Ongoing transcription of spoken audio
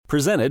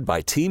Presented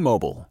by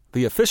T-Mobile,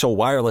 the official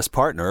wireless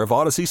partner of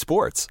Odyssey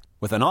Sports.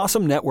 With an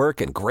awesome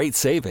network and great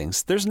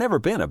savings, there's never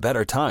been a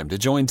better time to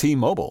join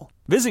T-Mobile.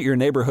 Visit your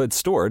neighborhood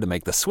store to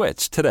make the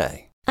switch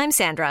today. I'm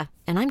Sandra,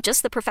 and I'm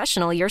just the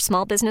professional your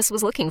small business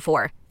was looking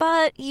for.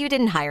 But you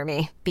didn't hire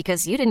me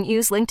because you didn't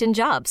use LinkedIn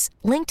Jobs.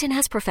 LinkedIn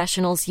has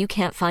professionals you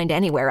can't find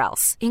anywhere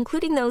else,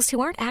 including those who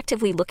aren't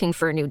actively looking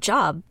for a new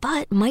job,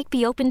 but might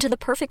be open to the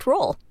perfect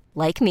role,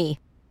 like me.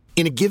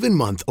 In a given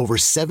month, over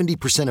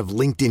 70% of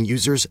LinkedIn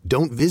users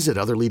don't visit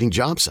other leading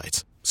job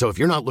sites. So if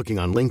you're not looking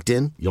on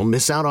LinkedIn, you'll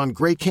miss out on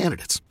great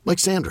candidates like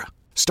Sandra.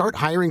 Start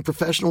hiring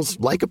professionals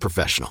like a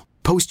professional.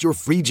 Post your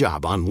free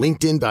job on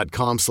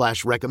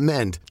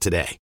linkedin.com/recommend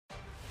today.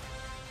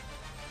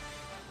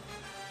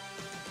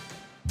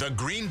 The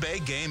Green Bay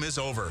game is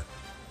over.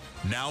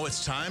 Now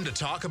it's time to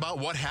talk about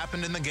what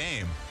happened in the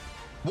game.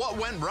 What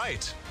went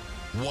right?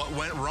 What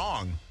went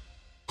wrong?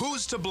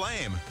 Who's to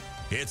blame?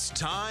 It's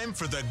time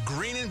for the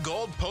Green and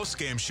Gold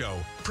postgame show,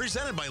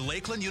 presented by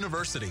Lakeland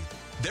University.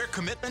 Their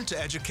commitment to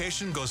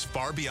education goes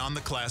far beyond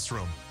the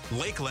classroom.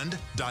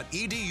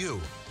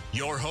 Lakeland.edu.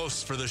 Your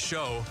hosts for the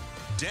show,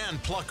 Dan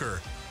Plucker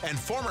and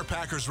former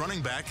Packers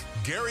running back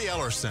Gary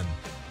Ellerson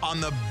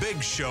on the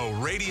Big Show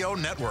Radio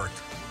Network.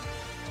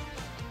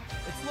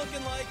 It's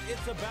looking like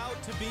it's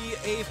about to be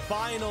a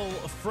final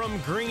from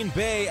Green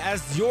Bay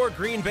as your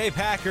Green Bay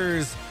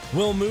Packers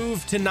will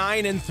move to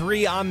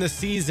 9-3 on the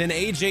season.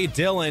 A.J.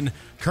 Dillon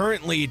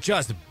currently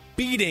just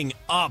beating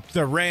up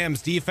the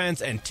Rams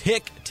defense, and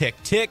tick, tick,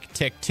 tick,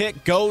 tick,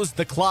 tick goes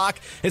the clock.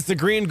 It's the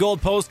Green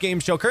Gold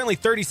postgame show. Currently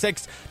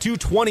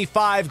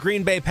 36-25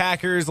 Green Bay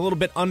Packers, a little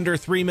bit under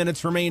 3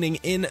 minutes remaining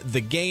in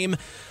the game.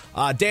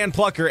 Dan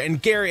Plucker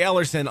and Gary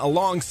Ellerson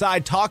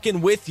alongside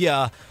talking with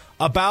you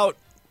about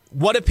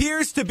what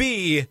appears to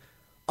be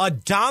a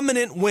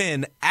dominant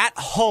win at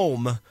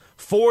home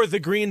for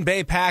the Green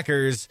Bay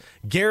Packers.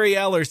 Gary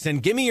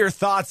Ellerson, give me your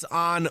thoughts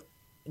on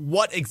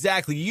what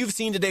exactly you've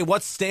seen today.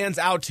 What stands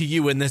out to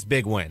you in this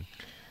big win?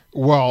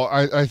 Well,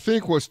 I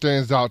think what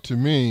stands out to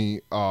me,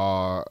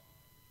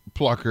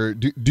 Plucker,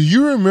 do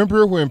you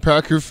remember when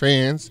Packer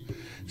fans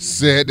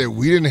said that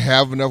we didn't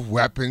have enough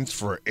weapons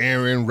for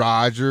Aaron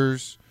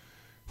Rodgers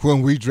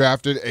when we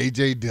drafted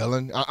A.J.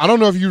 Dillon? I don't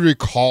know if you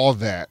recall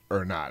that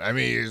or not. I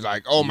mean, it's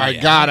like, oh, my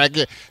God,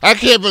 I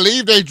can't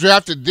believe they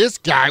drafted this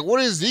guy.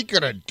 What is he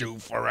going to do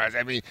for us?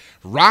 I mean,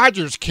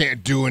 Rodgers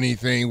can't do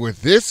anything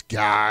with this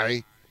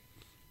guy.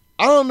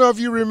 I don't know if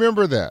you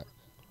remember that.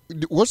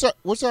 What's our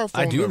phone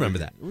I do number? remember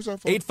that. What's our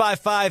phone?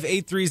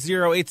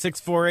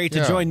 855-830-8648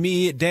 to join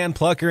me, Dan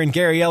Plucker, and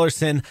Gary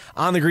Ellerson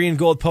on the Green and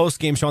Gold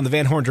postgame show on the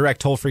Van Horn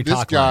Direct toll-free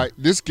talk line.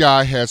 This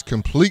guy has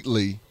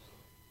completely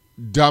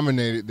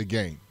dominated the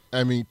game.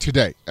 I mean,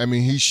 today. I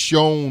mean, he's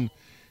shown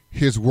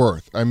his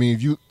worth. I mean,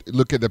 if you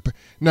look at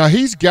now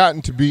he's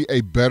gotten to be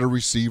a better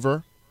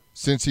receiver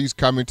since he's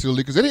come into the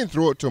league, because they didn't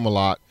throw it to him a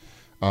lot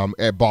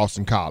at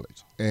Boston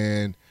College.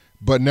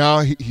 But now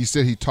he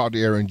said he talked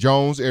to Aaron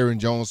Jones. Aaron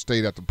Jones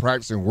stayed at the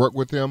practice and worked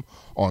with him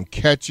on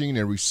catching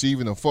and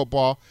receiving the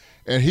football.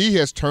 And he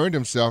has turned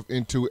himself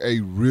into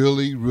a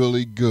really,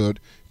 really good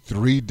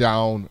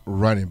three-down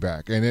running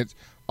back. And it's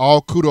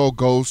all kudos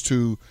goes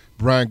to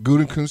Brian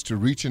Gutekunst to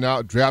reaching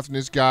out, drafting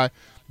this guy.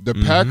 The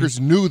Packers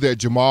knew that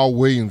Jamal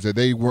Williams, that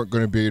they weren't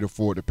going to be able to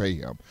afford to pay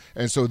him.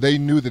 And so they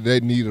knew that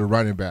they needed a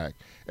running back.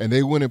 And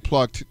they went and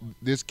plucked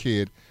this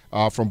kid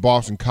from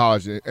Boston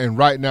College. And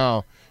right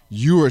now,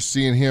 you are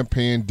seeing him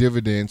paying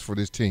dividends for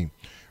this team.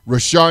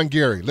 Rashawn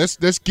Gary, let's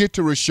get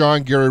to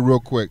Rashawn Gary real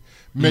quick.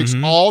 Makes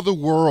all the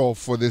world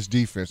for this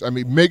defense. I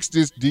mean, makes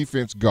this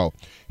defense go.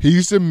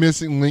 He's the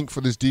missing link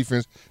for this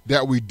defense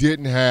that we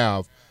didn't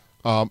have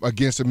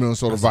against the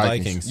Minnesota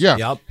Vikings. Yeah,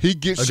 yep. He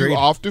gets Agreed. you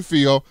off the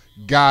field.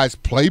 Guys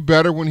play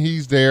better when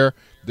he's there.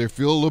 They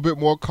feel a little bit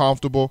more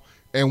comfortable.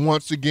 And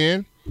once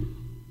again,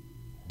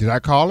 did I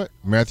call it?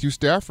 Matthew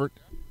Stafford.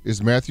 Is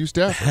Matthew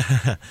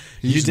Stafford.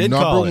 He's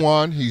number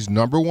one. He's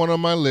number one on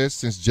my list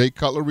since Jay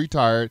Cutler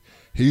retired.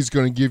 He's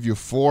going to give you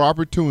 4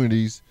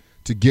 opportunities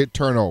to get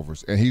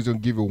turnovers, and he's going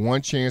to give you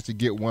one chance to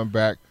get one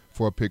back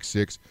for a pick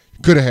six.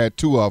 Could have had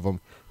 2 of them.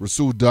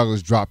 Rasul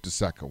Douglas dropped the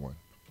second one.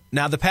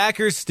 Now, the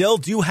Packers still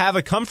do have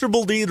a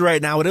comfortable lead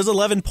right now. It is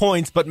 11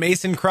 points, but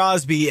Mason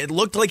Crosby, it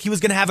looked like he was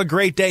going to have a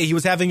great day. He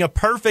was having a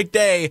perfect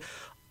day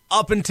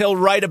up until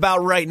right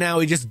about right now.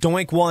 He just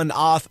doinked one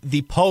off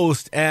the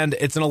post, and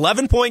it's an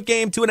 11-point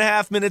game,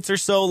 2.5 minutes or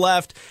so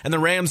left, and the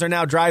Rams are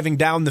now driving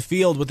down the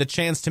field with a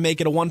chance to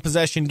make it a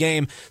one-possession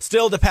game.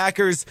 Still, the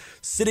Packers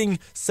sitting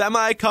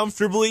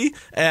semi-comfortably,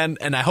 and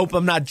I hope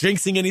I'm not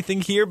jinxing anything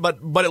here, but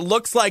it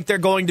looks like they're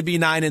going to be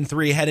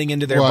 9-3 heading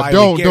into their bye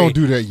week. Don't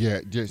do that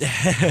yet. Just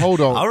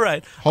hold on. All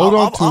right. Hold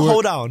on. I'll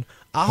hold on.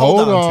 I'll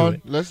hold on to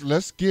it.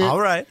 Let's get.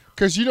 All right.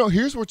 Because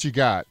here's what you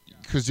got.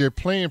 Because they're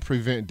playing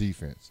prevent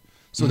defense.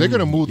 So they're going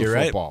to move the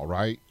football,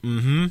 right?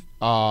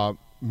 Mm-hmm.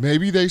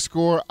 Maybe they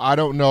score. I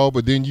don't know.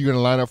 But then you're going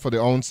to line up for the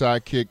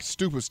onside kick.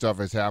 Stupid stuff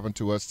has happened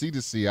to us. See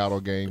the Seattle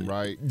game,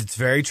 right? It's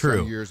very true.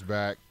 Some years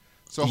back.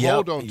 So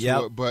hold on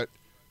to it. But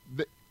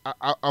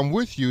I'm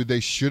with you. They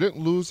shouldn't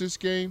lose this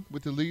game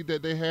with the lead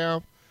that they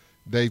have.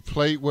 They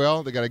played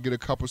well. They got to get a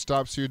couple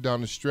stops here down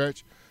the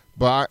stretch.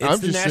 But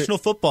it's the National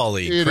Football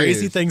League.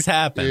 Crazy things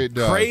happen.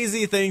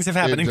 Crazy things have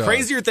happened. And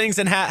crazier things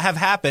have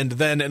happened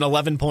than an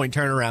 11-point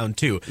turnaround,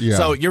 too. Yeah.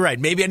 So you're right.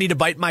 Maybe I need to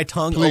bite my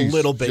tongue a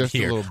little bit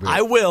here. A little bit.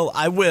 I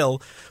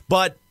will.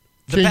 But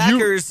the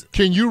Packers.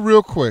 Can you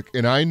real quick,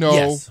 and I know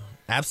yes,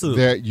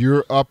 absolutely. that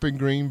you're up in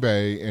Green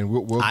Bay, and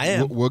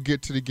we'll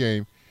get to the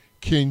game.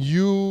 Can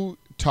you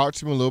talk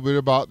to me a little bit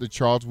about the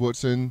Charles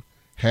Woodson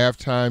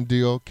halftime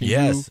deal?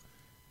 Yes.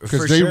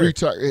 Because they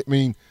retire. I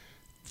mean,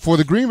 for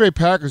the Green Bay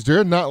Packers,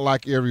 they're not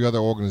like every other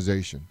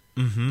organization.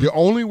 Mm-hmm. The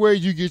only way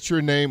you get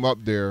your name up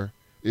there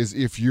is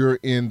if you're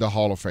in the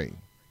Hall of Fame.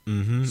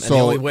 Mm-hmm.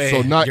 So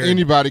not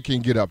anybody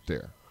can get up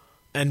there.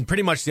 And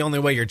pretty much the only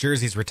way your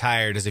jersey's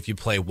retired is if you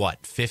play,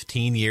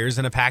 15 years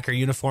in a Packer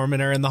uniform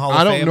and are in the Hall of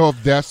Fame? I don't know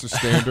if that's the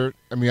standard.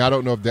 I mean, I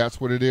don't know if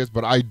that's what it is,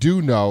 but I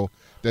do know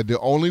that the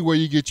only way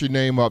you get your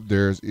name up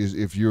there is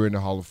if you're in the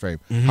Hall of Fame.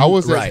 Mm-hmm. How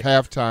was that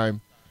halftime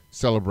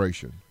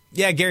celebration?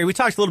 Yeah, Gary, we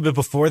talked a little bit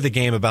before the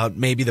game about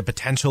maybe the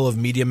potential of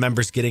media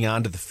members getting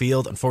onto the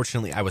field.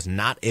 Unfortunately, I was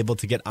not able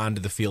to get onto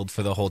the field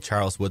for the whole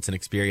Charles Woodson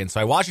experience.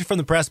 So I watched it from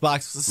the press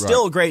box. It was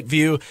still a great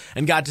view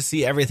and got to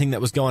see everything that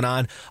was going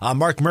on.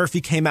 Mark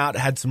Murphy came out,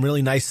 had some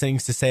really nice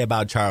things to say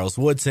about Charles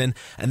Woodson.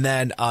 And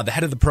then the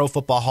head of the Pro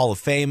Football Hall of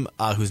Fame,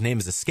 whose name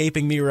is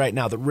escaping me right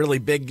now, the really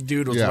big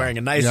dude was wearing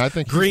a nice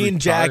green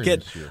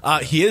jacket.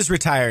 He is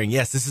retiring.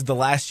 Yes, this is the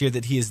last year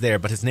that he is there,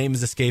 but his name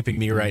is escaping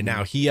me right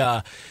now.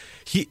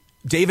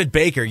 David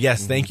Baker,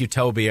 yes, thank you,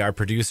 Toby, our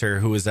producer,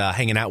 who was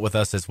hanging out with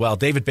us as well.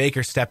 David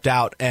Baker stepped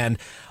out and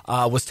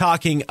was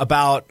talking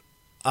about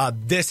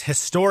this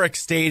historic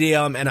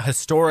stadium and a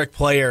historic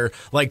player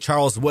like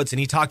Charles Woodson.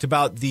 He talked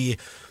about the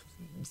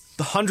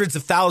hundreds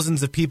of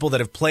thousands of people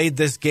that have played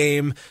this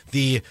game,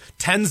 the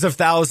tens of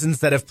thousands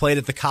that have played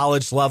at the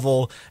college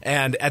level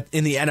and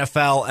in the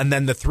NFL, and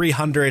then the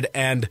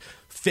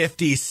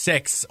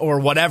 356 or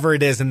whatever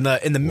it is in the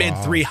mid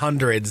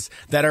 300s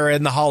that are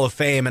in the Hall of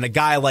Fame, and a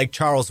guy like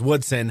Charles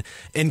Woodson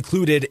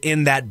included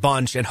in that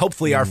bunch, and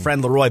hopefully our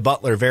friend Leroy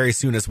Butler very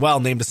soon as well,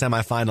 named a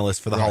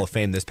semifinalist for the Hall of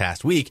Fame this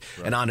past week,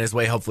 and on his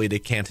way hopefully to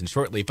Canton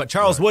shortly. But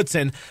Charles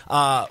Woodson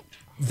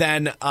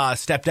then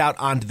stepped out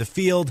onto the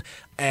field,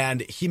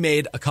 and he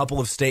made a couple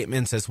of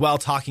statements as well,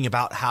 talking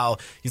about how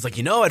he's like,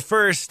 at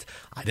first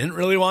I didn't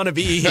really want to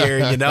be here,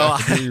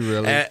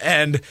 Really?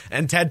 and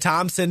Ted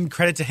Thompson,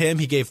 credit to him,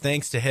 he gave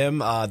thanks to him,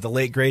 the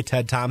late great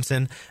Ted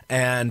Thompson,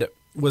 and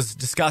was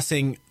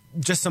discussing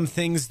just some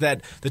things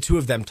that the two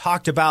of them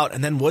talked about.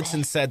 And then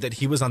Woodson said that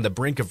he was on the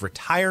brink of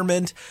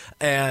retirement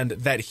and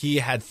that he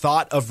had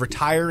thought of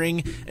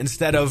retiring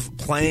instead of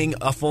playing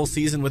a full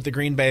season with the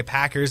Green Bay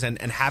Packers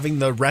and having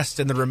the rest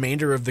and the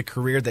remainder of the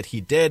career that he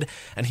did.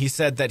 And he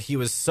said that he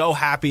was so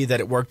happy that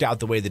it worked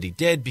out the way that he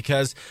did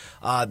because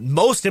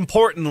most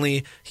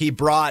importantly, he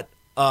brought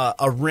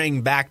a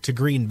ring back to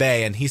Green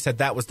Bay, and he said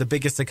that was the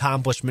biggest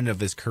accomplishment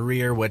of his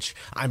career, which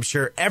I'm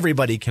sure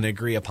everybody can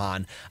agree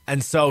upon.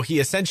 And so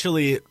he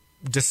essentially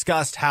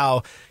discussed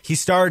how he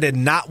started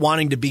not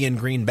wanting to be in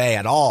Green Bay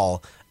at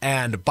all,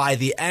 and by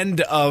the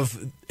end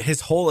of his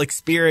whole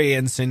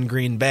experience in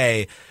Green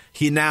Bay,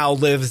 he now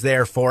lives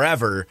there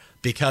forever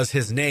because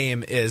his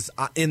name is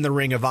in the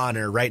Ring of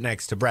Honor right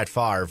next to Brett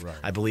Favre,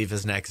 I believe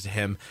is next to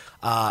him.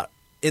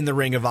 In the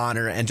Ring of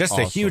Honor, and just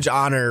a huge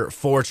honor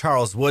for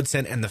Charles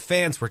Woodson, and the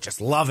fans were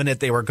just loving it.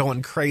 They were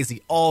going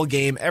crazy all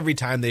game every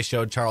time they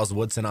showed Charles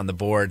Woodson on the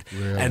board,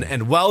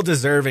 and well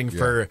deserving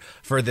for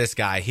this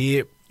guy.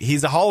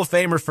 He's a Hall of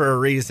Famer for a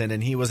reason,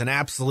 and he was an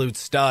absolute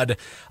stud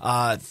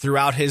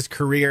throughout his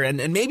career,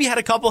 and maybe had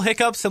a couple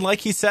hiccups, and like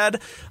he said,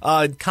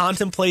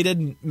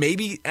 contemplated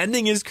maybe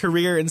ending his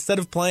career instead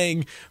of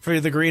playing for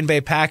the Green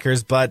Bay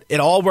Packers, but it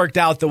all worked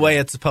out the way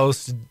it's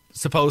supposed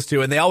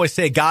to, and they always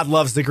say God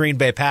loves the Green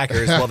Bay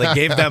Packers. Well, they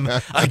gave them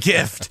a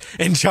gift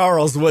in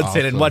Charles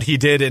Woodson and what he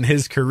did in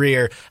his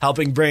career,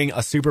 helping bring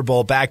a Super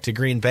Bowl back to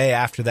Green Bay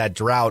after that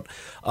drought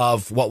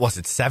of,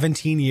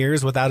 17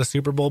 years without a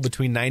Super Bowl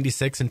between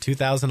 96 and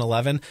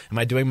 2011. Am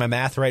I doing my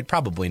math right?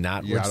 Probably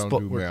not. Yeah, I don't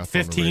do math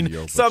 15, on the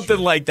radio, something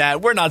like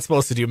that. We're not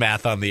supposed to do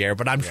math on the air,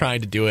 but I'm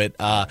trying to do it.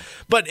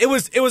 But it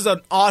was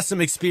an awesome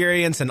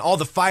experience, and all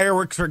the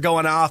fireworks were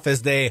going off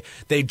as they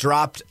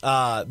dropped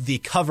the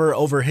cover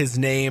over his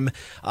name.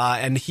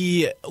 And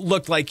he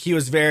looked like he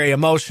was very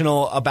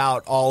emotional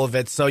about all of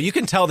it. So you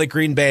can tell that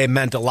Green Bay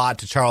meant a lot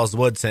to Charles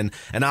Woodson.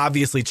 And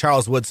obviously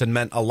Charles Woodson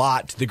meant a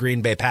lot to the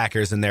Green Bay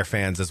Packers and their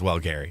fans as well,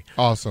 Gary.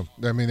 Awesome.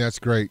 I mean, that's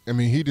great. I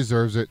mean, he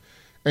deserves it.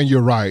 And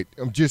you're right.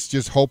 I'm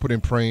just hoping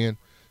and praying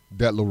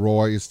that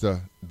Leroy is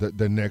the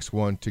next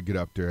one to get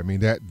up there. I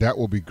mean, that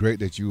will be great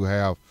that you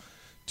have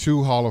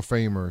two Hall of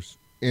Famers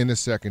in the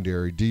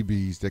secondary,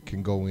 DBs, that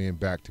can go in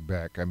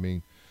back-to-back. I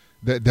mean,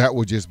 that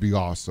would just be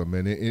awesome,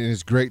 and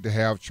it's great to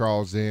have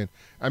Charles in.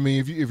 I mean,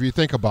 if you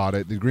think about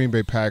it, the Green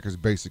Bay Packers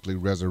basically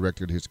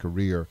resurrected his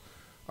career,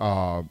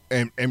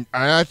 and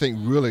I think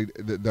really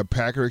the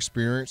Packer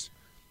experience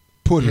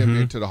put him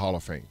into the Hall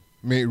of Fame.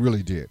 I mean, it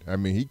really did. I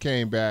mean, he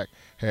came back,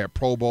 had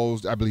Pro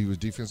Bowls. I believe he was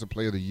Defensive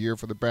Player of the Year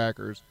for the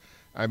Packers.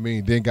 I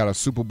mean, then got a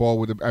Super Bowl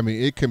with it. I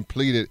mean, it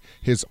completed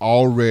his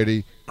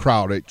already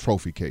crowded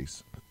trophy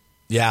case.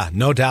 Yeah,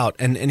 no doubt.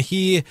 And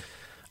he,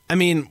 I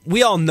mean,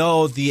 we all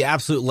know the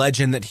absolute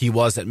legend that he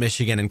was at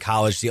Michigan in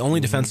college, the only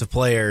defensive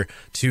player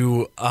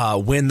to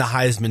win the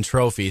Heisman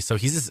Trophy. So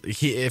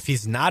if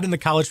he's not in the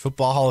College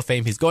Football Hall of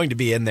Fame, he's going to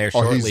be in there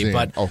shortly. He's in.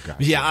 But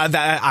okay.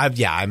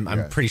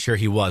 I'm pretty sure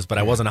he was, but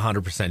I wasn't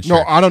 100% sure.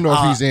 No, I don't know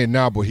if he's in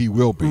now, but he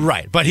will be.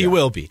 Right, but he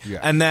will be. Yeah.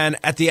 And then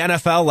at the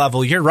NFL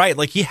level, you're right.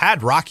 Like, he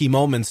had rocky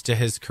moments to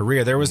his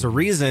career. There was a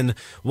reason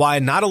why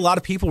not a lot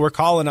of people were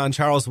calling on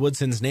Charles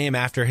Woodson's name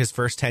after his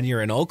first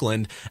tenure in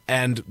Oakland,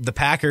 and the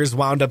Packers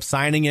wound up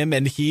signing him,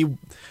 and he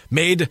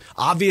made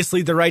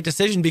obviously the right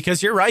decision,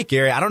 because you're right,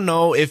 Gary. I don't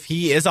know if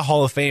he is a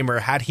Hall of Famer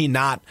had he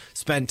not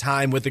spent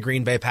time with the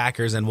Green Bay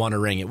Packers and won a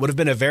ring. It would have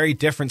been a very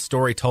different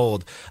story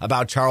told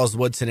about Charles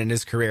Woodson and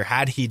his career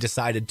had he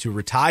decided to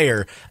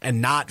retire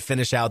and not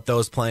finish out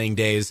those playing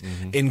days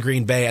in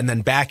Green Bay and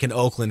then back in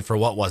Oakland for,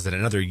 what was it,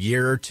 another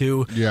year or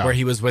two where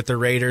he was with the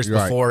Raiders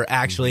before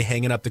actually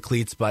hanging up the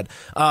cleats. But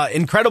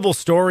incredible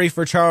story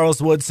for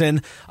Charles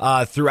Woodson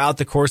throughout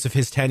the course of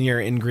his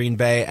tenure in Green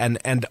Bay,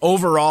 and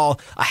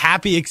overall a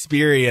happy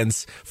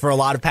experience for a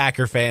lot of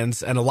Packer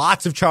fans, and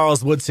lots of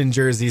Charles Woodson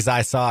jerseys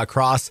I saw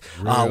across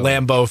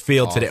Lambeau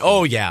Field today.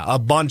 Oh yeah, a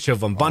bunch of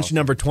them, bunch of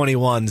number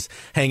 21s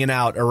hanging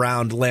out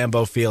around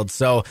Lambeau Field.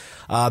 So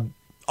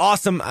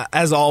awesome,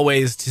 as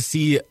always, to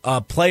see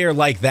a player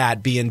like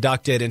that be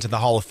inducted into the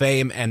Hall of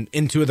Fame and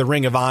into the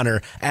Ring of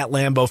Honor at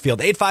Lambeau Field.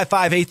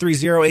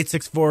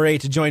 855-830-8648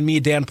 to join me,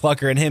 Dan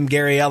Plucker, and him,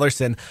 Gary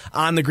Ellerson,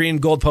 on the Green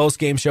and Gold Post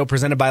Game Show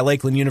presented by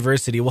Lakeland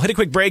University. We'll hit a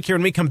quick break here.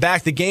 When we come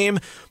back, the game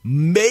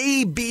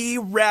may be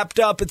wrapped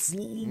up,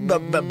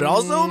 but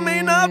also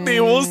may not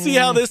be. We'll see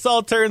how this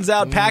all turns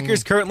out.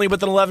 Packers currently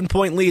with an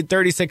 11-point lead,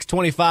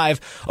 36-25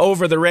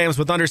 over the Rams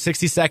with under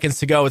 60 seconds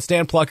to go. It's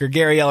Dan Plucker,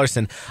 Gary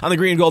Ellerson on the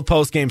Green and Gold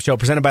Post Game Show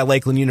presented by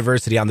Lakeland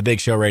University on the Big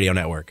Show Radio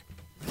Network.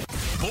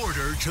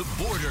 Border to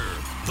Border,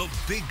 the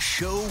Big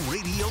Show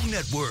Radio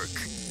Network.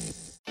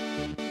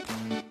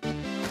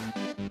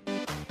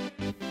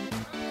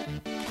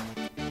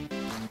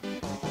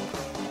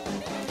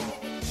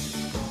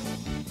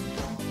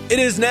 It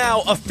is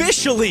now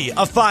officially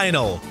a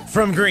final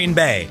from Green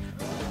Bay.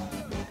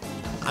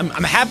 I'm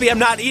happy I'm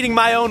not eating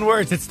my own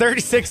words. It's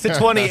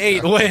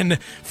 36-28 win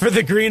for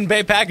the Green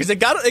Bay Packers. It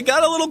got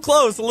a little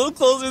close, a little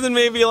closer than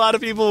maybe a lot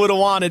of people would have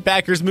wanted.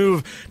 Packers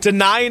move to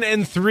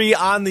 9-3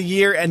 on the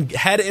year and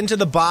head into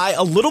the bye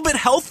a little bit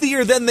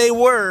healthier than they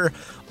were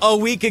a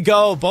week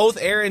ago.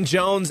 Both Aaron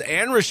Jones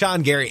and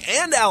Rashawn Gary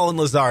and Allen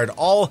Lazard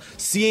all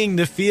seeing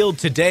the field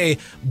today.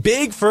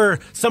 Big for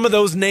some of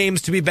those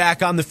names to be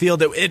back on the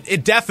field.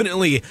 It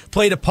definitely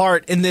played a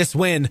part in this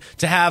win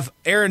to have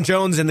Aaron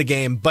Jones in the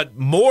game, but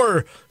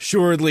more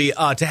assuredly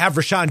to have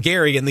Rashawn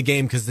Gary in the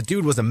game, because the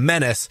dude was a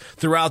menace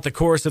throughout the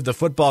course of the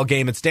football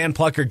game. It's Dan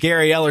Plucker,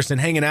 Gary Ellerson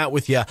hanging out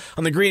with you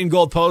on the Green and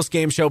Gold Post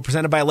Game Show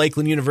presented by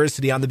Lakeland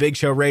University on the Big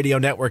Show Radio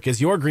Network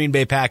as your Green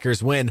Bay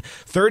Packers win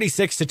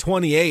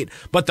 36-28.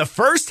 But the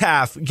first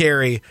half,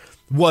 Gary,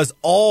 was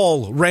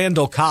all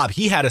Randall Cobb.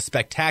 He had a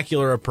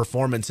spectacular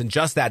performance in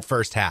just that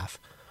first half.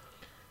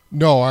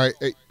 No, I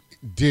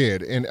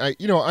did, and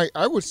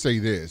I would say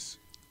this: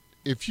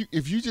 if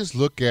you just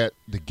look at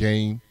the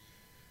game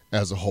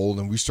as a whole,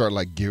 and we start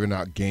like giving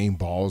out game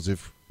balls,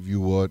 if you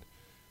would,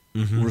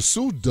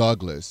 Rasul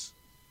Douglas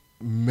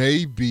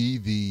may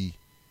be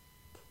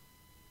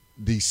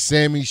the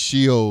Sammy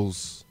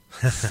Shields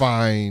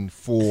fine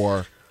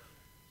for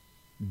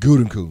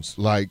Gutekunst.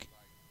 Like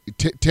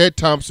Ted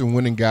Thompson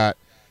went and got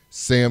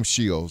Sam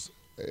Shields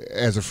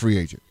as a free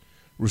agent.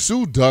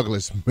 Rasul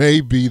Douglas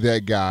may be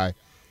that guy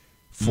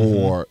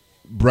for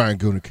Brian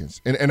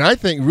Gutekunst. And I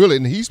think really,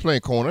 and he's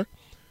playing corner.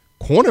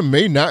 Corner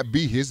may not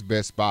be his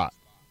best spot.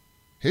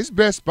 His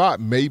best spot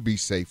may be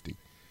safety.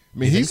 I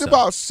mean, he's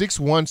about 6'1",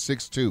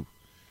 6'2".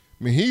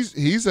 I mean,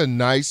 he's a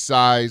nice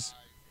size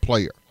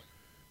player.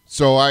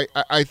 So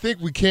I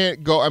think we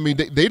can't go. I mean,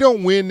 they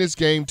don't win this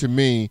game to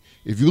me.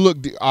 If you look,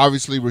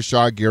 obviously,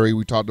 Rashawn Gary,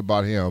 we talked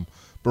about him.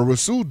 But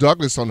Rasul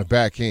Douglas on the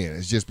back end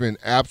has just been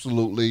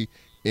absolutely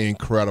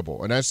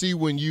incredible. And I see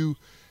when you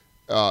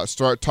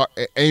start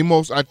talking,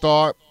 Amos, I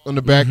thought, on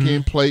the back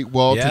end played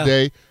well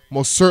today.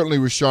 Most certainly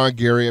Rashawn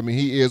Gary. I mean,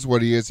 he is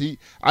what he is.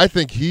 I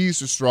think he's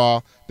the straw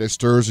that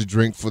stirs the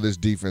drink for this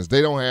defense.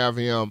 They don't have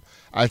him.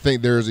 I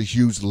think there is a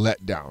huge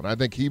letdown. I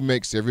think he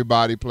makes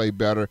everybody play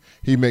better.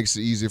 He makes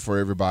it easier for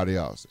everybody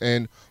else.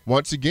 And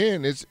once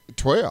again, it's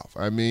 12.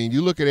 I mean,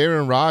 you look at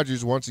Aaron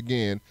Rodgers, once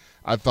again,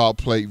 I thought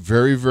played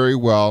very, very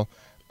well.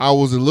 I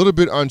was a little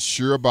bit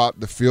unsure about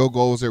the field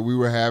goals that we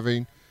were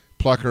having,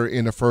 Plucker,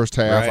 in the first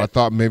half. Right. I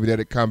thought maybe that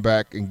it'd come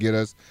back and get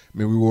us. I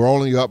mean, we were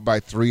only up by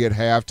 3 at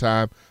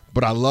halftime.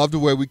 But I love the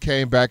way we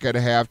came back at a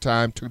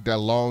halftime, took that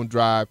long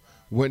drive,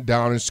 went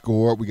down and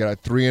scored. We got a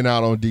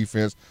 3-and-out on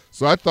defense.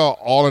 So I thought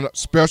all in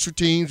special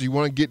teams, you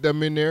want to get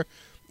them in there.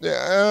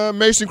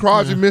 Mason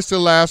Crosby missed the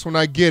last one,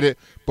 I get it.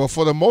 But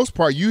for the most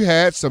part, you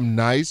had some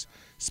nice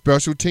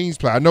special teams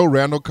play. I know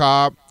Randall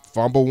Cobb,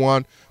 fumble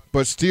one.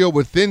 But still,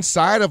 within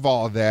side of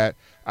all that,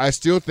 I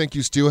still think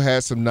you still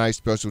had some nice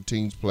special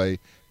teams play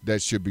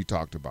that should be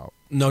talked about.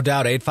 No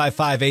doubt.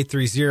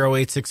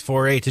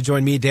 855-830-8648 to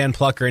join me, Dan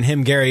Plucker, and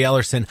him, Gary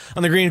Ellerson,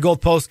 on the Green and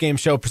Gold Postgame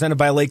Show presented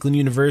by Lakeland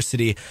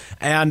University.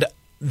 And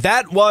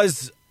that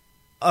was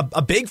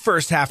a big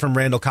first half from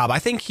Randall Cobb. I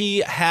think he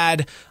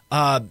had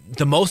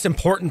the most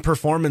important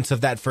performance of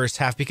that first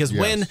half because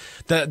when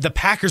the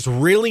Packers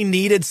really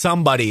needed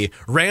somebody,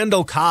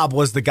 Randall Cobb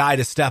was the guy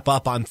to step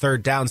up on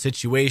third down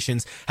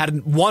situations.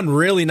 Had one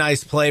really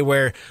nice play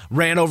where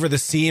ran over the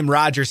seam,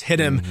 Rodgers hit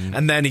him,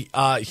 and then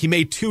he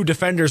made two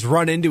defenders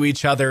run into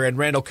each other, and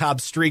Randall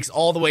Cobb streaks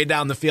all the way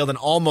down the field and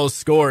almost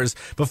scores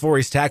before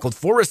he's tackled.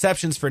 4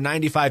 receptions for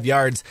 95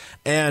 yards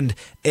and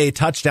a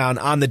touchdown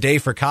on the day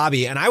for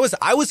Cobby. And I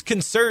was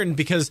concerned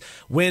because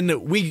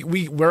when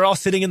we're all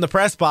sitting in the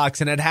press box,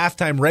 and at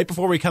halftime, right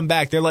before we come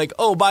back, they're like,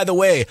 oh, by the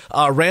way,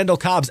 Randall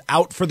Cobb's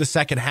out for the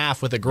second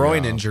half with a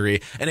groin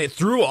injury. And it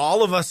threw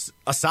all of us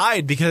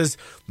aside because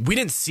we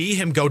didn't see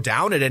him go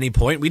down at any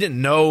point. We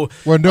didn't know.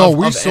 Well, no,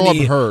 we saw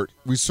him hurt.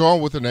 We saw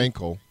him with an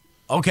ankle.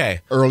 Okay.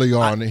 Early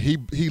on.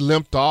 He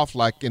limped off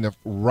like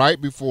right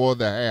before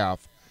the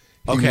half.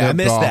 I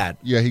missed that.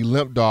 Yeah, he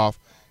limped off,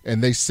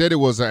 and they said it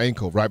was an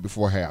ankle right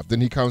before half. Then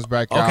he comes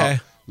back out,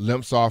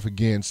 limps off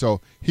again.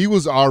 So he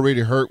was already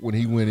hurt when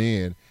he went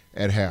in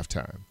at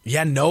halftime.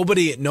 Yeah,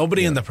 nobody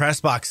in the press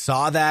box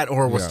saw that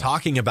or was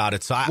talking about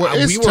it. So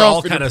we were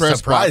all kind of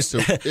surprised.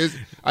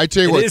 I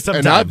tell you what,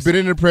 and I've been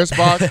in the press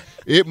box.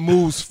 It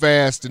moves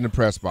fast in the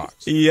press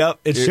box. Yep,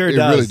 it sure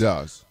does. It really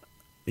does.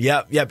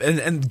 Yep.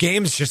 And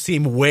games just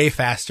seem way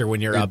faster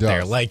when you're up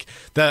there. Like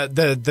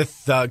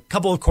the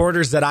couple of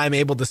quarters that I'm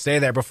able to stay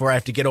there before I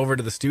have to get over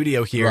to the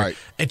studio here,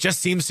 it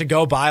just seems to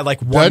go by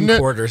like one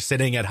quarter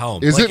sitting at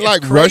home. Is it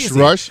like rush?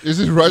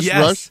 Is it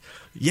rush?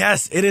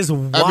 Yes, it is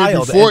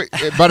wild. I mean,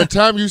 by the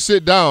time you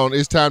sit down,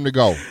 it's time to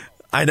go.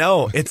 I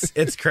know.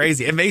 It's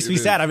crazy. It makes me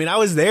sad. I mean, I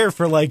was there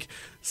for like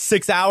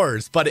 6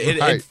 hours, but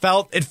it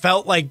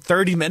felt like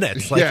 30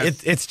 minutes. Like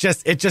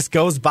it just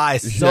goes by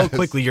so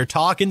quickly. You're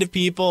talking to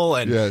people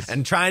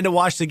and trying to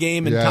watch the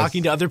game and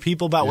talking to other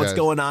people about what's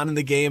going on in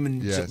the game,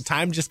 and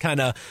time just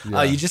kind of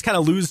you just kind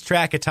of lose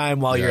track of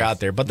time while you're out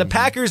there. But the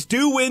Packers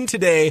do win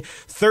today,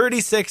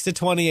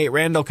 36-28.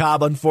 Randall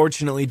Cobb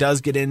unfortunately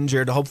does get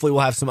injured. Hopefully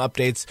we'll have some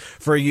updates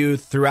for you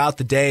throughout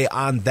the day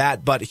on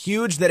that. But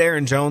huge that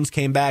Aaron Jones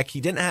came back. He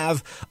didn't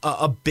have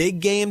a big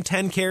game,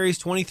 10 carries,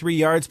 23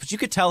 yards, but you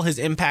could tell his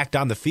impact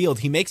on the field.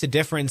 He makes a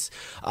difference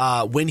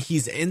when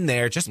he's in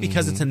there, just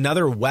because it's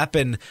another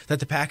weapon that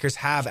the Packers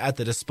have at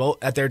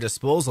their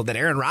disposal that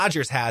Aaron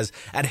Rodgers has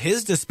at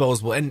his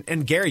disposal.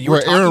 And Gary, you were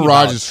talking Aaron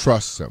Rodgers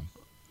trusts him.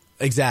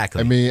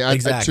 Exactly. I mean,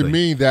 to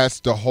me, that's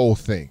the whole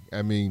thing.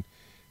 I mean,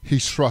 he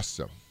trusts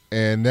him,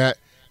 and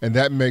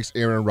that makes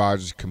Aaron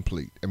Rodgers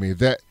complete. I mean,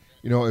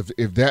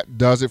 if that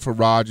does it for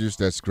Rodgers,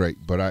 that's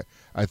great. But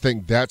I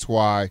think that's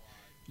why.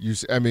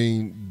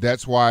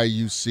 That's why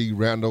you see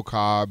Randall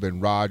Cobb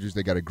and Rodgers.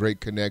 They got a great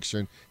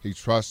connection. He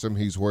trusts him.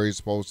 He's where he's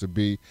supposed to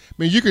be. I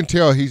mean, you can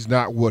tell he's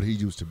not what he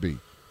used to be,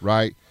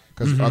 right?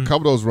 Because a couple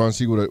of those runs,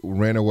 he would have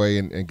ran away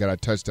and got a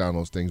touchdown on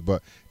those things.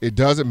 But it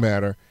doesn't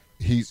matter.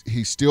 He's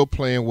still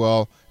playing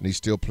well, and he's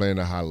still playing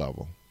at a high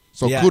level.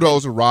 So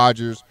kudos to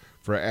Rodgers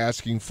for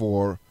asking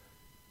for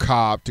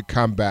Cobb to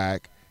come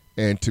back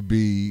and to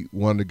be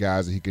one of the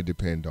guys that he could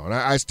depend on.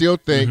 I still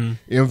think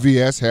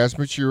MVS has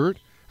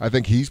matured. I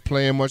think he's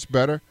playing much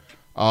better.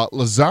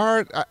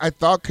 Lazard, I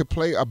thought, could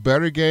play a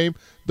better game.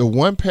 The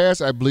one pass,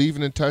 I believe,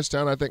 in the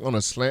touchdown, I think on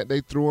a slant they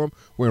threw him,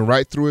 went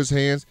right through his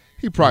hands.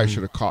 He probably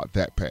should have caught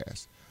that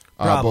pass.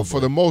 But for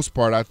the most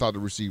part, I thought the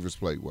receivers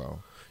played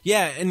well.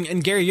 Yeah,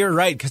 and Gary, you're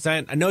right, because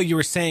I know you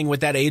were saying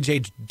with that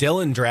A.J.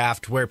 Dillon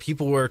draft where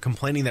people were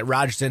complaining that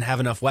Rodgers didn't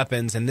have enough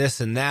weapons and this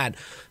and that.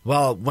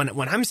 Well,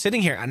 when I'm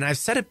sitting here, and I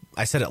said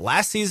it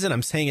last season,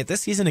 I'm saying it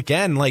this season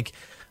again, like,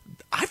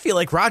 I feel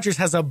like Rodgers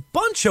has a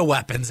bunch of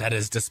weapons at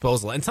his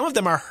disposal, and some of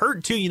them are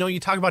hurt too. You know, you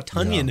talk about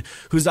Tunyon,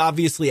 who's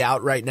obviously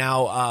out right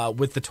now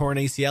with the torn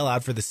ACL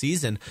out for the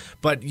season,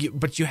 but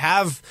you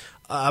have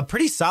a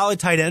pretty solid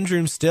tight end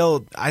room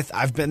still.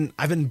 I've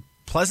been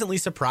pleasantly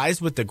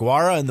surprised with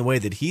DeGuara and the way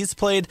that he's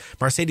played.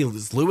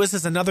 Mercedes Lewis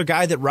is another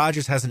guy that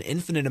Rodgers has an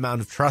infinite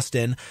amount of trust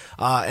in,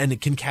 and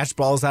can catch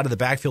balls out of the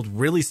backfield.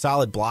 Really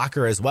solid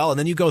blocker as well. And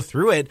then you go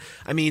through it.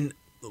 I mean,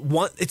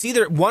 it's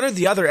either one or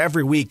the other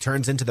every week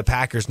turns into the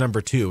Packers' number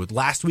 2.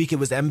 Last week it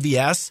was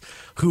MVS,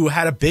 who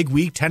had a big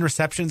week, 10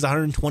 receptions,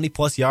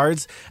 120-plus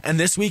yards. And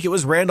this week it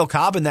was Randall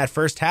Cobb in that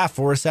first half,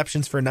 4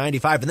 receptions for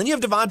 95. And then you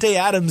have Davante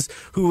Adams,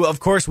 who, of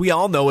course, we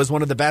all know is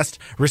one of the best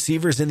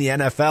receivers in the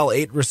NFL,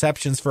 8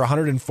 receptions for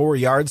 104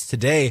 yards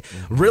today.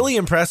 Really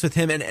impressed with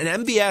him. And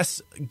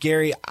MVS,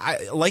 Gary,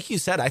 like you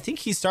said, I think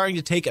he's starting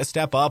to take a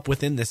step up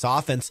within this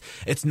offense.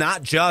 It's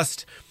not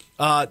just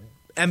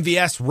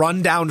MVS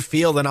run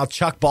downfield and I'll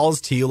chuck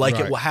balls to you like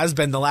it has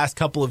been the last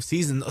couple of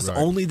seasons.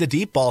 Only the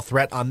deep ball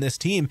threat on this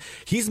team.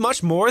 He's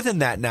much more than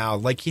that now.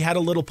 Like, he had a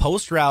little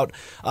post route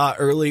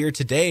earlier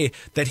today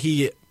that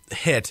he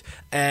hit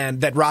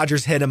and that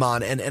Rodgers hit him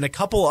on, and a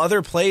couple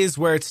other plays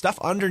where it's stuff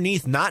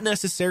underneath, not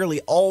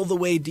necessarily all the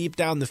way deep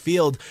down the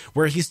field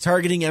where he's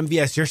targeting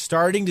MVS. You're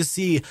starting to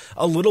see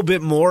a little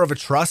bit more of a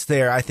trust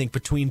there, I think,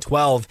 between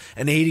 12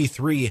 and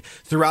 83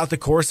 throughout the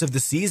course of the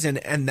season,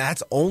 and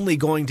that's only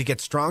going to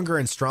get stronger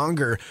and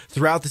stronger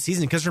throughout the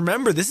season. Because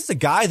remember, this is a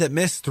guy that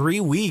missed 3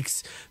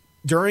 weeks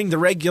during the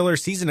regular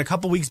season. A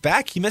couple weeks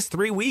back, he missed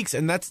 3 weeks,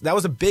 and that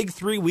was a big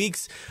 3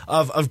 weeks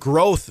of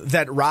growth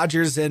that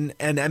Rodgers and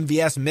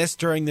MVS missed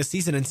during the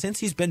season. And since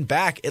he's been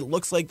back, it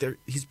looks like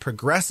he's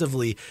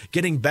progressively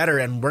getting better,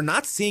 and we're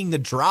not seeing the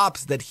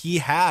drops that he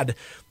had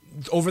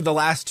over the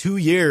last 2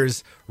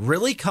 years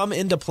really come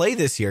into play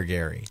this year,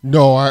 Gary.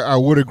 No, I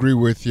would agree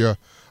with you.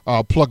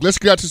 Pluck, let's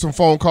get to some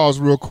phone calls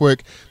real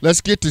quick.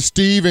 Let's get to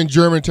Steve in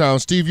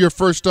Germantown. Steve, you're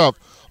first up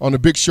on the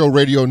Big Show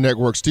Radio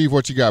Network. Steve,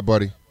 what you got,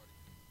 buddy?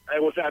 Hey,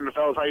 what's happening,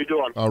 fellas? How you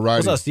doing? All right.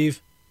 What's up,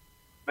 Steve?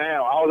 Man,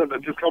 I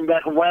was just coming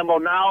back from Lambeau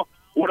now.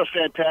 What a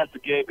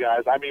fantastic game,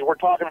 guys. I mean, we're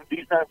talking a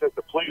defense that's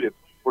depleted.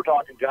 We're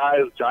talking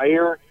guys,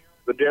 Jair,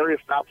 Zadarius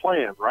not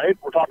playing, right?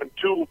 We're talking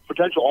 2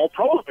 potential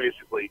all-pros,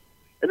 basically.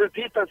 And this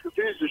defense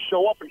continues to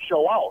show up and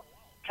show out.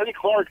 Kenny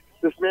Clark,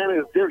 this man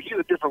he's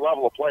a different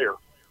level of player.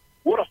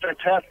 What a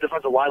fantastic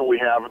defensive lineman we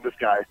have in this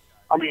guy.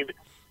 I mean,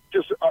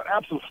 just an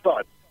absolute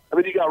stud. I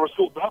mean, you got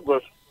Rasul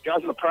Douglas,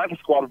 guys in the practice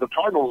squad of the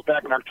Cardinals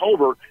back in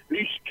October, and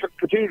he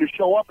continued to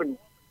show up in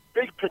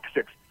big pick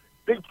six,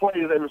 big plays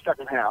in the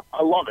second half.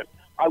 I love it.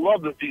 I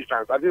love this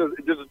defense. I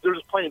think they're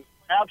just playing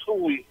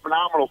absolutely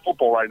phenomenal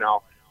football right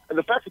now. And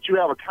the fact that you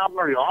have a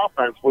complementary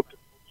offense with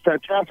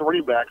fantastic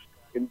running backs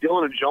in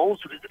Dillon and Jones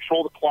who can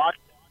control the clock,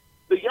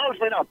 the yards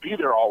may not be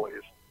there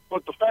always,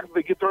 but the fact that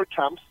they get their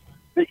attempts,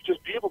 they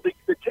just be able to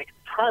they take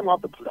time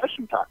off the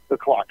possession time, the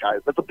clock, guys.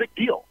 That's a big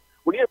deal.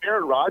 When you have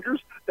Aaron Rodgers,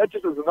 that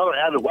just is another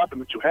added weapon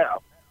that you have.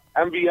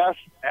 MVS,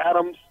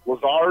 Adams,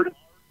 Lazard,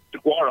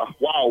 DeGuara.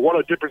 Wow, what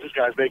a difference this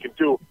guy's making,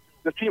 too.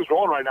 This team's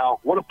rolling right now.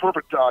 What a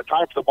perfect time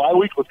for the bye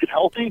week. Let's get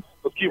healthy.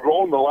 Let's keep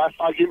rolling the last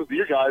 5 games of the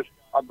year, guys.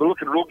 They're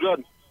looking real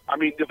good. I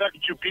mean, the fact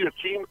that you beat a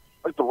team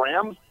like the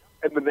Rams,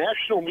 and the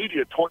national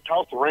media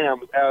touts the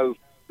Rams as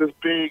this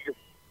big,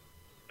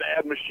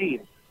 bad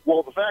machine.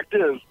 Well, the fact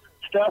is,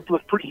 Stafford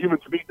was pretty human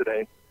to me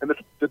today, and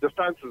the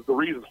defense is the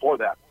reason for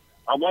that.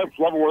 I'm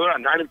loving where they're at,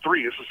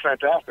 9-3. This is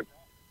fantastic.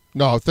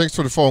 No, thanks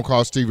for the phone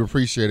call, Steve.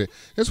 Appreciate it.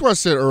 That's what I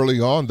said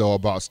early on, though,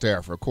 about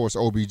Stafford. Of course,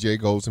 OBJ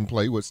goes and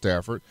play with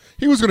Stafford.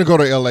 He was going to go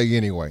to L.A.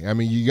 anyway. I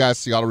mean, you guys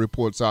see all the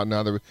reports out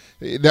now.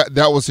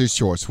 That was his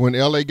choice. When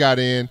L.A. got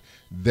in,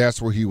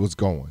 that's where he was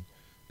going.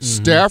 Mm-hmm.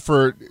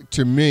 Stafford,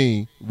 to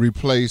me,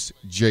 replaced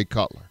Jay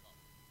Cutler.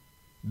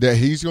 That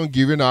he's going to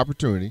give you an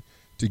opportunity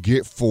to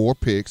get 4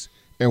 picks,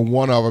 and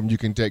one of them you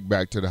can take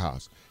back to the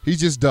house. He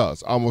just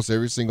does almost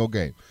every single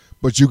game.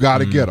 But you got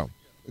to get him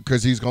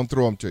because he's going to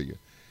throw them to you.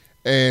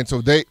 And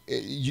so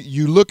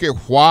you look at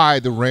why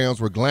the Rams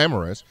were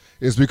glamorous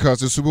is because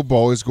the Super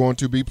Bowl is going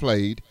to be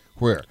played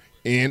where?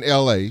 In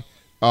L.A.,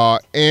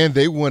 and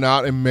they went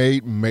out and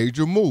made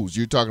major moves.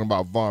 You're talking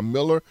about Von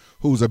Miller,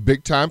 who's a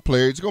big-time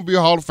player. He's going to be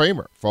a Hall of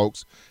Famer,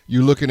 folks.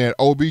 You're looking at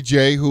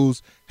OBJ, who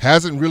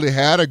hasn't really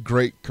had a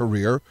great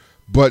career,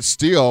 but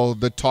still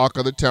the talk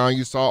of the town.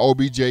 You saw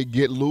OBJ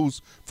get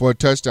loose for a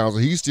touchdown, so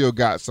he's still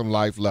got some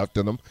life left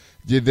in him.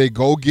 Did they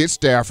go get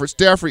Stafford?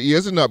 Stafford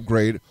is an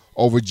upgrade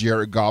over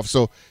Jared Goff.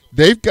 So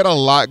they've got a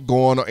lot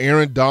going on.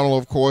 Aaron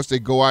Donald, of course, they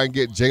go out and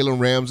get Jalen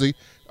Ramsey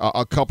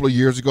a couple of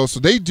years ago. So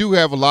they do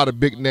have a lot of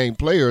big-name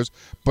players.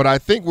 But I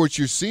think what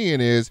you're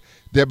seeing is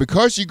that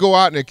because you go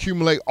out and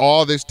accumulate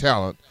all this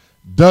talent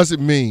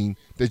doesn't mean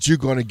that you're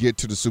going to get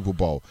to the Super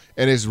Bowl.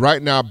 And it's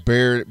right now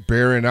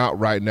bearing out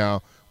right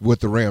now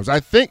with the Rams.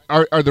 I think,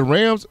 are the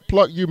Rams,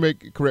 Pluck, you may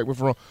correct me if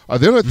I'm wrong, are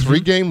they on a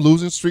 3-game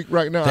losing streak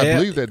right now? I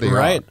believe that they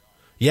are.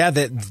 Yeah,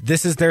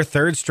 this is their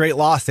 3rd straight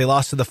loss. They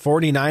lost to the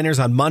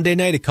 49ers on Monday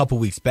night a couple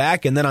weeks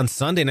back, and then on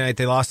Sunday night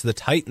they lost to the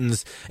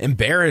Titans,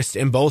 embarrassed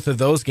in both of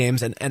those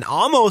games, and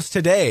almost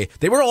today.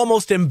 They were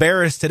almost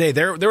embarrassed today.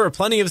 There were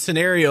plenty of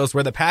scenarios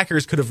where the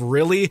Packers could have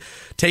really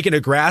taken a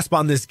grasp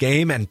on this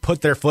game and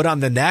put their foot on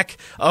the neck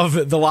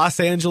of the Los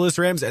Angeles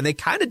Rams, and they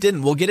kind of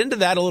didn't. We'll get into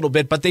that a little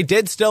bit, but they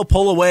did still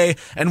pull away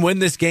and win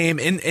this game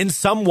in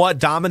somewhat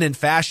dominant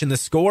fashion. The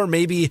score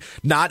maybe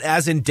not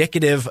as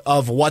indicative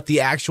of what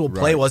the actual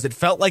play was. It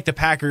felt like the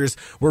Packers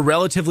were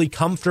relatively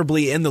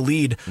comfortably in the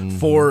lead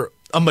for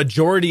a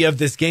majority of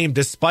this game,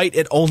 despite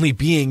it only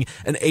being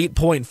an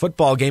 8-point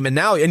football game.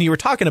 And you were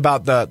talking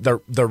about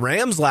the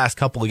Rams last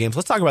couple of games.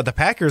 Let's talk about the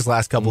Packers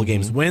last couple of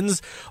games.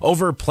 Wins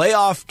over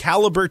playoff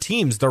caliber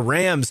teams. The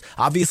Rams,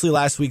 obviously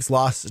last week's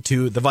loss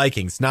to the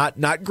Vikings.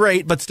 Not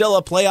great, but still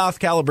a playoff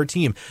caliber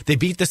team. They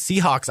beat the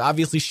Seahawks,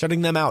 obviously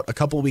shutting them out a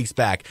couple of weeks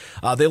back.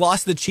 They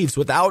lost to the Chiefs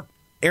without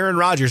Aaron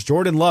Rodgers,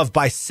 Jordan Love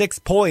by 6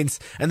 points,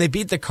 and they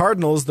beat the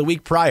Cardinals the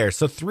week prior.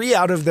 So 3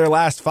 out of their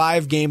last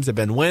 5 games have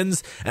been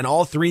wins, and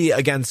all 3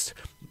 against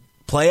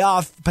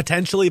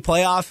potentially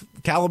playoff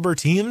caliber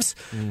teams.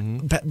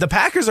 The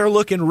Packers are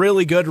looking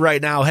really good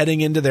right now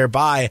heading into their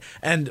bye,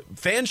 and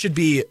fans should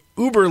be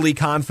uberly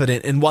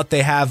confident in what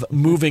they have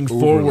moving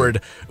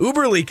forward.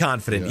 Uberly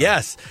confident,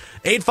 yes.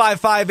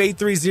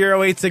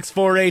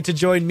 855-830-8648 to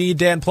join me,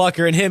 Dan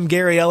Plucker, and him,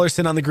 Gary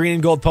Ellerson, on the Green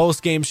and Gold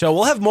postgame show.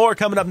 We'll have more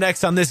coming up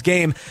next on this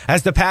game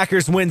as the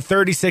Packers win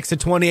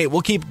 36-28.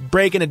 We'll keep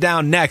breaking it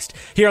down next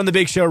here on the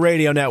Big Show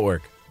Radio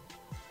Network.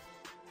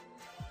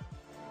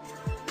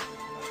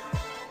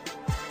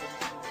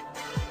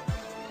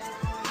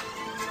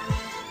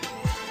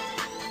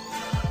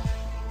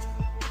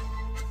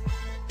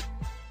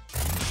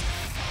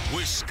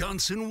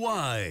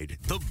 Wisconsin-wide,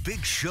 the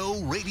Big Show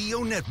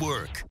Radio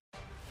Network.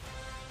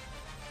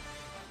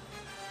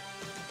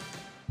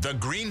 The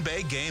Green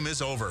Bay game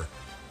is over.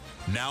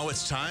 Now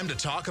it's time to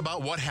talk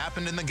about what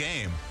happened in the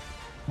game.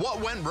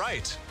 What went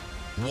right?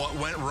 What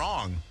went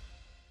wrong?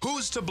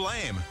 Who's to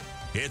blame?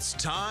 It's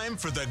time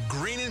for the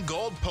Green and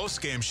Gold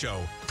postgame show,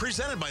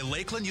 presented by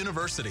Lakeland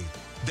University.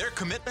 Their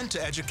commitment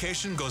to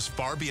education goes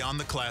far beyond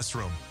the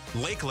classroom.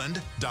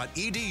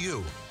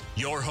 Lakeland.edu.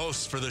 Your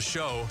hosts for the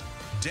show,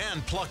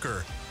 Dan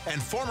Plucker and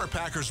former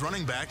Packers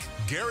running back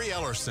Gary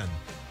Ellerson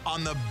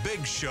on the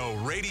Big Show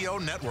Radio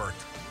Network.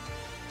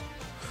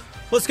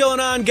 What's going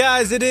on,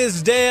 guys? It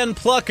is Dan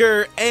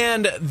Plucker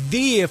and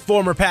the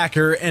former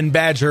Packer and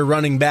Badger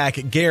running back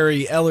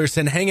Gary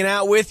Ellerson hanging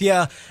out with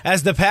you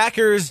as the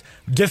Packers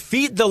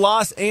defeat the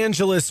Los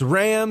Angeles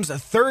Rams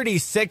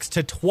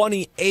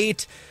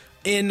 36-28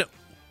 in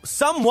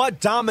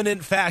somewhat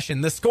dominant fashion.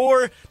 The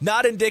score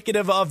not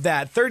indicative of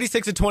that.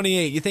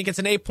 36-28. You think it's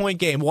an 8-point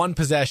game, one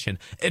possession.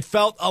 It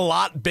felt a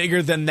lot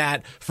bigger than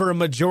that for a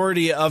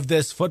majority of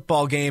this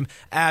football game,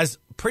 as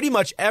pretty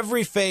much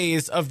every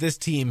phase of this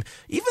team,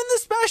 even the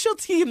special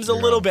teams a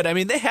little bit. I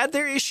mean, they had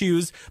their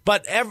issues,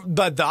 but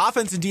the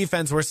offense and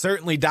defense were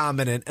certainly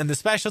dominant, and the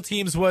special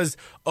teams was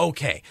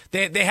okay.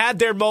 They had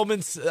their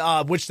moments,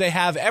 which they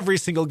have every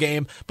single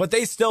game, but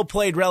they still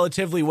played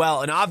relatively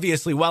well, and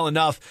obviously well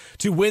enough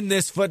to win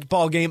this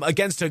football game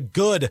against a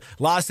good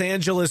Los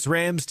Angeles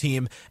Rams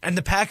team, and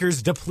the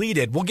Packers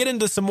depleted. We'll get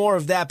into some more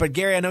of that, but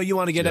Gary, I know you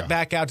want to get it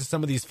back out to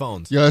some of these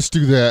phones. Yeah, let's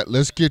do that.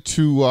 Let's get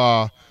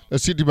to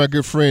my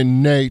good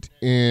friend Nate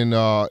in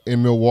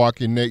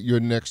Milwaukee. Nate, you're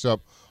next up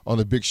on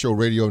the Big Show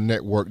Radio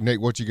Network. Nate,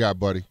 what you got,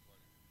 buddy?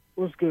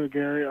 What's good,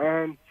 Gary?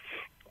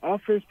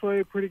 Offense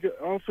played pretty good.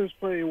 Offense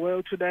played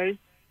well today.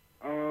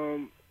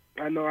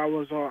 I know I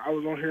was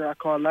on here. I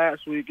called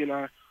last week and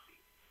I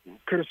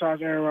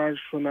criticized Aaron Rodgers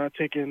for not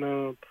taking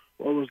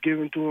what was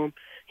given to him.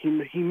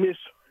 He missed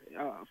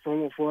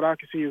from what I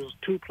could see. It was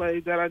 2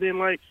 plays that I didn't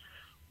like,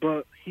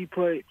 but he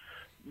played.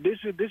 This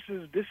is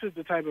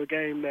the type of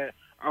game that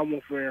I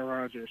want for Aaron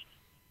Rodgers.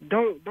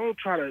 Don't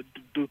try to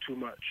do too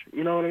much.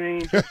 You know what I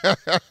mean?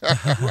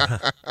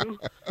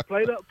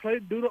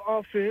 Do the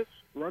offense,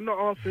 run the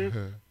offense,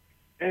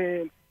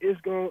 and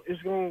it's going.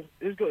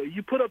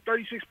 You put up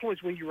 36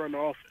 points when you run the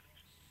offense.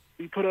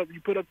 You put up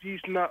these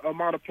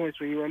amount of points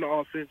when you run the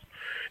offense.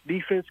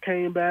 Defense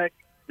came back,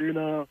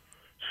 so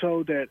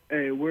that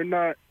we're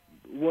not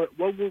what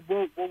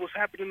was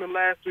happening in the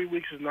last 3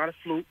 weeks is not a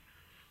fluke.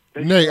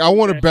 Nate, I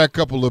want to back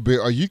up a little bit.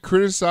 Are you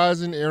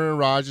criticizing Aaron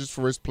Rodgers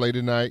for his play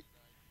tonight?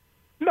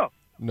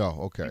 No,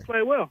 okay. He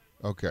played well.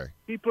 Okay.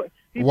 He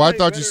I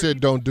thought you said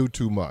don't do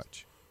too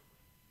much.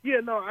 Yeah,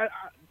 no,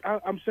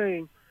 I'm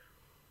saying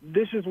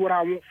this is what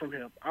I want from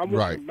him. I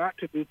want him not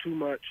to do too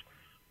much.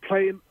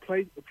 Play in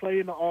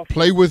the offense.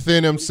 Play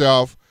within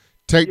himself.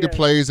 Take the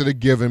plays that are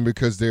given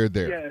because they're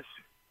there. Yes.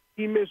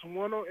 He missed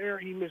one on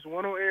Aaron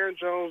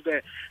Jones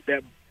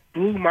that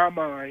blew my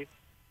mind.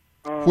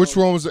 Which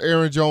one was the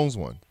Aaron Jones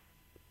one?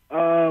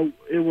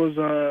 It was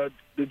the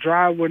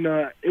drive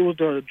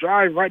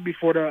right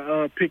before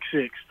the pick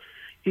six.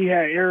 He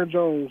had Aaron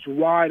Jones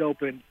wide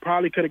open.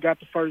 Probably could have got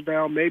the first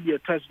down, maybe a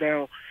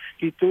touchdown.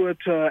 He threw it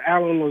to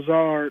Allen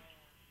Lazard.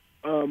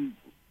 Allen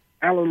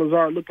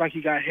Lazard looked like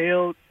he got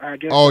held, I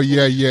guess. Oh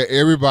yeah.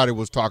 Everybody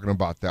was talking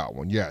about that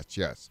one. Yes.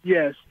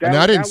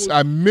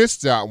 I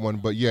missed that one,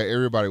 but yeah,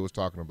 everybody was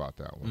talking about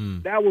that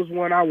one. That was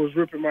one I was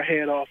ripping my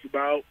head off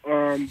about.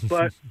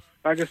 But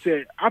like I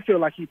said, I feel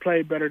like he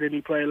played better than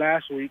he played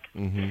last week.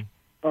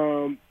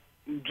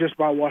 Just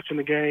by watching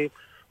the game.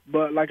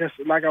 But like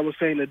I was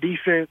saying, the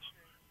defense,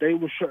 they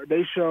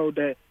showed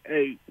that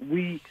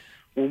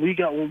when we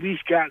got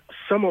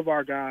some of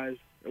our guys,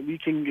 we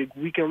can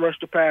rush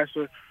the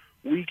passer.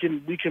 We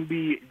can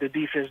be the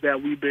defense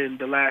that we've been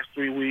the last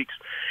 3 weeks,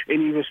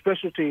 and even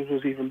special teams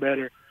was even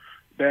better.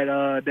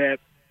 That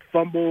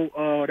fumble,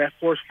 that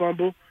forced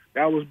fumble,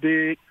 that was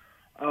big.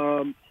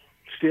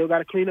 Still got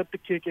to clean up the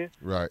kicking,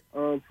 right?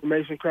 For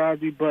Mason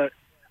Crosby, but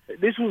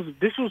this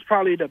was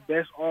probably the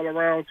best all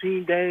around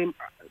team game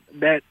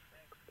that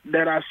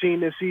I've seen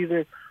this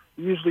season.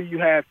 Usually you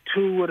have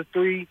 2 or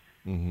 3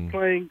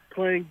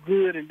 playing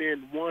good, and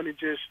then one is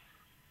just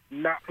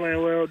not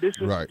playing well. This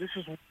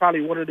is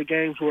probably one of the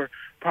games where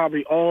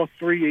probably all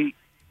 3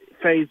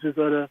 phases of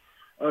the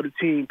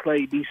team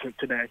played decent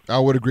today. I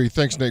would agree.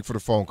 Thanks, Nate, for the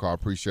phone call.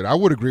 Appreciate it. I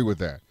would agree with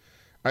that.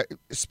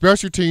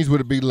 Special teams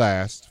would be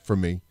last for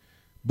me,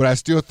 but I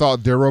still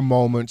thought there were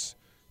moments,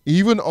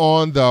 even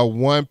on the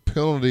one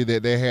penalty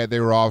that they had, they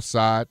were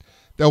offside.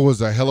 That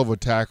was a hell of a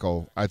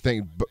tackle, I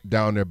think,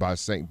 down there by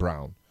St.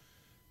 Brown,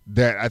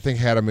 that I think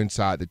had him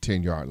inside the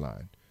 10-yard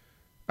line.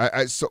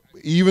 So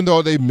even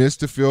though they missed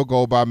the field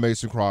goal by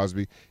Mason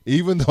Crosby,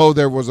 even though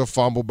there was a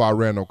fumble by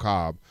Randall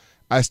Cobb,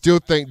 I still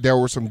think there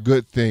were some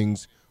good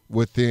things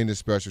within the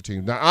special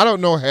teams. Now, I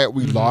don't know, had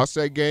we lost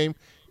that game,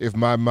 if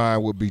my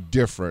mind would be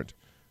different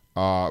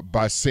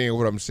by saying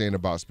what I'm saying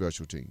about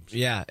special teams.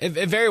 Yeah,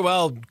 it very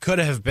well could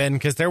have been,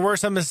 because there were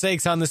some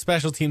mistakes on the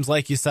special teams,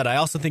 like you said. I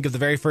also think of the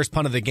very first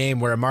punt of the game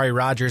where Amari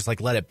Rodgers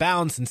let it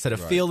bounce instead of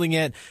fielding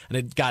it, and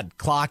it got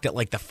clocked at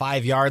the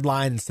 5-yard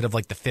line instead of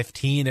the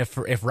 15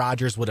 if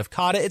Rodgers would have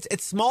caught it.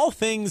 It's small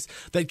things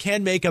that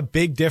can make a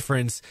big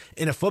difference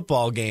in a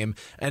football game,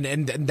 and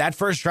that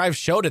first drive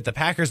showed it. The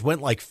Packers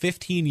went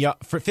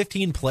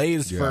 15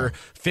 plays for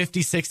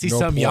 50, 60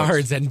 some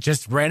yards and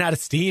just ran out of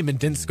steam and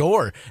didn't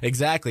score.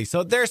 Exactly.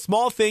 So there are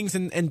small things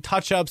and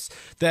touch-ups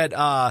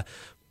that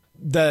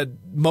the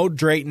Mo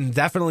Drayton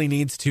definitely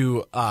needs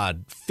to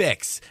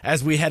fix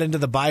as we head into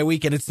the bye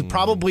week, and it's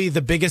probably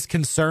the biggest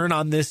concern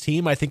on this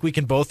team. I think we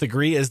can both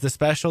agree is the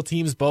special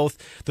teams,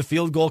 both the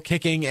field goal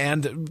kicking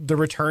and the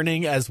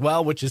returning as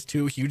well, which is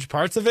two huge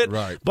parts of it.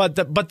 Right.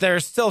 But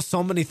there's still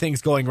so many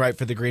things going right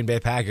for the Green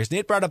Bay Packers.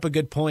 Nate brought up a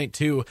good point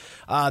too.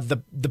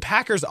 The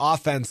Packers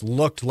offense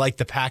looked like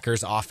the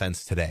Packers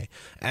offense today,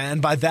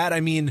 and by that I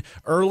mean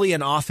early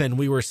and often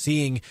we were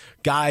seeing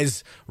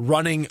guys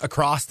running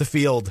across the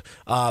field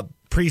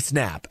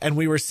pre-snap, and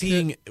we were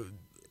seeing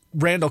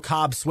Randall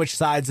Cobb switch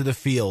sides of the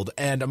field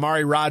and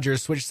Amari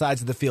Rodgers switch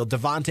sides of the field.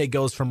 Devontae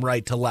goes from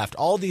right to left.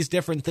 All these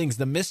different things,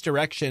 the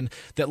misdirection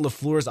that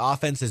LaFleur's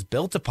offense is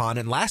built upon.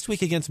 And last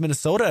week against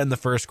Minnesota in the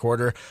first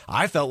quarter,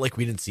 I felt like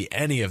we didn't see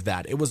any of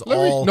that. It was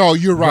No,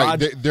 you're right.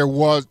 There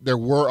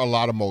were a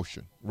lot of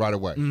motion right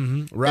away.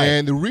 Right.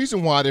 And the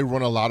reason why they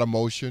run a lot of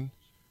motion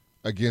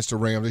against the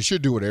Rams, they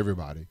should do it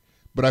everybody,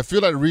 but I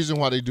feel like the reason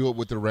why they do it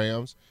with the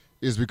Rams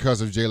is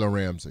because of Jalen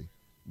Ramsey.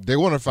 They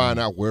want to find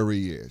out where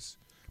he is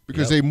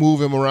because they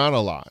move him around a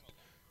lot.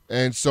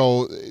 And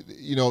so,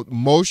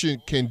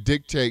 motion can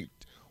dictate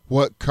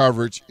what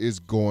coverage is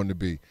going to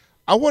be.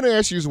 I want to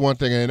ask you one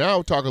thing, and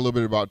I'll talk a little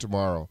bit about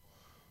tomorrow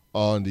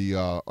on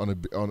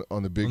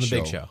the big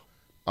show.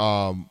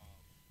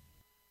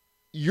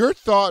 Your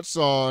thoughts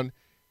on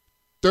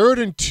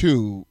 3rd and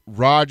 2,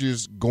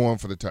 Rodgers going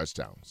for the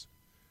touchdowns.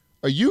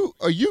 Are you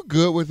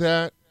good with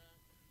that?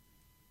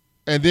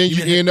 And then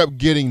you end up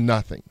getting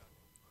nothing.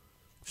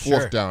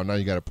 4th down, now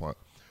you got a punt.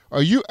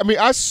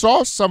 I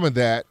saw some of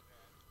that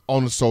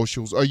on the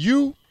socials. Are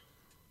you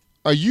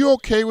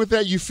okay with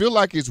that? You feel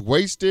like it's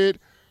wasted?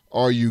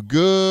 Are you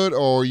good?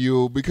 Or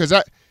because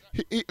let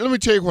me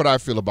tell you what I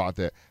feel about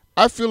that.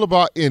 I feel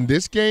about in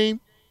this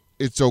game,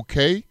 it's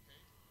okay.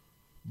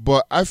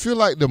 But I feel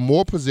like the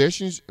more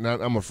possessions, and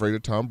I'm afraid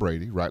of Tom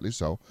Brady, rightly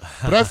so,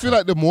 but I feel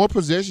like the more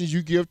possessions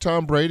you give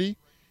Tom Brady,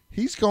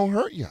 he's going to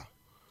hurt you.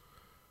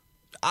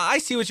 I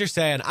see what you're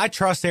saying. I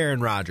trust Aaron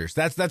Rodgers.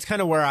 That's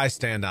kind of where I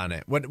stand on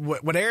it.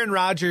 What Aaron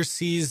Rodgers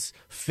sees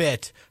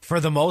fit, for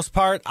the most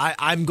part,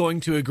 I'm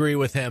going to agree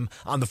with him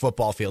on the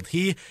football field.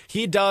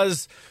 He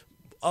does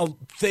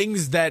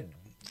things that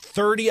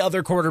 30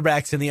 other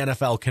quarterbacks in the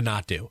NFL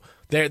cannot do.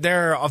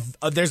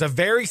 There's a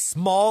very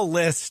small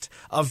list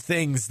of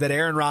things that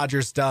Aaron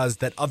Rodgers does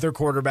that other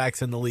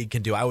quarterbacks in the league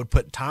can do. I would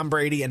put Tom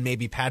Brady and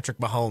maybe Patrick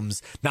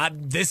Mahomes, not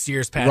this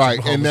year's Patrick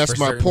Mahomes. Right, and that's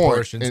my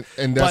point.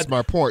 And that's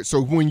my point.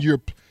 So when you're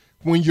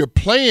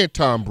playing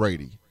Tom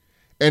Brady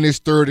and it's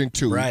 3rd and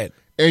 2, right,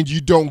 and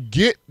you don't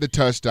get the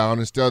touchdown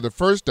instead of the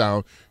first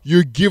down,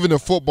 you're giving the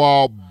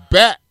football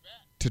back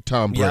to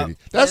Tom Brady.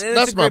 Yep.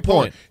 That's my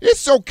point.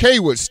 It's okay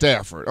with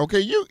Stafford. Okay,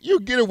 you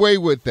get away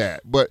with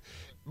that, but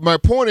my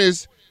point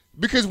is,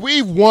 because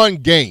we've won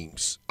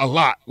games a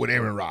lot with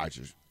Aaron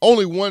Rodgers,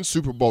 only one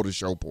Super Bowl to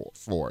show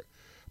for it.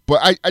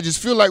 But I just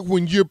feel like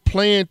when you're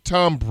playing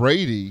Tom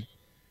Brady,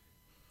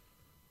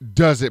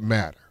 does it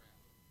matter?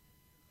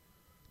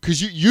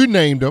 Because you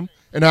named him,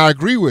 and I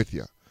agree with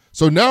you.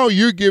 So now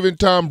you're giving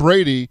Tom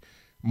Brady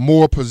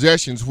more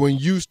possessions when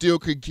you still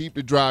could keep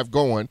the drive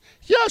going.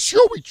 Yeah,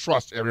 sure, we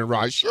trust Aaron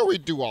Rodgers. Sure, we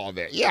do all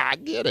that. Yeah, I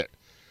get it.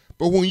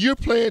 But when you're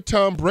playing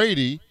Tom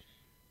Brady,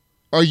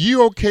 are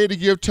you okay to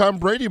give Tom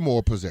Brady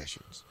more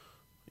possessions?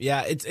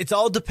 Yeah, it's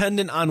all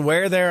dependent on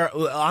where they're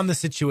on the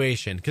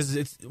situation, because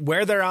it's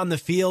where they're on the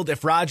field.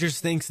 If Rodgers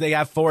thinks they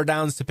have 4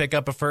 downs to pick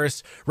up a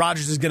first,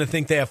 Rodgers is going to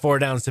think they have 4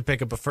 downs to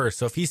pick up a first.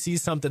 So if he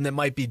sees something that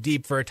might be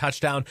deep for a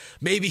touchdown,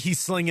 maybe he's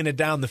slinging it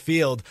down the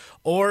field.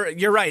 Or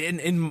you're right,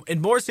 in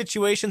more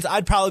situations,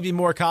 I'd probably be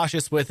more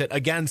cautious with it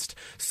against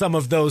some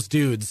of those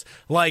dudes,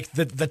 like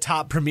the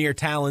top premier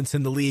talents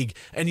in the league.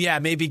 And yeah,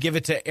 maybe give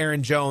it to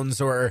Aaron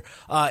Jones or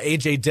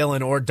A.J.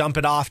 Dillon, or dump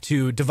it off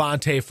to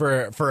Devontae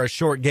for a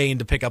short gain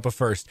to pick pick up a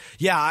first.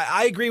 Yeah,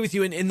 I agree with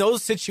you. In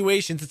those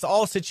situations, it's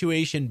all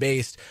situation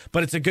based,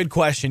 but it's a good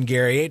question,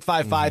 Gary.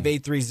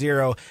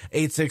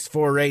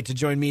 855-830-8648 to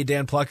join me,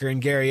 Dan Plucker, and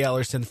Gary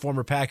Ellerson,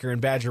 former Packer and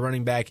Badger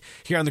running back,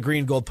 here on the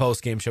Green Gold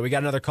Postgame Show. We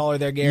got another caller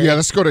there, Gary? Yeah,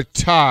 let's go to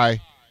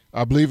Ty.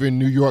 I believe in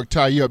New York.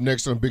 Ty, you up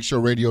next on Big Show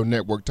Radio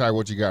Network. Ty,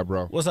 what you got,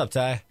 bro? What's up,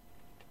 Ty?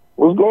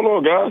 What's going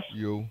on, guys?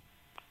 You.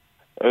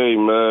 Hey,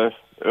 man.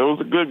 It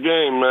was a good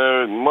game,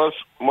 man.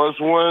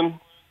 Must win.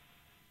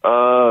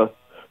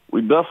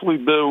 We definitely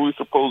did what we were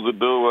supposed to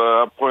do.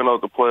 I point out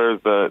the players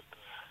that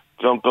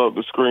jumped up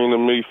the screen to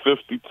me.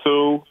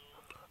 52.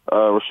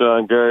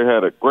 Rashawn Gary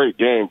had a great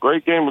game.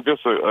 Great game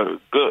against a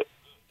good,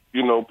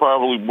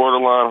 probably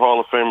borderline Hall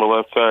of Famer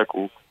left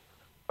tackle.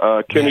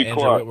 Kenny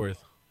Clark.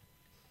 Whitworth.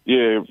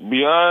 Yeah,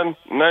 beyond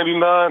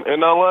 99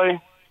 in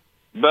L.A.,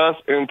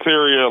 best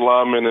interior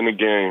lineman in the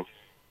game.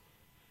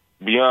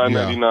 Beyond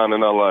 99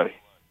 in L.A.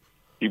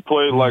 He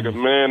played like a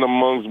man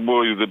amongst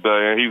boys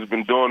today, and he's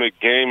been doing it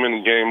game in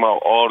and game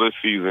out all this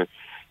season.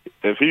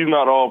 If he's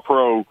not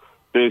all-pro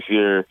this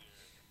year,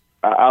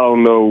 I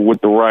don't know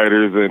what the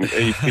writers and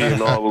AC and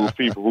all those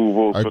people who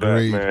vote for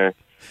that, man.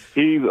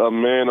 He's a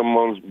man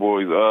amongst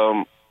boys.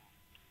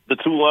 The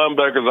two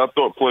linebackers I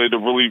thought played a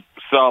really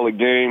solid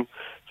game,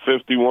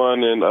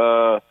 51 and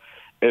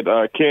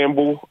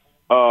Campbell.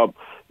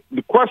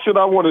 The question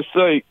I want to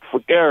say for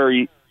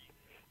Gary,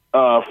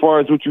 as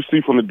far as what you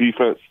see from the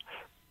defense,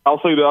 I'll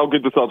say that I'll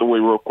get this out the way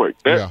real quick.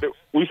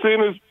 We've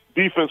seen this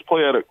defense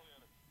play at a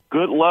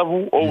good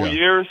level over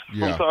years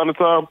from time to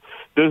time.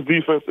 This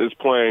defense is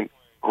playing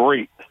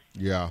great.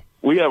 Yeah.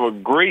 We have a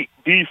great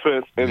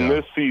defense in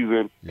this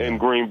season in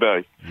Green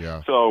Bay.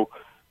 Yeah. So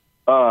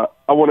I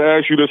want to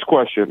ask you this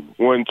question.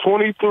 When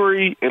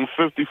 23 and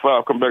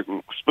 55 come back,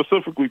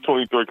 specifically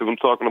 23 because I'm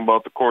talking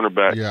about the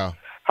cornerback,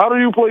 how do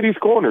you play these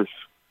corners?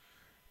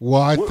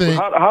 Well, I think.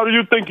 How do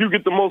you think you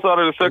get the most out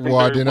of the secondary?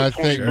 Well, then I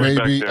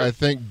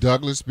think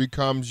Douglas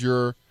becomes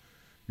your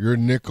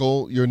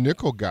nickel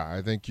guy.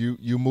 I think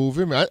you move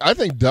him. I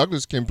think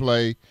Douglas can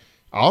play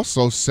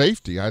also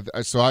safety.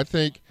 So I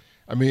think.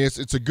 I mean,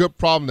 it's a good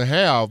problem to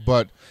have,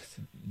 but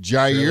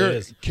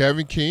Jair,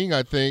 Kevin King,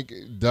 I think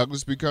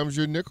Douglas becomes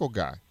your nickel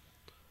guy.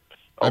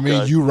 Okay. I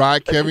mean, you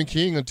ride Kevin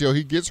King until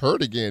he gets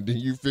hurt again, then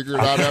you figure it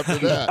out after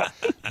that.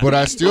 But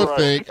I still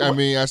think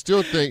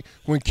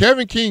when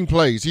Kevin King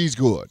plays, he's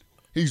good.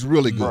 He's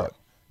really good.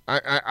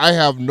 Right. I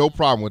have no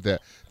problem with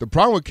that. The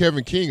problem with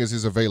Kevin King is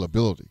his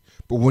availability.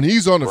 But when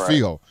he's on the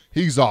field,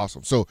 he's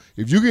awesome. So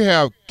if you can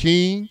have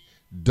King,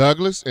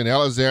 Douglas, and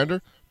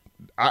Alexander,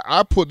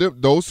 I put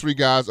those three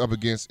guys up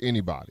against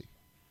anybody.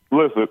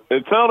 Listen,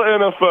 and tell the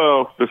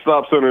NFL to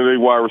stop sending their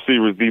wide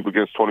receivers deep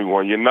against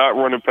 21. You're not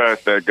running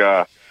past that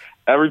guy.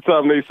 Every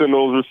time they send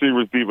those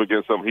receivers deep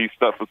against him, he's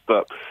step for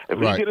step. If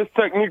he get his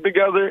technique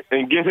together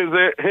and get his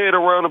head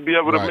around to be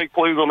able to make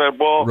plays on that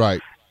ball,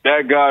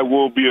 that guy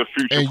will be a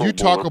future And you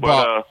talk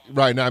about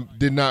now I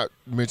did not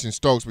mention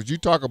Stokes, but you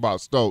talk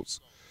about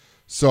Stokes.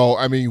 So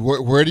I mean,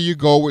 where do you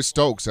go with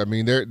Stokes? I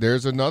mean,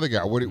 there's another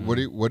guy. What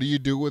do you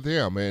do with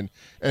him? And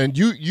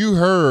you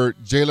heard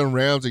Jalen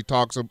Ramsey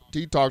talked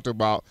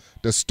about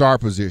the star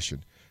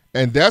position,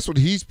 and that's what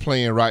he's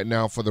playing right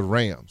now for the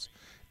Rams.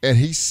 And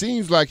he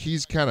seems like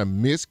he's kind of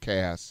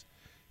miscast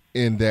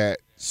in that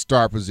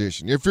star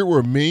position. If it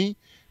were me,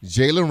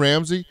 Jalen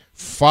Ramsey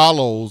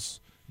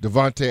follows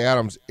Devontae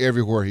Adams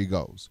everywhere he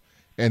goes,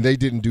 and they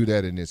didn't do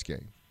that in this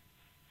game.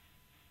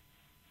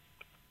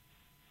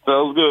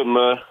 Sounds good,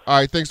 man. All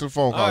right, thanks for the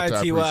phone call, All right,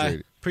 Ty.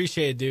 T.Y.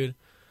 Appreciate it, dude.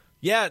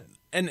 Yeah,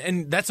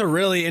 and that's a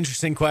really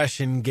interesting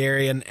question,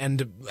 Gary,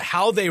 and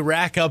how they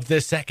rack up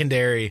this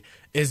secondary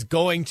is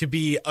going to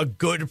be a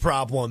good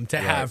problem to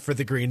have for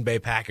the Green Bay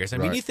Packers. I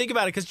mean, you think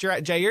about it because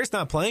Jair's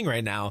not playing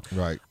right now.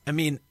 Right. I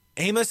mean,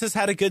 Amos has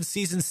had a good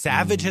season.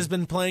 Savage has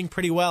been playing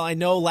pretty well. I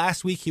know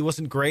last week he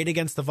wasn't great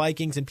against the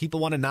Vikings, and people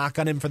want to knock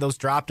on him for those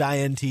dropped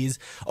INTs.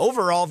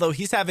 Overall, though,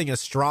 he's having a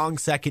strong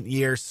second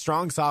year,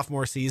 strong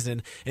sophomore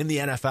season in the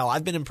NFL.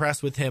 I've been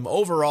impressed with him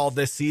overall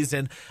this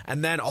season.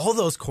 And then all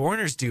those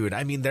corners, dude,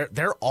 I mean,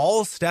 they're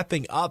all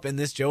stepping up in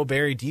this Joe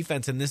Barry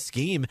defense, in this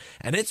scheme,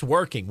 and it's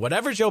working.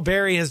 Whatever Joe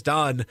Barry has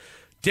done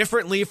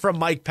differently from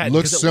Mike Pettin,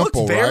 because it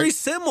looks very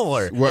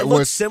similar. It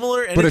looks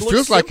similar, and but it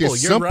feels like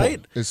it's You're simple. right.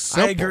 It's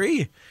simple. I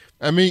agree.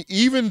 I mean,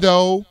 even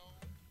though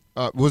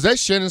was that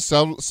Shannon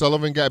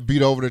Sullivan got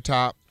beat over the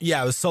top?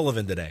 Yeah, it was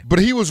Sullivan today. But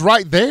he was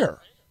right there.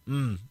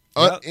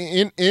 Yep.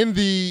 In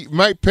the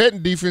Mike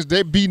Pettin defense,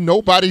 there'd be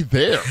nobody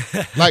there.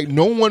 Like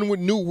no one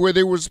knew where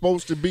they were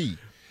supposed to be.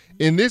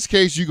 In this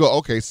case, you go,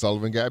 okay,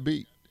 Sullivan got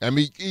beat. I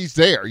mean, he's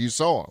there. You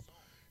saw him.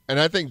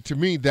 And I think, to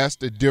me, that's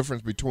the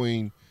difference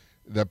between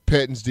the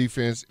Pettin's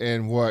defense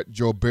and what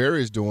Joe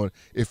Barry is doing.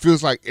 It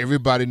feels like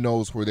everybody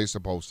knows where they're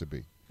supposed to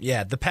be.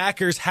 Yeah, the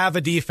Packers have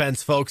a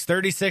defense, folks.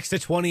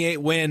 36-28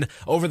 win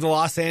over the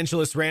Los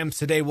Angeles Rams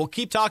today. We'll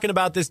keep talking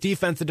about this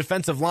defense, the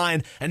defensive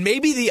line, and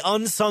maybe the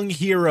unsung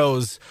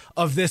heroes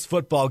of this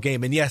football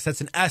game. And yes, that's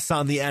an S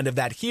on the end of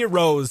that.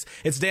 Heroes.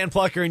 It's Dan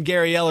Plucker and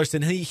Gary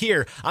Ellerson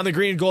here on the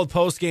Green and Gold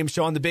Postgame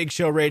Show on the Big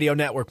Show Radio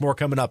Network. More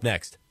coming up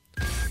next.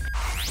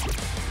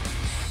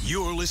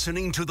 You're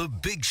listening to the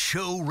Big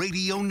Show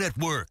Radio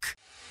Network.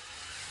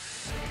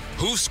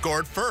 Who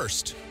scored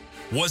first?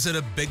 Was it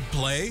a big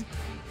play?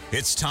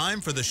 It's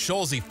time for the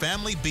Scholze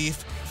Family Beef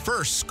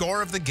first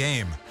score of the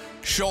game.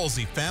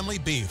 Scholze Family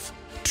Beef.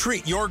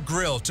 Treat your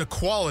grill to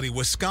quality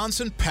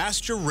Wisconsin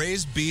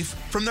pasture-raised beef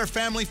from their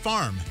family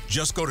farm.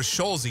 Just go to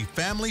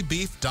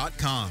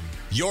ScholzeFamilyBeef.com.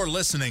 You're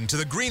listening to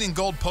the Green and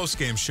Gold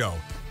Postgame Show,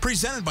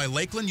 presented by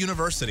Lakeland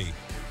University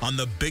on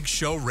the Big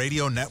Show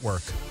Radio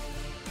Network.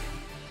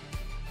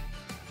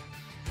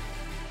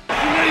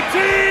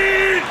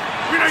 19!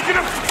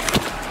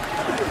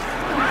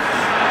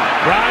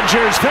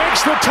 Rodgers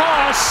fakes the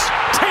toss,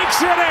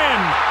 takes it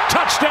in.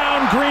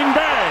 Touchdown, Green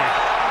Bay.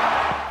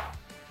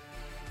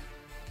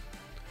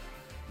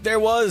 There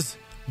was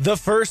the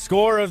first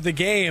score of the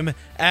game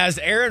as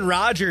Aaron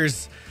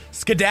Rodgers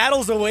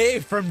skedaddles away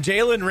from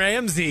Jalen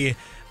Ramsey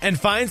and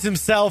finds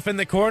himself in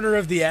the corner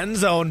of the end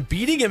zone,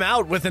 beating him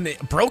out with a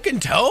broken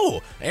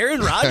toe.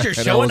 Aaron Rodgers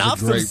showing off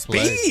some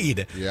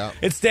speed. Yeah.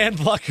 It's Dan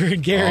Plucker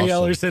and Gary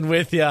Ellerson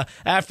with you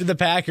after the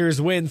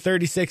Packers win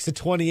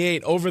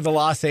 36-28 over the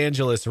Los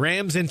Angeles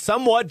Rams in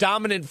somewhat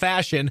dominant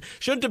fashion.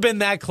 Shouldn't have been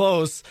that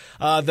close,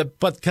 but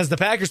because the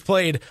Packers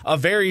played a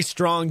very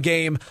strong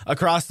game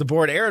across the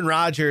board. Aaron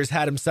Rodgers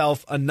had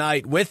himself a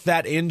night with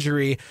that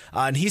injury,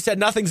 and he said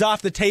nothing's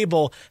off the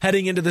table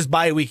heading into this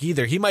bye week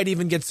either. He might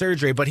even get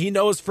surgery, but he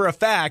knows for a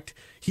fact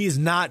he is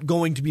not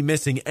going to be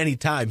missing any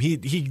time.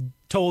 He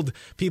told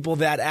people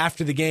that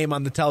after the game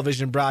on the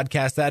television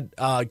broadcast, that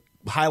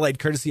highlight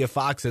courtesy of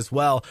Fox as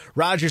well.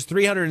 Rodgers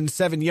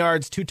 307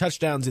 yards, 2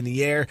 touchdowns in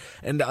the air,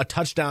 and a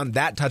touchdown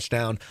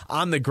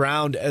on the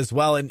ground as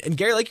well. And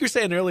Gary, like you were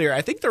saying earlier,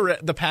 I think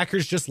the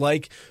Packers just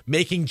like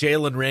making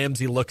Jalen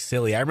Ramsey look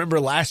silly. I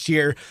remember last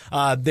year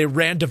they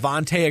ran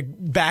Devontae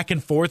back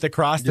and forth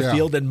across the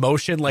field in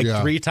motion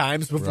 3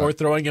 times before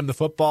throwing him the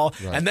football.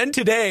 Right. And then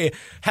today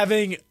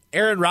having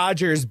Aaron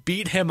Rodgers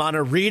beat him on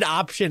a read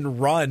option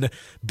run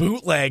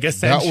bootleg,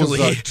 essentially,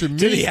 that was, to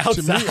the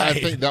outside. To me, I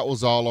think that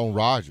was all on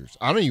Rodgers.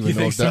 I don't even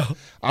know if that. So?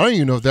 I don't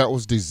even know if that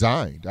was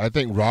designed. I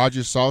think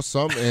Rodgers saw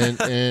something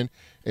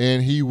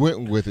and he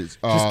went with it.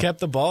 Just kept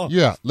the ball.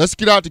 Yeah. Let's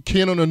get out to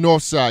Ken on the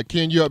north side.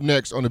 Ken, you're up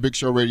next on the Big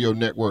Show Radio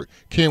Network.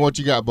 Ken, what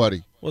you got,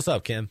 buddy? What's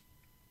up, Ken?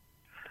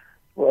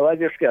 Well, I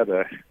just got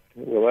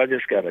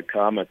a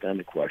comment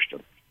and a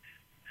question.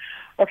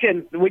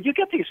 Okay, when you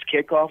get these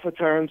kickoff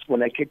returns,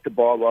 when they kick the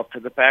ball off to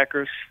the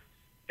Packers,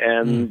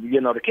 and,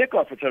 the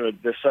kickoff returner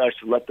decides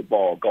to let the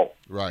ball go.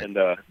 Right. And,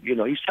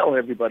 he's telling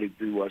everybody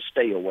to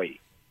stay away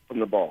from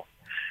the ball.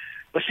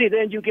 But see,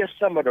 then you get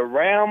some of the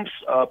Rams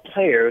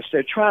players,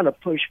 they're trying to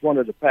push one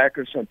of the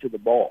Packers into the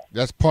ball.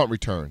 That's punt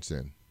returns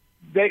then.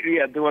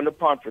 Doing the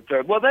punt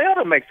return. Well, they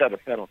ought to make that a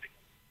penalty.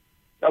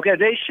 Okay,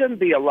 they shouldn't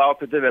be allowed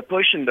to do that,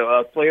 pushing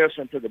the players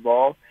into the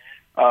ball.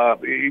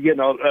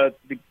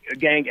 The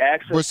gang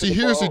access. But see,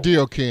 here's the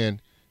deal,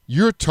 Ken.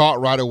 You're taught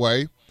right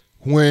away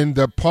when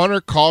the punter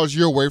calls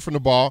you away from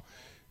the ball,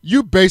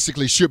 you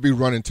basically should be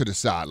running to the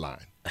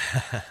sideline.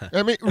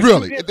 I mean,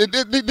 really,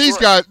 these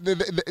guys.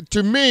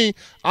 To me,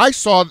 I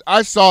saw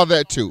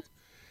that too,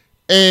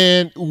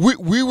 and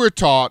we were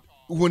taught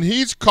when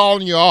he's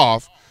calling you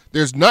off,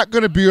 there's not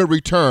going to be a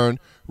return.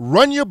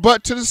 Run your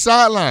butt to the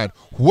sideline.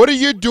 What are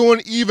you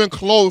doing even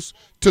close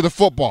to the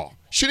football?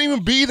 Shouldn't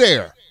even be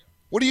there.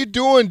 What are you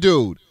doing,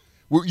 dude?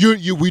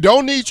 We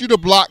don't need you to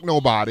block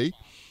nobody.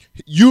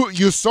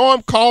 You saw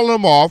him calling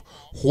him off.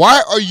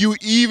 Why are you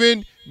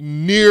even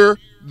near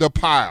the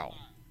pile?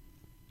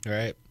 All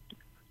right.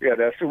 Yeah,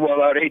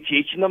 well, are they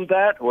teaching them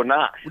that or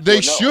not?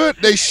 They should.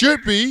 They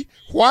should be.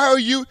 Why are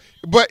you?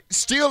 But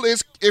still,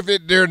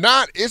 they're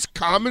not, it's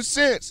common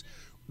sense.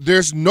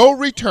 There's no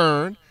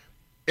return.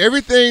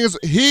 Everything is,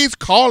 he's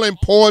calling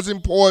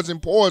poison,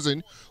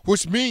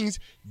 which means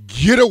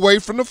get away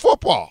from the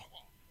football.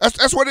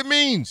 That's what it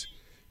means.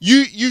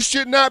 You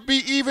should not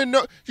be even.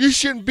 You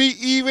shouldn't be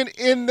even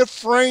in the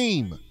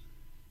frame.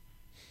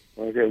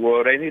 Okay,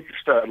 well, they need to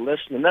start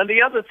listening. Then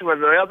the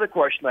other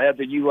question I had: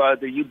 do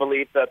you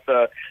believe that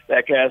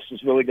that cast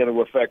is really going to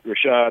affect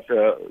Rashad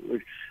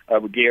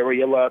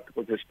Gary a lot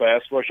with his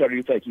pass rush? How do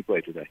you think he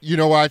played today?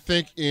 I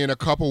think in a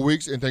couple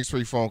weeks, and thanks for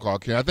your phone call,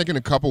 Ken. I think in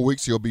a couple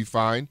weeks he'll be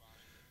fine.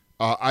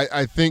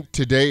 I think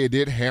today it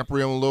did hamper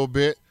him a little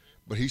bit,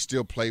 but he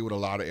still played with a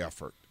lot of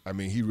effort. I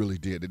mean, he really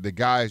did. The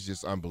guy is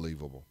just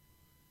unbelievable.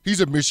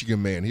 He's a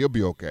Michigan man. He'll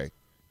be okay.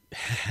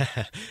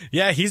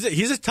 Yeah, he's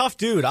a tough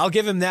dude. I'll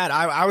give him that.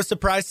 I was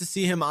surprised to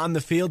see him on the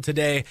field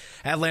today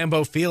at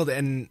Lambeau Field,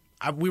 and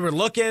we were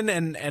looking,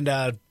 and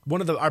one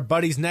of our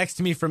buddies next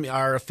to me from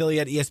our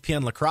affiliate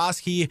ESPN Lacrosse,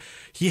 he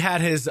had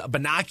his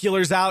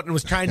binoculars out and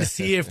was trying to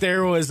see if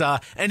there was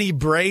any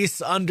brace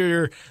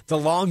under the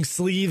long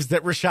sleeves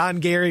that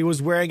Rashawn Gary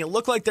was wearing. It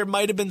looked like there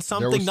might have been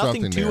something,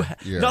 nothing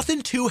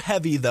too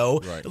heavy though.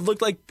 Right. It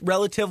looked like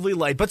relatively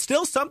light, but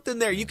still something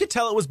there. You could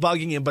tell it was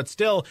bugging him, but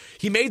still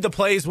he made the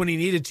plays when he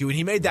needed to, and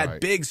he made that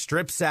big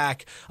strip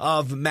sack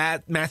of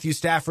Matthew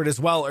Stafford as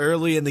well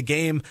early in the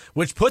game,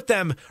 which put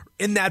them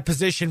in that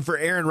position for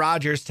Aaron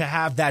Rodgers to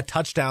have that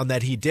touchdown touchdown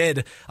that he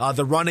did,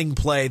 the running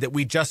play that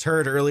we just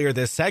heard earlier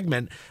this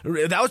segment,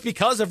 that was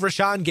because of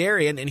Rashawn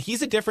Gary, and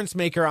he's a difference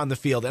maker on the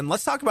field. And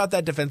let's talk about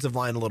that defensive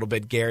line a little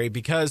bit, Gary,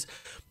 because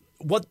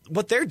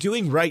what they're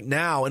doing right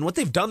now and what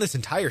they've done this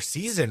entire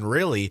season,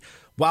 really,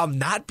 while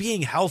not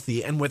being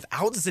healthy and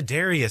without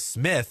Zadarius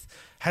Smith,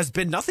 has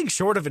been nothing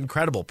short of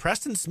incredible.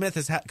 Preston Smith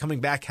is coming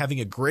back, having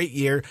a great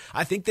year.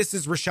 I think this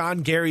is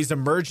Rashawn Gary's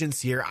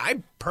emergence year.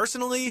 I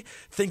personally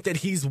think that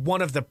he's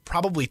one of the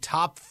probably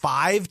top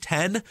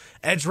 5-10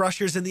 edge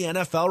rushers in the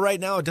NFL right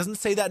now. It doesn't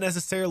say that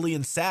necessarily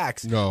in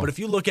sacks, but if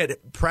you look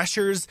at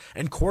pressures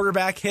and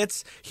quarterback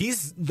hits,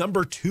 he's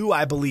number 2,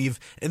 I believe,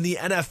 in the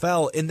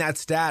NFL in that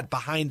stat,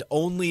 behind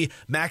only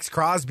Max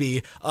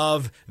Crosby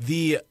of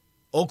the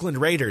Oakland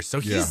Raiders.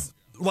 So he's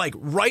like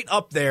right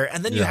up there.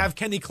 And then you have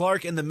Kenny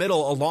Clark in the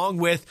middle, along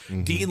with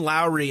Dean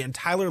Lowry and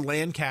Tyler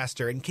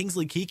Lancaster and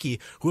Kingsley Keke,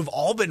 who have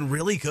all been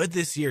really good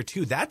this year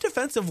too. That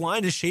defensive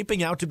line is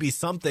shaping out to be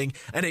something,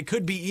 and it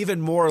could be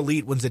even more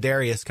elite when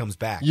Zadarius comes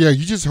back. Yeah,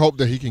 you just hope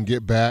that he can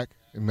get back.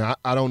 I mean,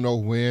 I don't know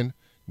when.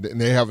 And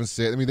they haven't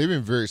said. I mean, they've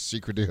been very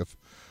secretive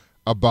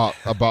about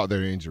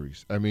their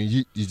injuries. I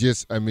mean,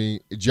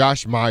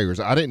 Josh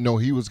Myers, I didn't know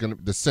he was going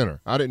to, the center,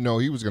 I didn't know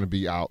he was going to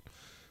be out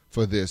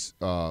for this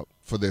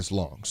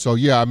long. So,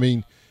 yeah, I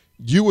mean,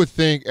 you would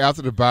think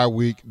after the bye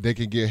week they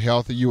can get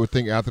healthy. You would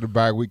think after the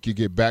bye week you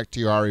get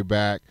Bakhtiari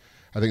back.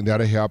 I think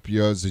that'll help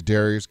you.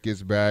 Zadarius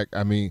gets back.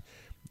 I mean,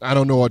 I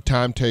don't know a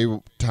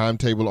timetable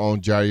on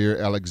Jair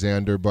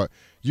Alexander, but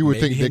you would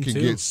think they can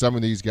get some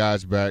of these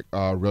guys back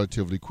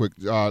relatively quick.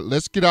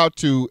 Let's get out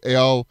to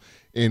L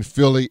in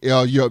Philly.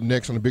 L, you're up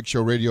next on the Big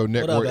Show Radio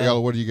Network. What up,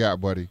 L, what do you got,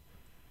 buddy?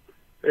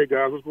 Hey,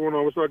 guys, what's going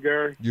on? What's up,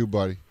 Gary? You,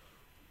 buddy.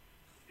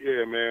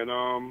 Yeah, man.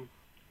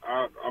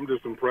 I'm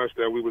just impressed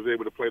that we was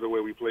able to play the way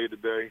we played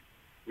today.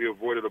 We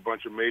avoided a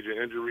bunch of major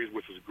injuries,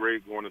 which is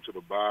great going into the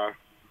bye.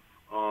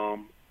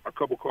 A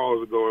couple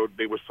calls ago,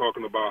 they was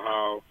talking about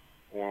how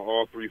on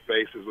all 3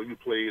 faces you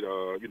played,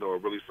 a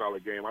really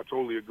solid game. I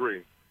totally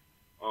agree.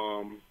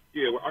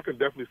 I can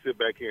definitely sit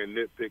back here and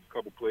nitpick a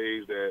couple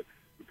plays that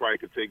we probably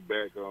could take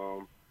back.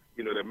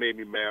 That made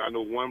me mad. I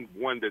know one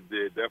that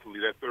did definitely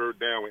that third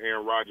down when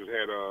Aaron Rodgers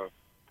had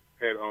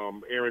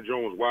Aaron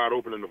Jones wide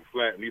open in the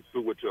flat, and he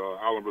threw it to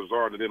Allen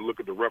Lazard and then look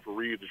at the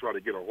referees to try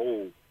to get a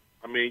hold.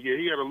 I mean, yeah,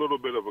 he had a little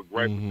bit of a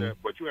gripe with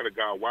that, but you had a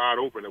guy wide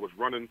open that was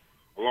running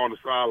along the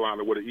sideline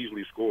that would have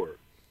easily scored.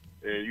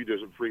 And you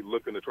just free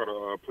looking to try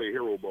to play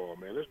hero ball,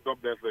 man. Let's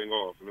dump that thing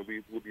off, and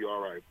we'll be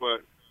all right.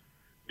 But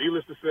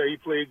needless to say, he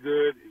played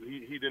good.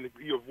 He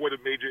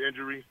avoided major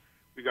injury.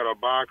 We got a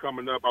bye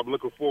coming up. I'm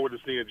looking forward to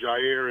seeing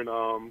Jair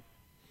and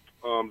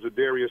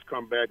Zadarius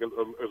come back,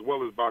 as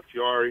well as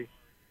Bakhtiari.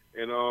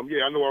 And,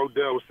 I know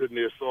Odell was sitting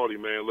there salty,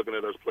 man, looking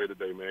at us play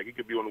today, man. He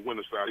could be on the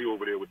winner's side. He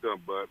over there with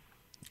them. But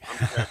I'm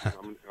just happy.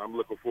 I'm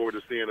looking forward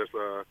to seeing us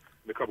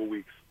in a couple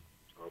weeks.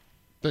 So,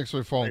 thanks for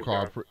the phone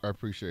call. I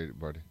appreciate it,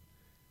 buddy.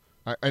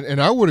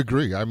 And I would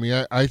agree. I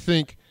mean, I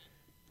think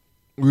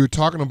we were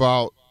talking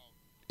about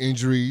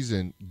injuries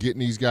and getting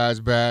these guys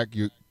back.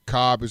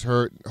 Cobb is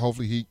hurt.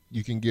 Hopefully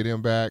you can get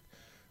him back.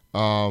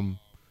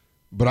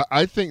 But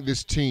I think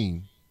this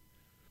team,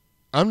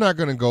 I'm not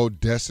going to go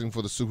destined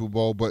for the Super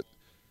Bowl, but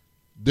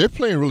they're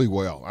playing really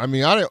well. I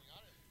mean,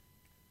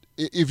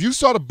 if you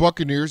saw the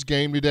Buccaneers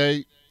game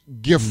today,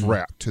 gift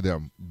wrapped to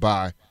them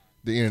by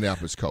the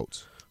Indianapolis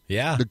Colts.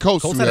 Yeah. The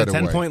Colts had a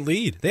 10-point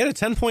lead. They had a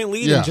 10-point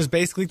lead and just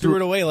basically threw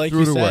it away, like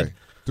you said.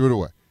 Threw it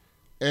away.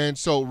 And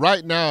so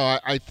right now,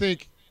 I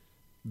think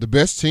the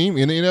best team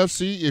in the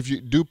NFC, if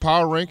you do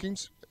power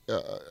rankings,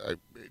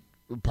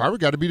 probably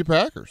got to be the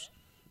Packers.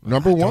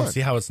 Number 1. I don't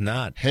see how it's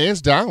not.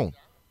 Hands down.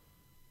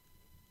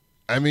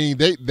 I mean,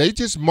 they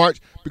just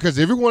marched because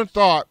everyone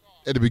thought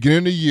at the beginning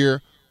of the year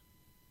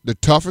the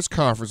toughest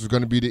conference was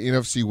going to be the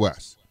NFC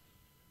West.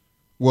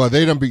 Well,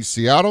 they done beat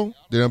Seattle,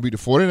 they done beat the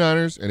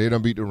 49ers, and they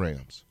done beat the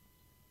Rams.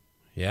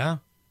 Yeah.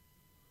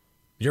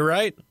 You're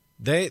right.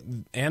 They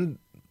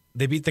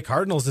beat the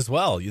Cardinals as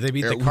well. They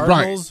beat the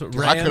Cardinals, Rams,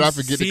 how could I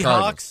forget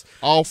Seahawks. The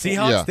Cardinals?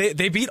 Seahawks.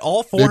 They beat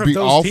all 4 of those teams.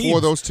 All 4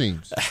 of those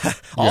teams.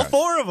 All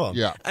 4 of them.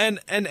 Yeah.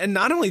 And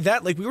not only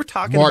that, like we were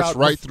talking Marched about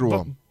right through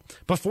them.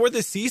 Before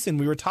this season,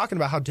 we were talking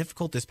about how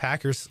difficult this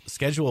Packers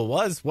schedule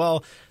was.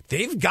 Well,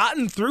 they've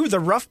gotten through the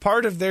rough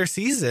part of their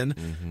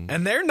season,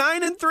 and they're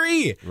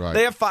 9-3. Right.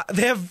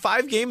 They have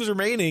 5 games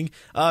remaining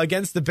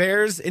against the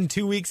Bears in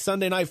 2 weeks,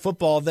 Sunday Night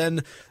Football.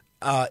 Then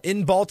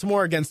in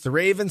Baltimore against the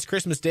Ravens,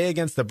 Christmas Day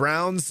against the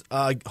Browns,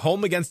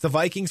 home against the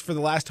Vikings for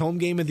the last home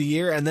game of the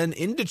year, and then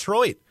in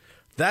Detroit.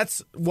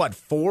 That's,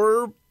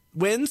 4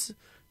 wins,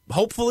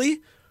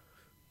 hopefully.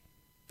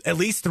 At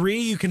least 3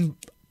 you can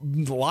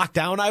lock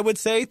down, I would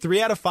say.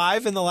 3 out of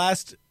 5 in the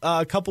last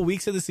couple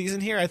weeks of the season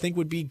here, I think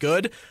would be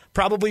good.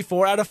 Probably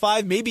 4 out of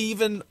 5, maybe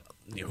even,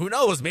 who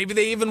knows, maybe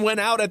they even went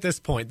out at this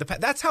point.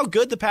 That's how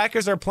good the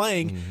Packers are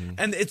playing,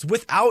 and it's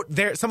without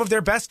some of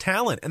their best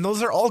talent, and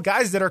those are all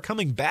guys that are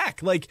coming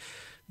back. Like,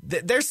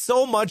 there's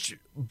so much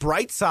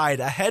bright side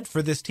ahead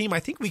for this team. I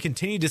think we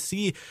continue to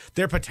see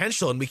their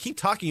potential, and we keep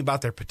talking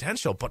about their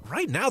potential, but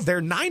right now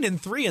they're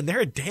 9-3, and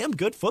they're a damn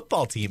good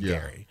football team,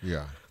 Gary.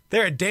 Yeah.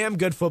 They're a damn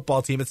good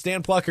football team. It's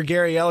Dan Plucker,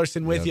 Gary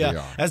Ellerson with you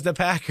as the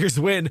Packers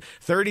win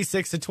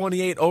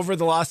 36-28 over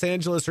the Los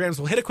Angeles Rams.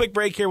 We'll hit a quick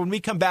break here. When we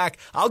come back,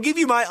 I'll give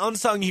you my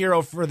unsung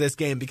hero for this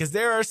game because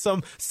there are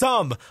some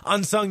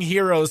unsung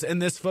heroes in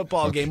this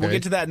football game. We'll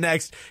get to that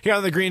next here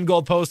on the Green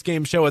Gold Post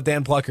Game Show with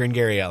Dan Plucker and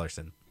Gary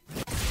Ellerson.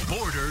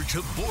 Border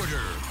to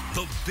Border,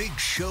 the Big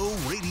Show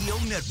Radio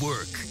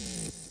Network.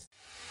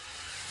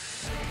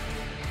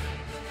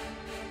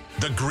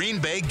 The Green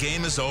Bay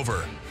game is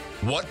over.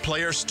 What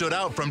player stood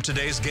out from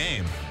today's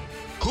game?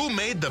 Who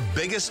made the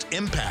biggest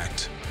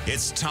impact?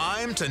 It's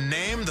time to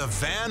name the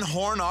Van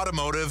Horn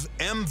Automotive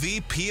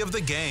MVP of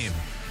the game.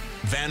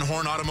 Van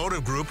Horn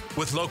Automotive Group,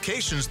 with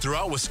locations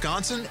throughout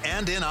Wisconsin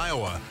and in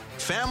Iowa.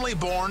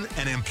 Family-born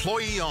and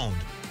employee-owned.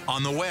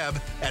 On the web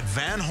at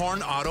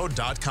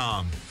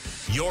vanhornauto.com.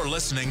 You're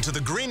listening to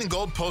the Green and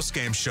Gold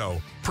Postgame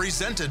Show,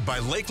 presented by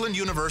Lakeland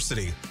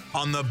University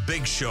on the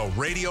Big Show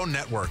Radio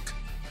Network.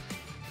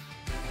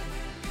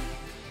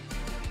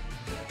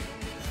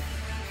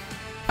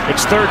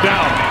 It's third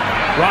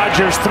down.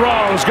 Rodgers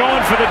throws,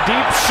 going for the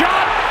deep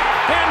shot,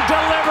 and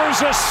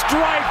delivers a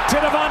strike to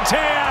Davante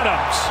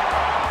Adams.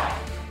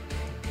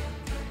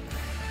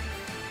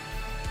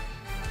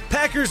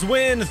 Packers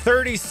win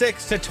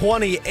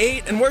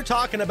 36-28, and we're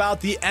talking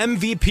about the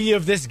MVP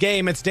of this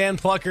game. It's Dan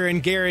Plucker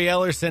and Gary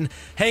Ellerson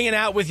hanging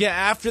out with you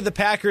after the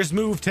Packers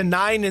move to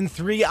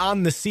 9-3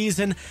 on the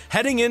season,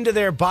 heading into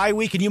their bye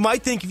week. And you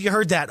might think if you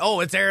heard that, oh,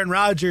 it's Aaron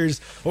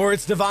Rodgers or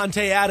it's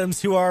Davante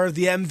Adams who are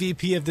the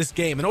MVP of this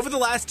game. And over the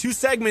last two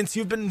segments,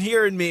 you've been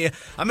hearing me.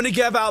 I'm going to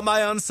give out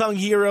my unsung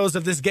heroes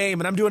of this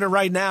game, and I'm doing it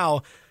right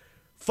now.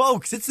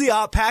 Folks, it's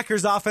the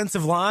Packers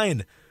offensive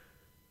line.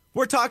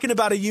 We're talking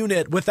about a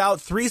unit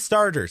without three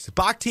starters.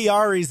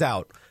 Bakhtiari's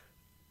out.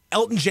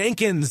 Elton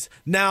Jenkins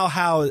now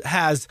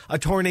has a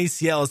torn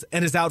ACL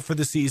and is out for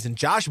the season.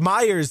 Josh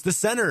Myers, the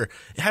center,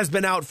 has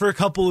been out for a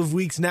couple of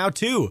weeks now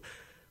too.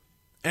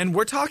 And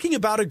we're talking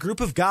about a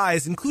group of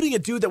guys, including a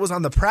dude that was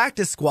on the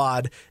practice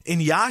squad in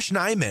Yosh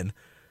Nijman,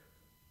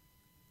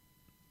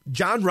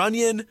 John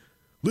Runyon,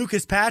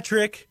 Lucas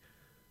Patrick,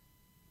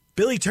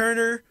 Billy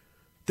Turner.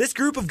 This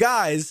group of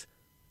guys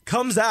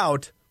comes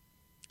out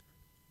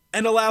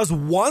and allows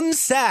one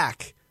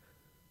sack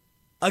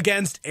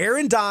against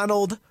Aaron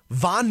Donald,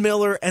 Von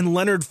Miller, and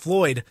Leonard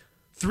Floyd,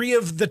 three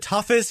of the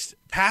toughest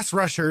pass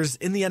rushers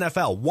in the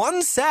NFL.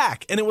 One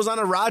sack, and it was on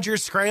a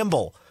Rodgers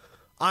scramble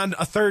on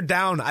a third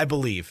down, I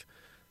believe,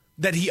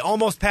 that he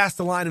almost passed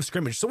the line of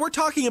scrimmage. So we're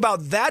talking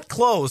about that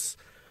close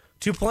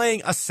to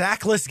playing a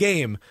sackless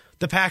game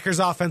the Packers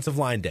offensive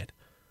line did.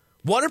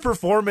 What a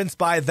performance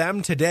by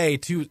them today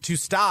to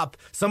stop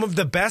some of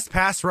the best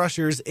pass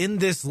rushers in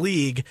this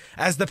league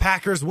as the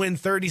Packers win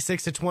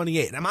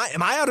 36-28. Am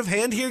I out of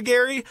hand here,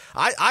 Gary?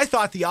 I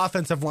thought the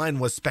offensive line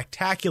was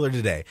spectacular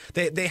today.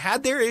 They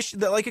had their issue,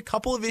 like a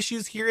couple of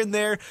issues here and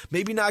there,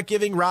 maybe not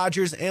giving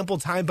Rodgers ample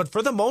time, but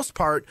for the most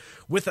part,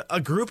 with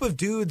a group of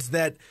dudes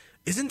that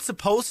isn't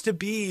supposed to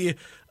be,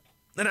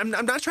 and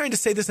I'm not trying to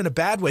say this in a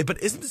bad way, but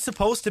isn't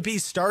supposed to be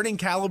starting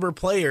caliber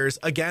players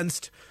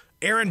against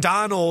Aaron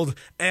Donald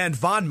and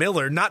Von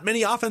Miller. Not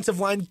many offensive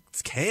lines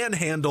can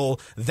handle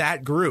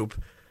that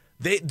group.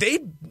 They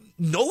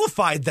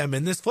nullified them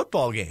in this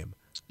football game.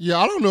 Yeah,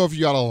 I don't know if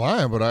you got a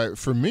line, but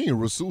for me,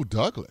 Rasul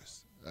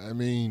Douglas. I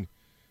mean,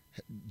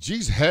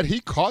 geez, had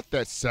he caught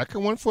that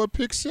second one for a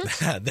pick six?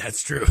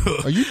 That's true.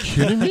 Are you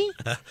kidding me?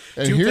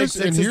 And here's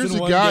a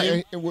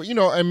guy. You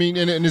know, I mean,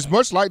 and it's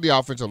much like the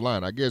offensive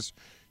line. I guess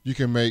you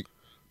can make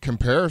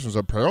comparisons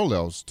or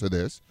parallels to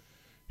this.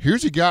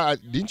 Here's a guy.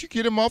 Didn't you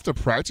get him off the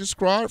practice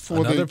squad for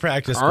another the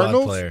practice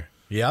Cardinals? Squad player?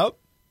 Yep.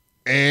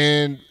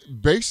 And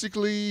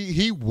basically,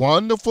 he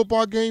won the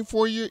football game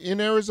for you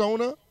in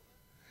Arizona.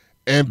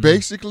 And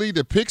basically,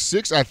 the pick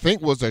six, I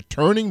think, was a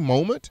turning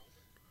moment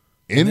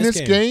in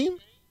this game.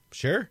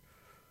 Sure.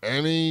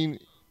 I mean,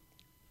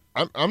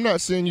 I'm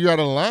not saying you're out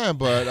of line,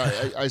 but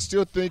I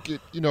still think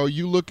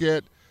you look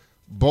at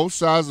both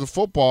sides of the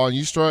football and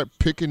you start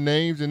picking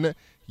names and that.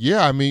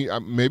 Yeah, I mean,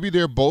 maybe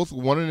they're both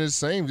one and the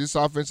same. This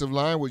offensive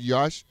line with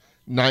Yosh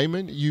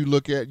Nijman,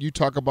 you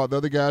talk about the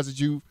other guys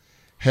that you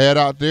had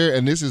out there,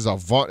 and this is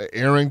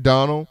Aaron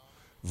Donald.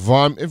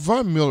 Von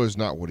Miller is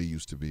not what he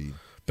used to be.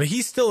 But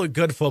he's still a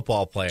good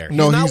football player.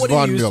 No, he's not he's what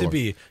Von he used Miller. to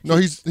be. No,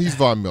 he's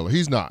Von Miller.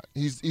 He's not.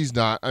 He's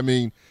not. I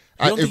mean,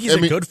 you don't think he's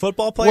a good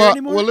football player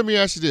anymore? Well, let me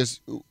ask you this: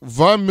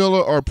 Von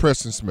Miller or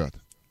Preston Smith?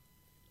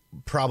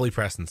 Probably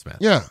Preston Smith.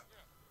 Yeah,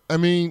 I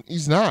mean,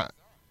 he's not.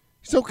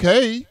 He's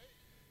okay.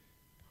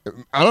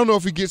 I don't know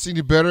if he gets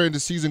any better as the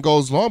season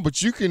goes along, but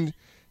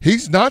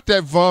he's not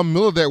that Von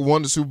Miller that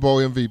won the Super Bowl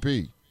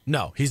MVP.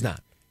 No, he's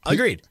not.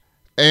 Agreed.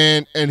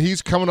 And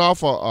he's coming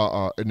off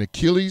an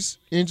Achilles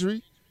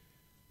injury.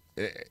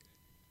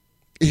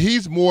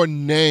 He's more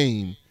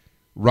name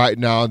right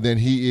now than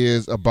he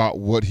is about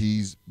what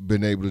he's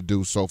been able to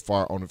do so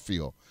far on the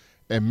field.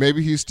 And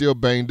maybe he's still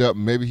banged up,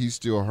 maybe he's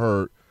still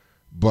hurt,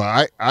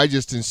 But I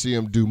just didn't see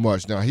him do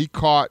much. Now, he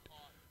caught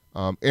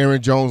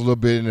Aaron Jones a little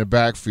bit in the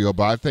backfield,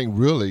 but I think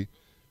really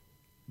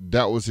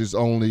that was his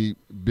only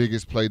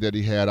biggest play that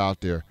he had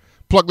out there.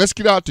 Pluck, let's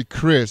get out to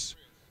Chris.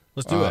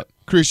 Let's do it.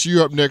 Chris,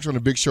 you're up next on the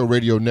Big Show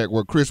Radio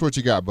Network. Chris, what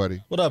you got,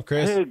 buddy? What up,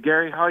 Chris? Hey,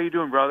 Gary. How you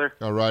doing, brother?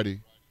 All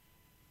righty.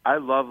 I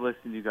love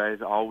listening to you guys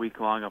all week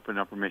long up in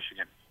Upper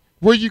Michigan.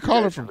 Where you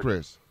calling from,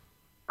 Chris?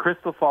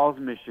 Crystal Falls,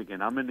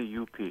 Michigan. I'm in the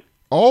UP.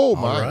 Oh,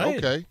 my. Right.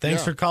 Okay.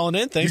 Thanks for calling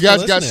in. Thanks you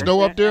guys for got listening.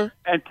 snow up there?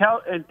 And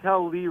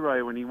tell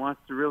Leroy when he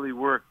wants to really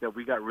work that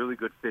we got really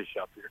good fish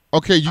up here.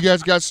 Okay, you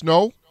guys got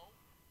snow?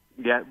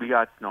 Yeah, we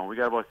got snow. We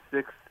got about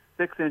six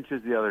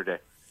inches the other day.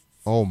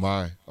 Oh,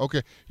 my.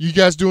 Okay. You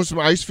guys doing some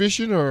ice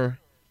fishing or?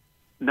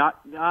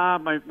 Not.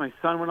 My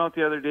son went out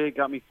the other day,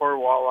 got me 4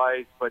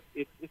 walleyes, but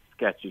it's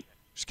sketchy.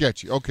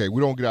 Sketchy. Okay,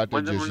 we don't get out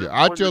there just yet.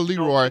 I tell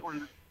Leroy,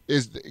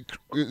 is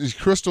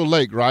Crystal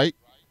Lake, right?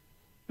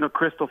 No,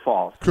 Crystal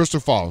Falls. Crystal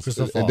Falls.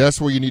 Crystal Falls. And that's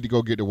where you need to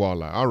go get the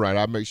walleye. All right,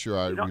 I'll make sure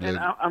I relay. And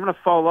I'm going to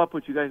follow up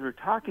what you guys were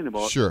talking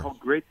about. Sure. How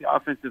great the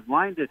offensive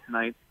line did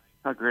tonight,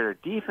 how great our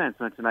defense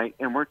went tonight,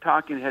 and we're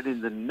talking heading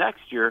into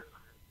next year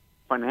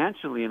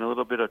financially in a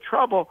little bit of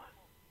trouble.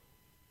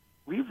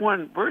 We're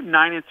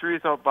 9-3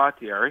 without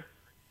Bakhtiari.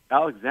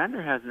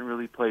 Alexander hasn't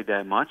really played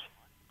that much.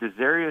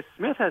 Desarius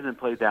Smith hasn't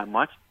played that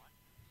much,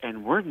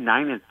 and we're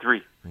 9-3.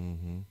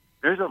 Mm-hmm.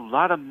 There's a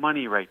lot of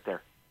money right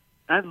there,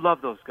 and I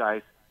love those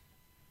guys.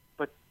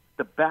 But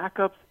the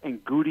backups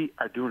and Goody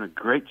are doing a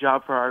great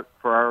job for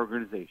our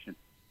organization.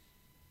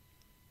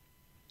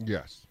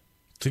 Yes.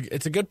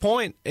 It's a good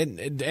point.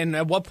 And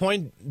at what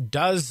point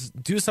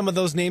do some of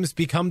those names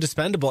become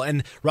dispendable?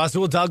 And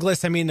Rasul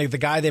Douglas, I mean, the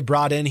guy they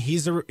brought in,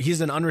 he's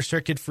an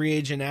unrestricted free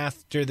agent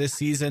after this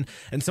season,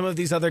 and some of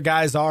these other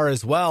guys are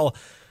as well.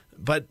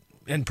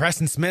 And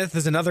Preston Smith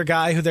is another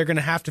guy who they're going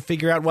to have to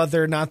figure out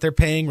whether or not they're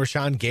paying.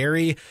 Rashawn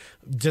Gary,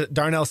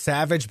 Darnell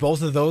Savage,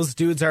 both of those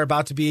dudes are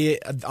about to be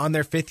on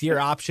their fifth-year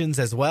options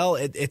as well.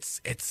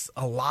 It's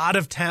a lot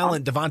of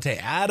talent. Devontae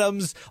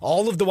Adams,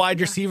 all of the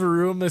wide receiver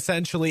room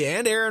essentially,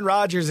 and Aaron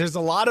Rodgers. There's a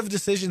lot of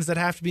decisions that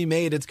have to be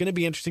made. It's going to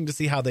be interesting to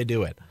see how they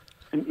do it.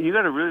 And you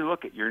got to really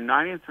look at you're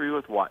 9-3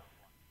 with what?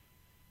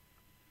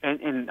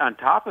 And on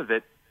top of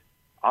it,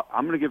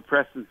 I'm going to give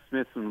Preston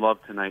Smith some love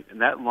tonight.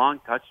 And that long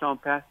touchdown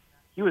pass,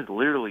 he was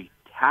literally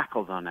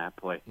tackled on that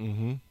play.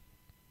 Mm-hmm.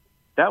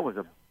 That was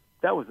an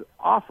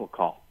awful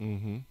call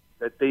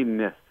that they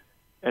missed.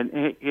 And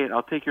hey,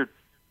 I'll take your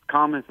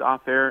comments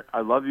off air.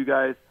 I love you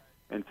guys.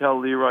 And tell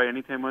Leroy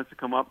anytime he wants to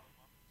come up,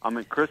 I'm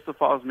in Crystal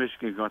Falls,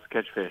 Michigan. If he wants to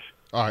catch fish.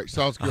 All right,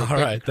 sounds good. All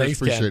right, thanks,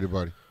 Appreciate Ken. it,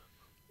 buddy.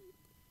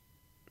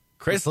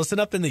 Chris, listen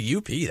up in the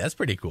UP. That's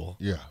pretty cool.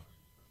 Yeah.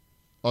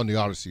 On the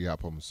Odyssey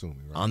app, I'm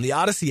assuming, right? On the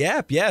Odyssey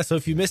app, yeah. So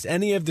if you missed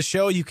any of the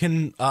show, you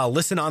can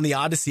listen on the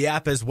Odyssey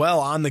app as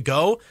well on the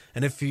go.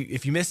 And if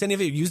you missed any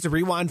of it, use the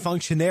rewind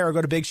function there or go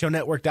to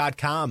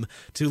BigShowNetwork.com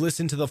to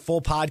listen to the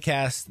full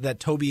podcast that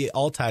Toby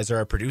Altizer,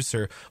 our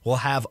producer, will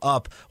have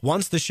up.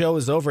 Once the show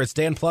is over, it's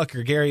Dan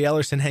Plucker, Gary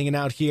Ellerson hanging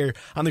out here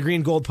on the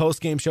Green Gold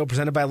Postgame Show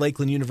presented by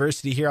Lakeland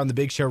University here on the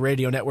Big Show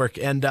Radio Network.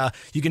 And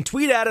you can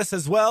tweet at us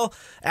as well,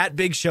 at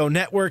Big Show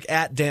Network,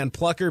 at Dan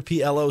Plucker,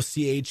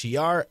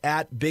 Plocher,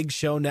 at Big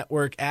Show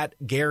Network, at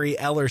Gary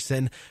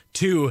Ellerson.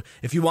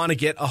 If you want to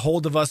get a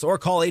hold of us, or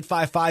call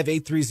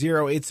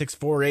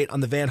 855-830-8648 on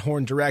the Van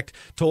Horn Direct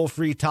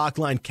toll-free talk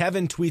line.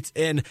 Kevin tweets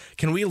in,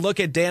 can we look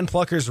at Dan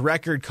Plucker's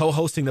record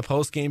co-hosting the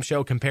post-game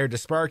show compared to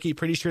Sparky?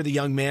 Pretty sure the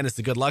young man is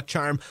the good luck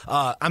charm.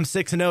 I'm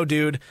 6-0,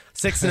 dude.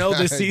 6-0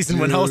 this season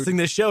when hosting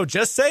this show.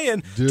 Just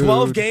saying. Dude.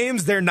 12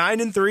 games, they're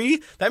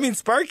 9-3. That means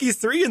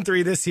Sparky's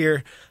 3-3 this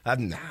year.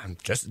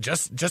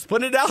 Just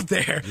putting it out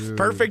there. Dude.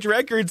 Perfect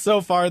record so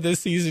far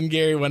this season,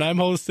 Gary, when I'm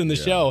hosting the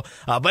show.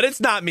 But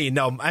it's not me.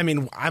 No, I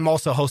mean, I'm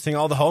also hosting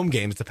all the home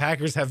games. The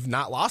Packers have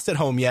not lost at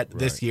home yet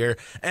this year.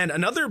 And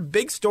another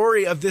big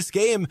story of this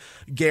game,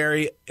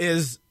 Gary,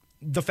 is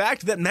the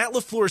fact that Matt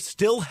LaFleur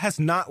still has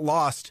not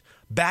lost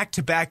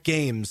back-to-back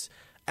games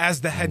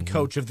as the head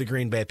coach of the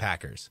Green Bay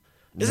Packers.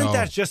 Isn't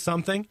that just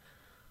something?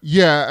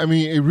 Yeah, I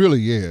mean, it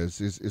really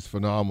is. It's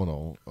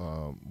phenomenal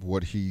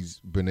what he's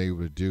been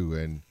able to do,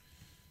 and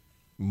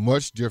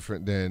much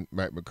different than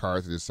Mike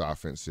McCarthy this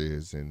offense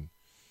is. And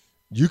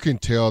you can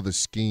tell the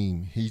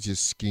scheme. He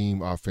just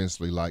schemed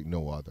offensively like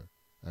no other.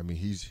 I mean,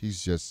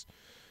 he's just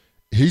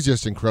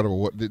incredible.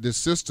 What the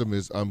system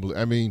is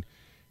unbelievable. I mean,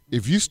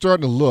 if you're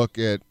starting to look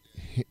at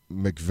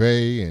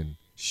McVay and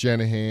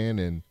Shanahan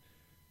and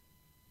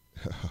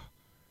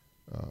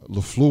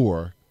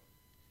LaFleur,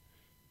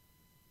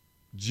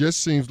 just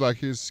seems like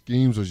his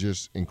schemes are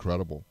just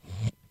incredible.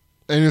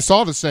 And it's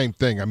all the same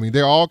thing. I mean,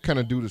 they all kind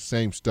of do the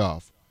same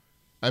stuff.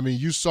 I mean,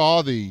 you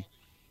saw the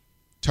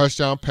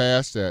touchdown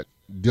pass that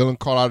Dillon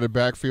caught out of the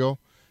backfield.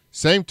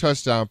 Same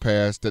touchdown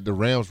pass that the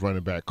Rams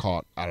running back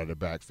caught out of the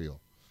backfield.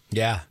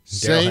 Yeah.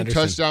 Same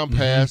touchdown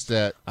pass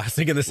that I was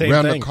thinking the same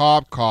Randall thing.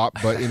 Cobb caught,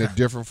 but in a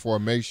different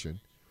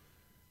formation.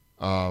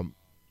 It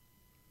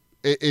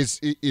is.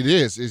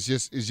 It's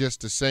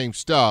just the same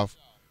stuff.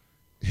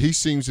 He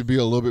seems to be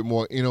a little bit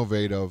more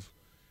innovative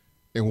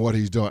in what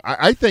he's doing.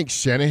 I think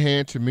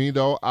Shanahan, to me,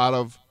 though, out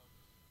of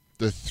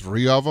the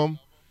three of them,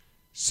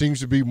 seems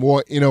to be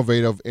more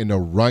innovative in the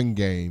run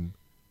game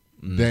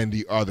than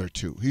the other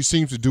two. He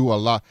seems to do a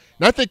lot.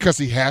 And I think because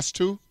he has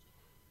to.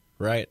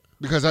 Right.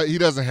 Because he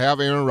doesn't have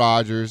Aaron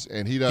Rodgers,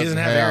 and he doesn't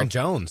have Aaron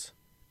Jones.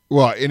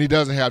 Well, and he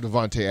doesn't have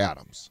Devontae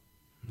Adams.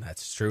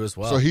 That's true as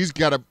well. So he's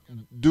got to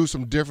do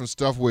some different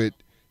stuff with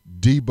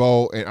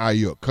Debo and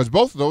Ayuk, because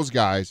both of those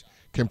guys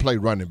can play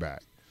running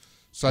back.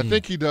 So I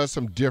think he does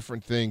some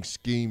different things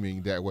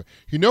scheming that way.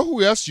 You know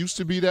who else used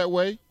to be that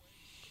way?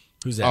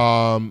 Who's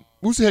that?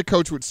 Who's the head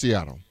coach with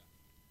Seattle?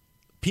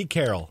 Pete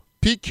Carroll.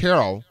 Pete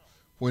Carroll,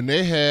 when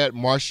they had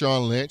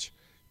Marshawn Lynch,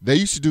 they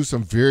used to do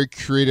some very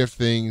creative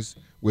things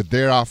with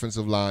their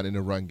offensive line in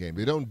the run game.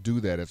 They don't do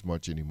that as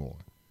much anymore.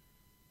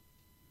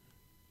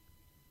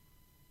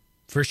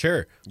 For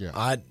sure.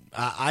 Yeah.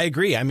 I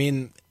agree. I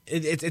mean,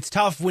 it's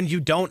tough when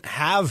you don't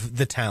have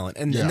the talent.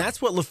 And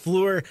that's what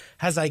LaFleur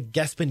has, I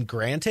guess, been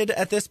granted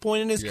at this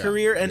point in his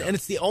career. And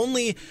it's the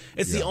only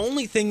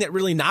thing that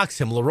really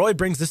knocks him. Leroy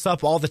brings this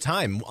up all the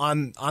time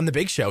on the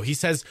Big Show. He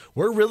says,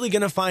 we're really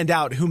going to find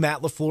out who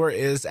Matt LaFleur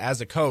is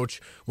as a coach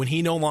when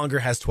he no longer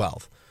has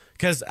 12.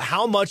 Because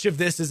how much of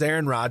this is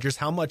Aaron Rodgers?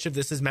 How much of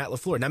this is Matt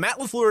LaFleur? Now, Matt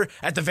LaFleur,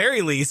 at the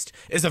very least,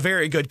 is a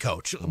very good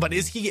coach. But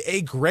is he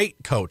a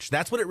great coach?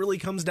 That's what it really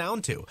comes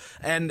down to.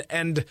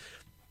 And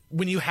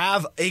when you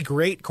have a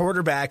great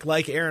quarterback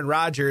like Aaron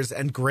Rodgers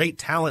and great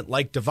talent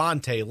like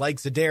Devontae, like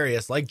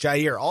Za'Darius, like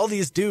Jair, all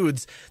these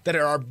dudes that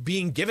are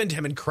being given to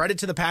him, and credit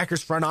to the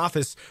Packers front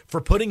office for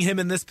putting him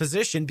in this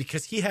position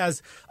because he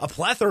has a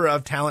plethora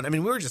of talent. I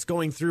mean, we were just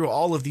going through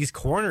all of these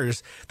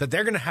corners that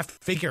they're going to have to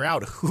figure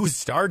out who's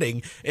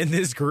starting in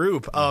this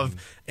group of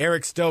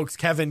Eric Stokes,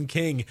 Kevin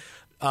King,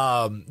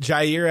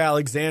 Jair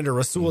Alexander,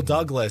 Rasul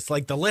Douglas.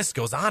 Like, the list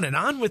goes on and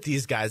on with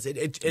these guys.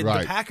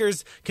 The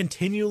Packers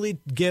continually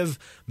give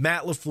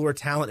Matt LaFleur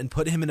talent and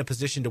put him in a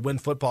position to win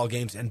football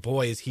games, and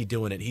boy, is he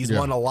doing it. He's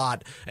won a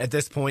lot at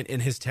this point in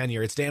his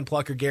tenure. It's Dan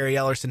Plucker, Gary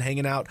Ellerson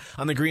hanging out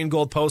on the Green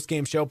Gold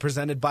Postgame Show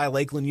presented by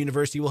Lakeland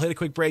University. We'll hit a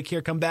quick break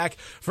here, come back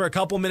for a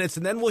couple minutes,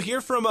 and then we'll hear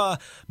from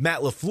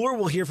Matt LaFleur.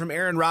 We'll hear from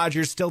Aaron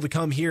Rodgers still to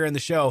come here in the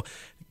show.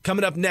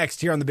 Coming up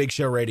next here on the Big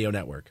Show Radio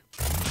Network.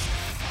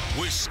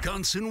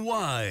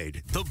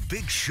 Wisconsin-wide, the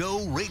Big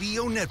Show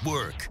Radio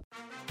Network.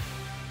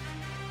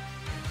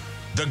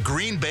 The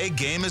Green Bay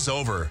game is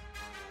over.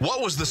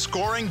 What was the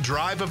scoring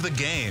drive of the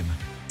game?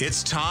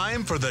 It's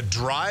time for the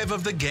Drive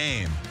of the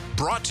Game.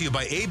 Brought to you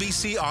by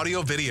ABC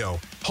Audio Video.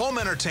 Home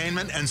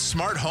entertainment and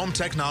smart home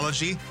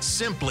technology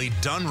simply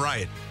done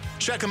right.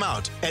 Check them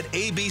out at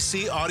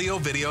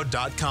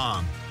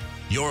abcaudiovideo.com.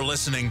 You're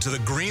listening to the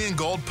Green and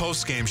Gold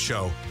Postgame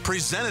Show,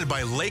 presented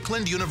by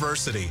Lakeland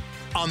University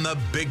on the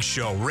Big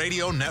Show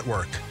Radio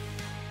Network.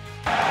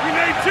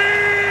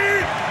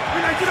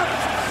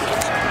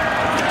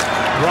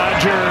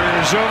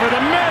 Rodgers over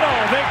the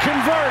middle. They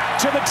convert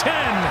to the 10.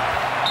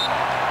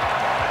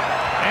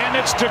 And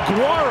it's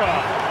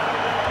DeGuara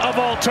of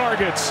all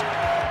targets.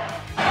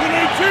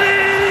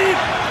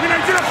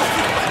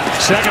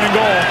 Second and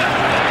goal.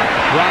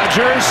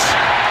 Rodgers.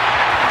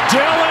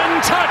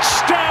 Dillon,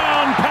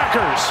 touchdown,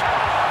 Packers.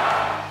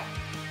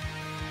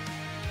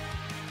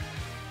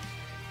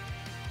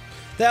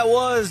 That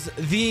was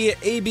the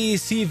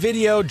ABC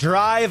Video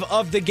drive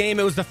of the game.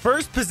 It was the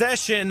first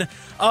possession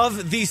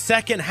of the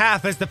second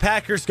half as the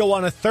Packers go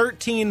on a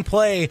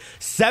 13-play,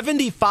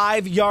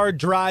 75-yard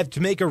drive to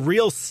make a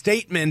real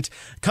statement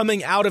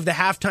coming out of the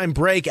halftime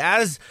break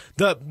as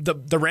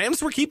the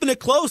Rams were keeping it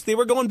close. They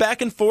were going back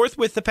and forth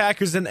with the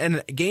Packers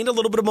and gained a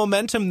little bit of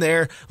momentum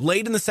there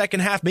late in the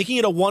second half, making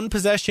it a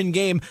one-possession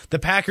game. The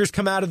Packers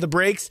come out of the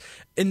breaks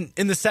in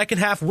the second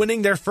half,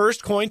 winning their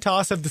first coin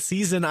toss of the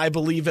season, I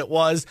believe it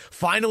was,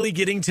 finally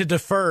getting to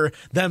defer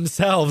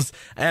themselves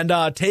and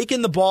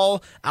taking the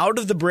ball out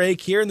of the break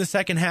here in the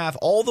second half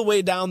all the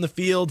way down the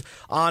field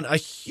on a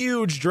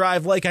huge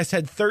drive. Like I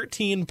said,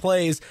 13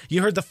 plays.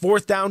 You heard the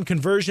fourth down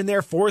conversion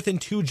there, 4th and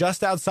 2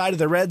 just outside of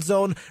the red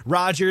zone.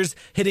 Rodgers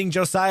hitting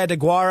Josiah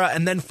DeGuara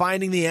and then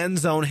finding the end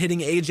zone, hitting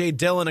A.J.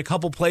 Dillon a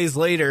couple plays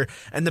later.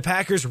 And the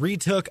Packers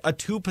retook a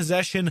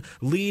 2-possession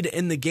lead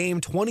in the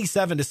game,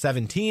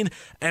 27-17,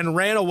 and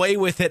ran away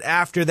with it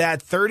after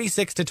that,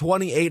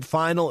 36-28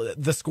 final.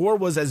 The score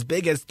was as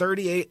big as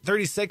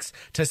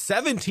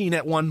 36-17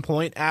 at one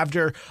point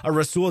after a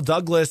Rasul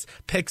Douglas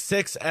pick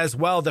six as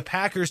well. The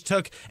Packers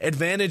took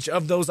advantage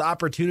of those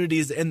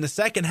opportunities in the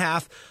second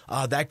half.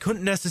 That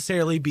couldn't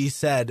necessarily be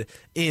said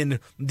in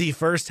the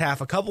first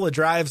half. A couple of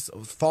drives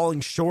falling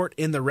short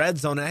in the red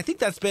zone, and I think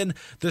that's been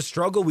the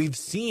struggle we've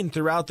seen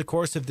throughout the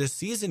course of this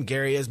season,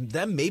 Gary, is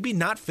them maybe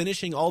not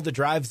finishing all the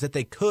drives that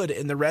they could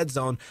in the red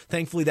zone.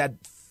 Thankfully, that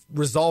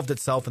resolved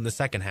itself in the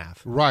second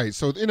half. Right.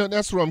 So,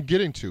 that's what I'm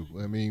getting to.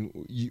 I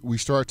mean, we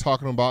start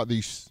talking about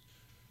these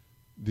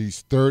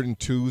 3rd and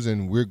 2s,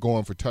 and we're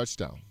going for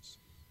touchdowns.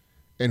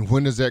 And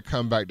when does that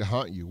come back to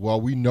haunt you? Well,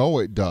 we know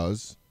it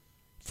does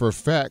for a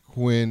fact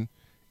when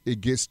it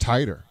gets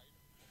tighter.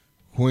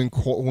 When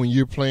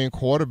you're playing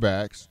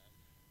quarterbacks,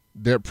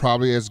 they're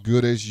probably as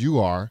good as you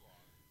are,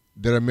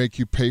 that'll make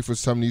you pay for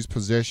some of these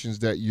possessions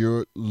that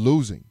you're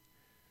losing.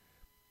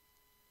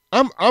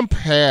 I'm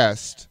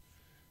past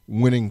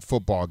winning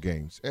football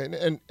games,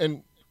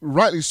 and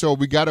rightly so.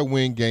 We got to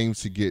win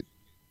games to get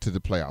to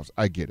the playoffs.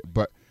 I get it,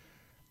 but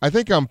I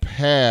think I'm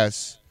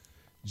past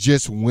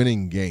just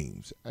winning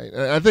games.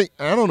 I think,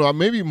 I don't know,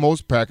 maybe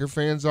most Packer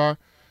fans are.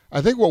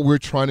 I think what we're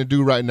trying to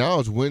do right now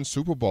is win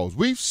Super Bowls.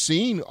 We've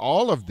seen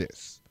all of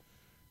this,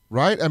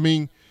 right? I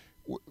mean,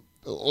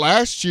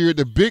 last year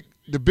the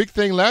big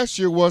thing last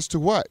year was to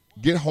what?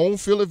 Get home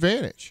field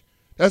advantage.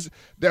 That's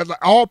like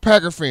all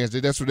Packer fans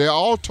did. That's what they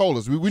all told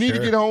us. We need to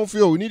get home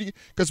field. We need to get,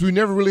 because we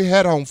never really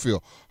had home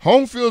field.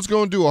 Home field's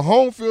going to do it.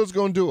 Home field's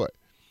going to do it.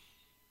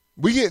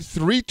 We get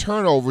 3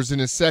 turnovers in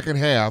the second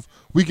half.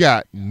 We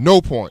got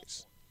no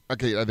points.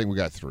 Okay, I think we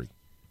got 3.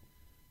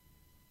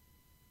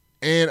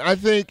 And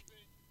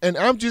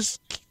I'm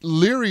just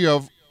leery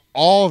of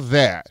all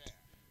that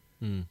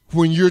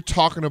when you're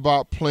talking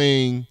about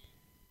playing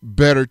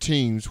better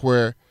teams,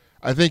 where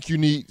I think you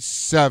need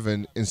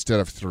 7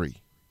 instead of 3.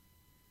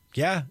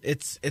 Yeah,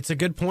 it's a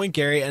good point,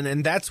 Gary,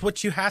 and that's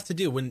what you have to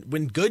do.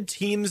 When good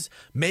teams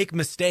make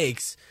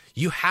mistakes,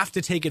 you have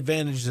to take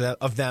advantage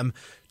of them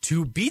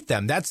to beat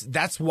them.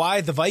 That's why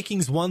the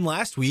Vikings won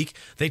last week.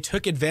 They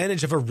took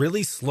advantage of a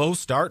really slow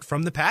start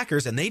from the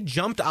Packers, and they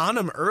jumped on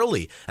them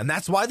early. And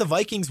that's why the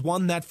Vikings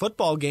won that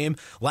football game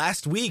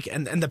last week.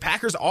 And the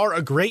Packers are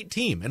a great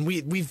team. And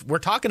we're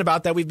talking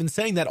about that. We've been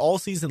saying that all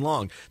season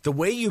long. The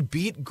way you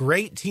beat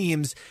great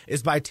teams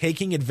is by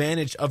taking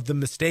advantage of the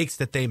mistakes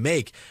that they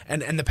make.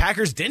 And the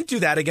Packers didn't do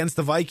that against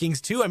the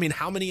Vikings too. I mean,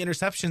 how many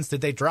interceptions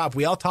did they drop?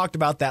 We all talked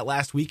about that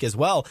last week as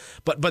well.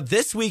 But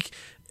this week,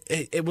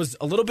 it was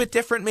a little bit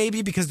different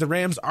maybe because the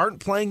Rams aren't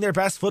playing their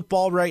best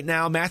football right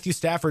now. Matthew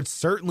Stafford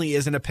certainly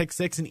isn't a pick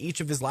 6 in each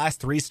of his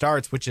last 3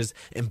 starts, which is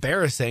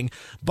embarrassing.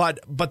 But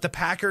the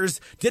Packers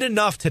did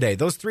enough today.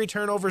 Those 3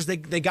 turnovers, they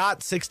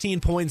got 16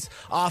 points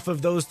off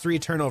of those 3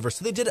 turnovers.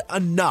 So they did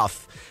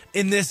enough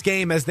in this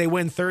game as they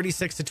win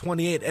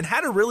 36-28 and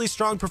had a really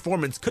strong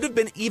performance. Could have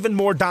been even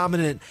more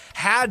dominant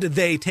had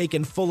they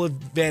taken full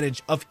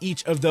advantage of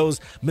each of those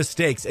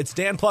mistakes. It's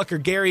Dan Plucker,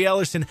 Gary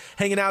Ellerson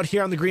hanging out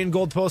here on the Green and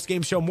Gold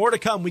Postgame Show. More to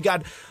come. We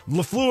got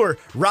LaFleur,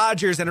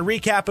 Rodgers, and a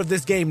recap of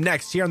this game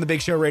next here on the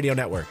Big Show Radio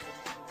Network.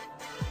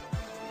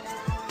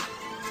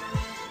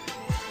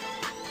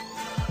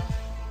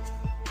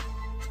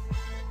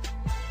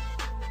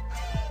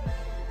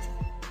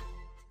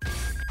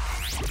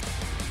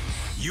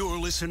 You're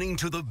listening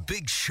to the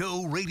Big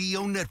Show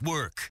Radio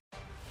Network.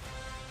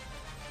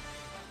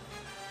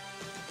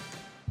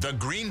 The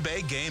Green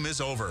Bay game is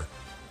over.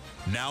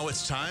 Now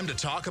it's time to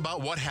talk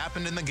about what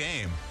happened in the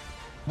game.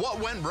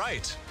 What went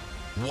right?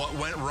 What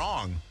went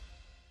wrong?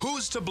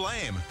 Who's to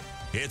blame?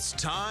 It's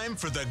time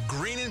for the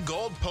Green and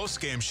Gold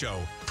Postgame Show,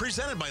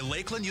 presented by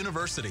Lakeland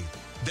University.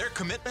 Their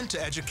commitment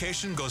to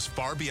education goes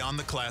far beyond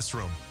the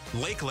classroom.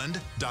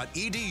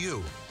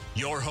 Lakeland.edu.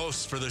 Your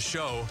hosts for the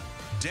show,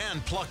 Dan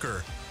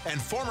Plucker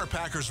and former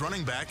Packers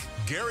running back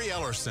Gary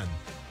Ellerson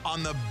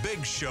on the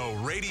Big Show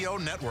Radio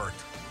Network.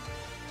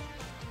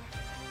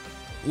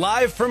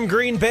 Live from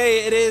Green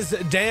Bay, it is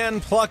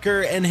Dan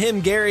Plucker and him,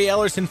 Gary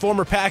Ellerson,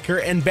 former Packer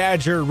and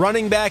Badger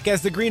running back,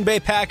 as the Green Bay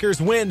Packers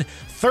win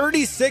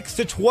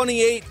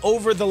 36-28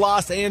 over the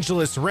Los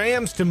Angeles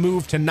Rams to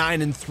move to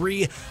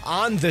 9-3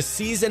 on the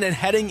season and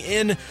heading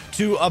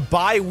into a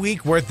bye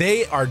week where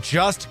they are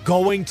just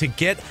going to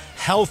get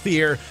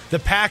healthier. The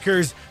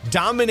Packers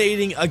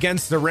dominating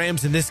against the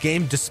Rams in this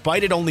game,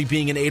 despite it only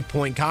being an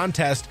 8-point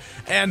contest.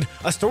 And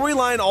a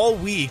storyline all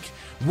week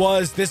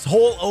was this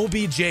whole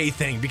OBJ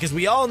thing, because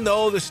we all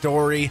know the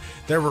story.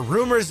 There were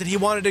rumors that he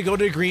wanted to go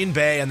to Green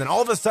Bay, and then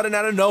all of a sudden,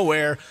 out of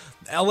nowhere,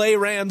 LA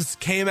Rams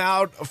came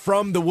out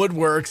from the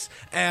woodworks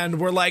and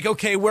were like,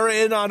 okay, we're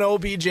in on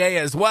OBJ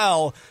as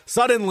well.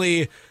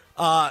 Suddenly,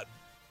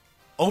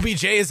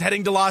 OBJ is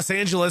heading to Los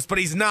Angeles, but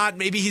he's not.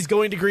 Maybe he's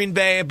going to Green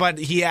Bay, but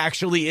he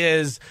actually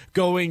is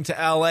going to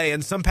LA.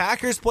 And some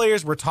Packers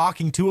players were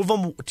talking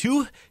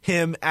to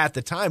him at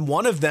the time,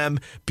 one of them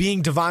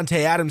being Davante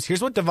Adams.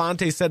 Here's what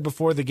Davante said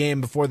before the game,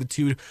 before the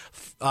two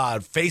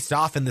faced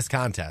off in this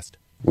contest.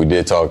 We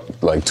did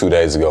talk like 2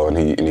 days ago, and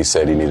he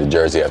said he needed a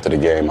jersey after the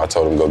game. I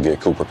told him go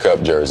get Cooper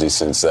Kupp jersey,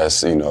 since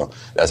that's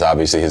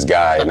obviously his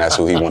guy and that's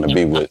who he want to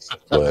be with.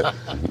 But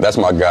that's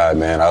my guy,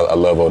 man. I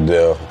love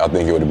Odell. I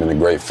think he would have been a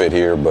great fit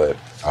here, but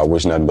I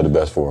wish nothing but the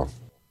best for him.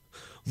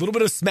 A little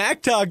bit of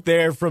smack talk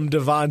there from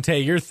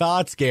Davante. Your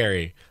thoughts,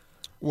 Gary?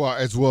 Well,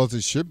 as well as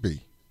it should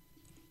be.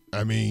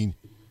 I mean,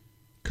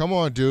 come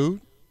on,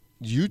 dude.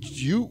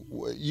 You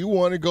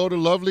want to go to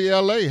lovely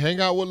L.A., hang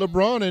out with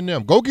LeBron and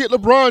them. Go get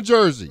LeBron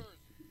jersey.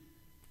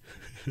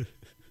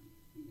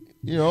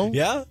 You know,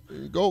 yeah.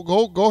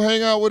 Go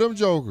hang out with them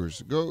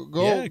jokers. Go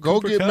get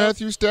Kupp.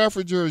 Matthew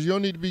Stafford jersey. You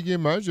don't need to be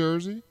getting my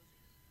jersey.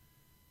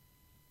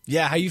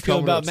 Yeah, how you feel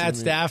about Matt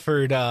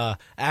Stafford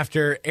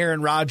after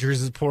Aaron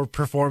Rodgers' poor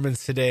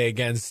performance today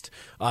against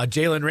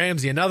Jalen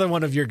Ramsey, another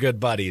one of your good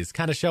buddies,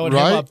 kind of showing him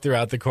up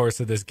throughout the course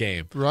of this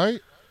game.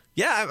 Right.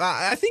 Yeah,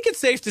 I think it's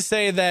safe to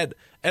say that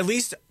at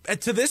least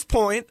to this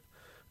point,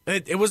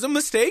 It was a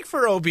mistake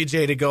for OBJ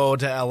to go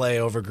to L.A.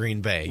 over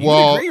Green Bay. You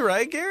Well, agree,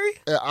 right, Gary?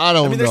 I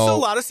don't know. There's still a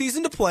lot of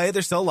season to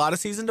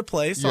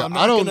play. So yeah, I'm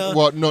not gonna.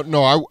 Well,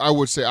 no. I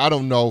would say I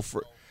don't know.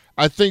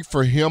 I think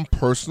for him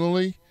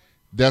personally,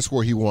 that's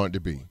where he wanted to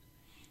be.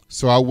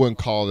 So I wouldn't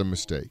call it a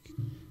mistake.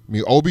 I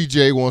mean,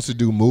 OBJ wants to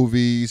do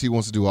movies. He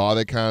wants to do all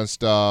that kind of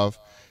stuff.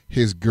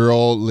 His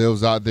girl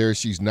lives out there.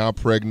 She's now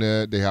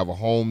pregnant. They have a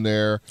home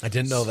there. I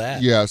didn't know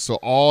that. Yeah, so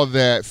all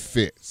that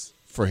fits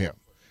for him.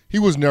 He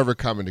was never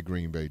coming to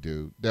Green Bay,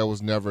 dude. That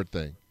was never a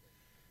thing.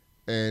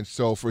 And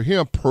so for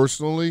him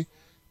personally,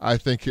 I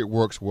think it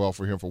works well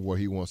for him for what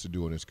he wants to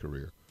do in his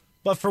career.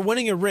 But for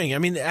winning a ring, I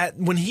mean,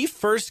 when he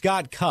first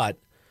got cut,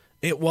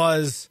 it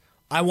was,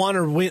 I want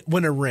to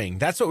win a ring.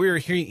 That's what we were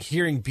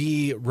hearing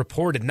be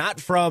reported,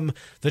 not from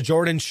the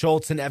Jordan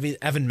Schultz and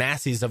Evan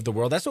Massey's of the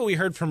world. That's what we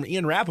heard from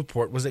Ian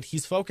Rappaport, was that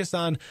he's focused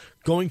on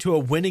going to a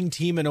winning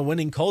team and a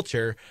winning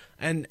culture.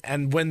 And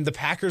when the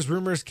Packers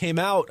rumors came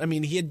out, I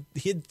mean, he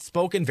had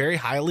spoken very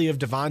highly of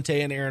Davante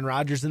and Aaron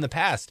Rodgers in the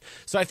past.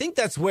 So I think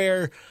that's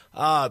where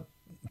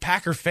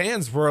Packer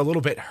fans were a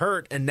little bit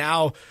hurt, and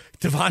now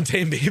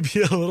Davante may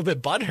be a little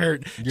bit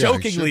butthurt,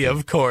 jokingly,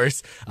 of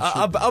course,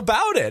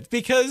 about it.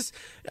 Because,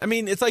 I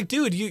mean, it's like,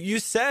 dude, you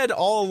said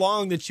all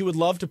along that you would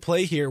love to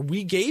play here.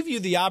 We gave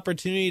you the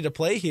opportunity to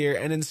play here,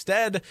 and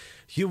instead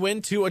you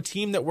went to a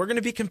team that we're going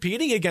to be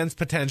competing against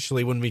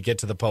potentially when we get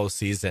to the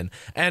postseason.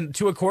 And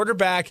to a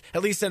quarterback,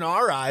 at least in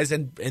our eyes,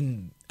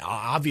 and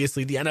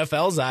obviously the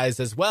NFL's eyes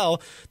as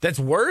well, that's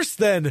worse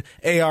than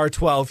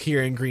AR-12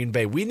 here in Green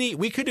Bay.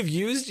 We could have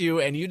used you,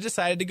 and you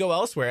decided to go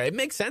elsewhere. It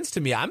makes sense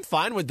to me. I'm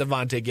fine with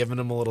Davante giving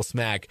him a little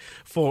smack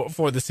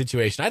for the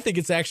situation. I think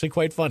it's actually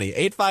quite funny.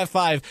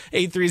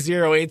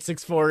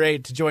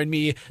 855-830-8648 to join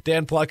me,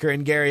 Dan Plucker,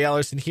 and Gary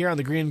Ellerson here on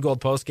the Green and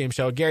Gold Postgame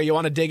Show. Gary, you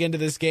want to dig into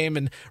this game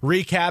and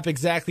recap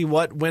exactly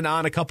what went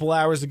on a couple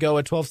hours ago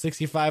at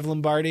 1265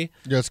 Lombardi?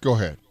 Yes, go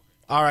ahead.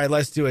 All right,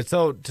 let's do it.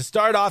 So to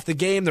start off the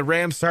game, the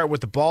Rams start with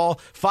the ball.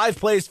 5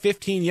 plays,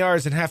 15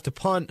 yards, and have to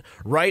punt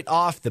right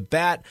off the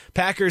bat.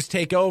 Packers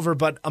take over,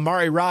 but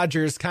Amari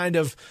Rodgers kind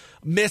of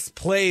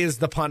misplays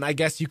the punt. I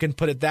guess you can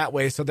put it that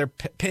way. So they're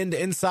pinned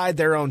inside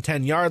their own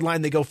 10-yard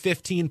line. They go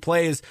 15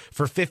 plays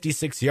for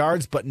 56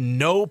 yards, but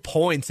no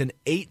points in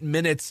 8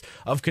 minutes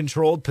of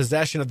controlled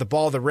possession of the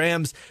ball. The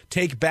Rams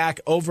take back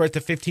over at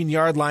the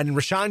 15-yard line, and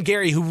Rashawn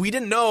Gary, who we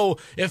didn't know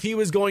if he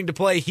was going to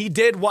play, he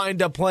did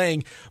wind up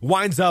playing,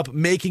 winds up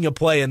making a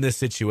play in this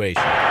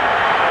situation.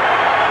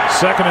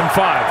 2nd and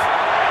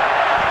 5.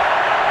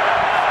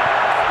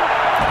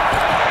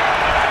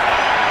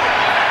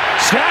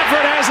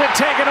 Stafford has it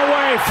taken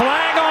away.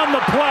 Flag on the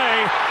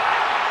play.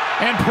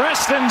 And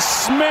Preston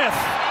Smith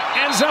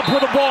ends up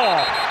with a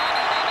ball.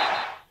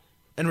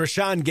 And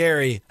Rashawn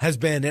Gary has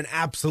been an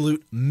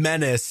absolute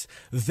menace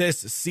this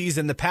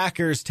season. The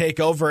Packers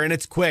take over, and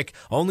it's quick.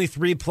 Only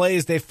 3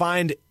 plays. They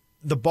find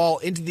the ball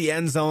into the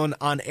end zone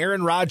on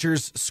Aaron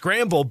Rodgers'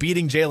 scramble,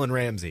 beating Jalen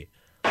Ramsey.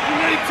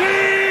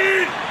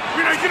 18!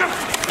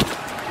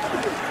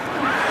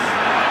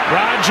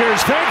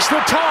 Rodgers fakes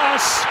the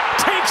toss,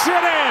 takes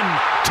it in.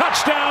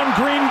 Touchdown,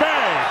 Green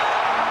Bay.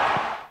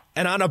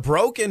 And on a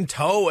broken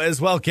toe as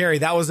well, Gary,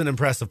 that was an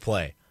impressive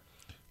play.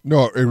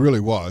 No, it really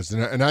was.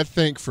 And I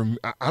think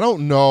I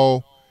don't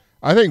know.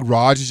 I think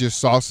Rodgers just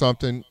saw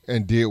something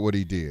and did what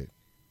he did.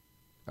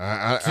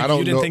 I don't know.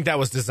 You didn't think that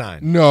was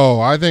designed?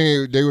 No, I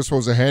think they were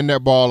supposed to hand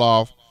that ball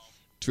off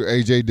to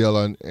A.J.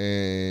 Dillon,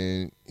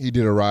 and he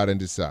did a ride and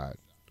decide.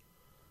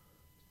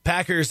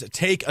 Packers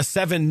take a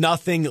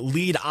 7-0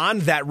 lead on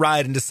that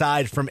ride and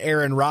decide from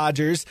Aaron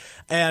Rodgers,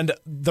 and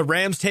the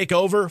Rams take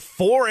over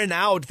 4 and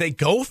out. They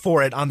go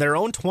for it on their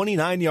own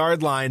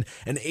 29-yard line,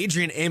 and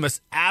Adrian Amos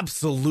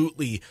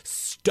absolutely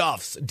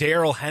stuffs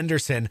Darrell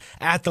Henderson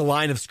at the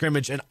line of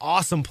scrimmage. An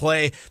awesome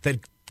play that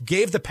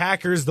gave the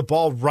Packers the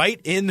ball right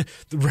in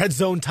the red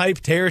zone type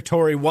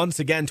territory once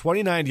again,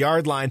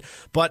 29-yard line,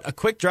 but a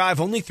quick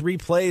drive, only 3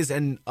 plays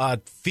and a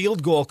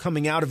field goal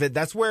coming out of it.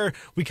 That's where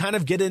we kind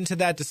of get into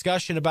that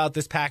discussion about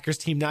this Packers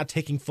team not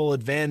taking full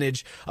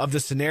advantage of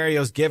the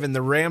scenarios given.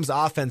 The Rams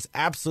offense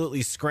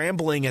absolutely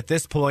scrambling at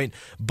this point,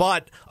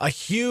 but a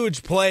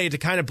huge play to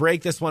kind of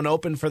break this one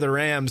open for the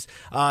Rams.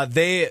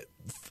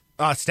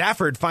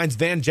 Stafford finds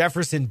Van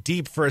Jefferson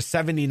deep for a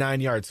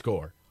 79-yard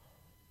score.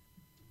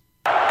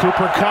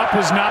 Cooper Kupp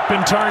has not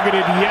been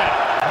targeted yet.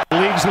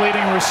 League's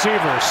leading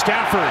receiver,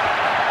 Stafford,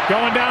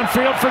 going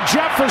downfield for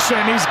Jefferson.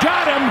 He's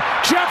got him.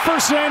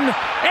 Jefferson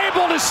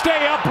able to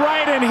stay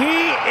upright, and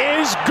he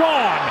is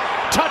gone.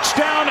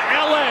 Touchdown,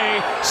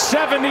 L.A.,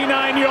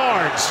 79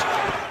 yards.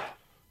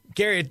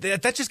 Gary,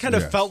 that just kind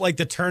of felt like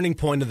the turning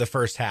point of the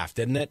first half,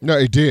 didn't it? No,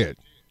 it did.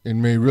 It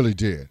really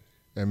did.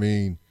 I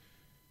mean,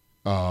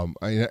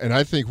 and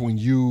I think when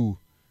you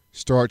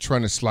start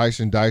trying to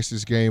slice and dice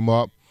this game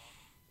up,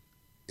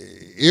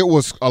 it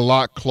was a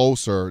lot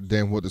closer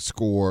than what the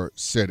score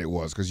said it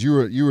was, because you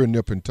were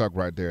nip and tuck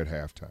right there at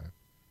halftime.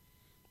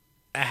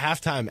 At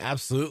halftime,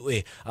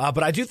 absolutely.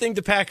 But I do think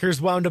the Packers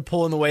wound up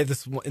pulling away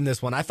in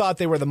this one. I thought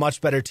they were the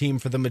much better team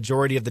for the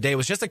majority of the day. It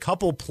was just a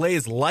couple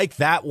plays like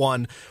that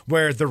one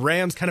where the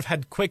Rams kind of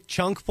had quick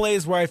chunk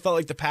plays where I felt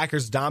like the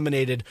Packers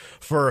dominated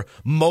for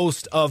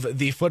most of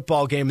the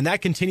football game. And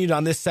that continued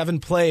on this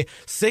 7-play,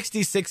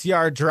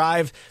 66-yard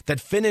drive that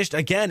finished,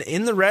 again,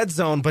 in the red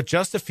zone, but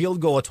just a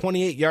field goal, a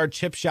 28-yard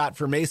chip shot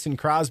for Mason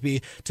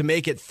Crosby to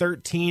make it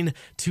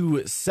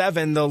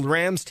 13-7. The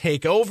Rams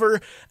take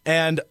over,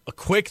 and a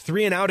quick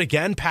 3-and-out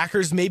again.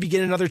 Packers maybe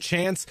get another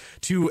chance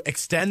to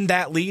extend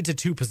that lead to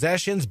 2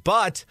 possessions,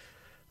 but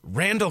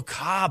Randall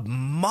Cobb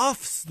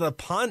muffs the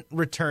punt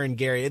return,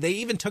 Gary. They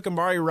even took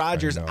Amari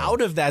Rodgers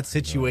out of that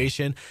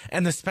situation,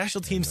 and the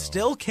special teams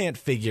still can't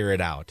figure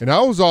it out. And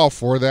I was all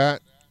for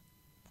that.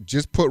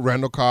 Just put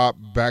Randall Cobb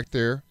back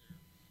there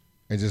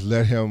and just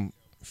let him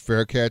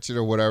fair catch it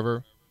or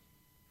whatever.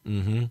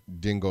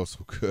 Didn't go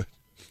so good.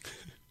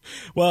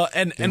 Well,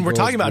 and we're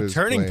talking about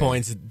turning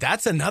points.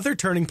 That's another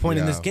turning point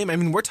in this game. I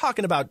mean, we're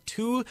talking about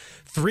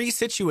 2-3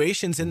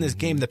 situations in this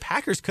game. The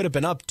Packers could have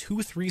been up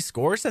 2-3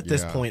 scores at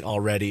this point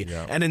already.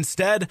 And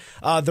instead,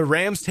 the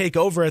Rams take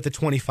over at the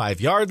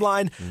 25-yard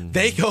line.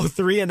 They go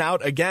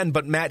 3-and-out again,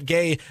 but Matt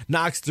Gay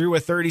knocks through a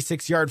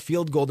 36-yard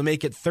field goal to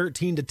make it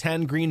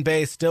 13-10. Green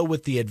Bay still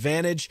with the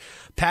advantage.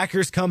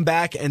 Packers come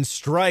back and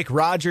strike.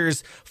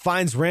 Rodgers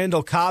finds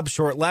Randall Cobb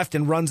short left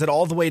and runs it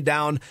all the way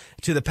down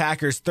to the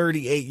Packers'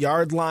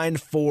 38-yard line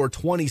for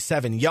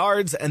 27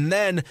 yards. And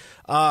then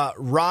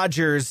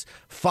Rodgers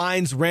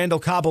finds Randall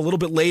Cobb a little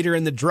bit later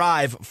in the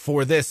drive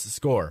for this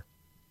score.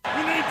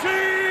 Rodgers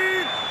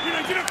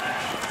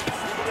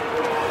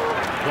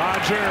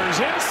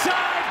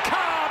inside,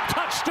 Cobb,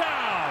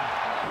 touchdown.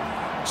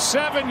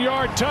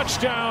 7-yard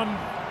touchdown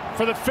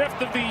for the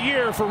 5th of the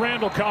year for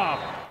Randall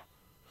Cobb.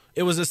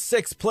 It was a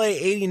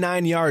 6-play,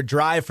 89-yard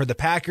drive for the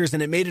Packers,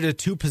 and it made it a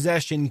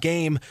 2-possession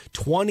game,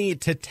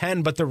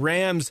 20-10. But the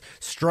Rams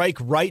strike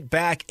right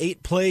back,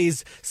 8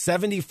 plays,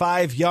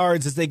 75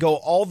 yards as they go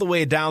all the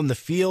way down the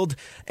field.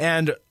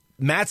 And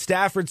Matt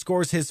Stafford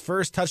scores his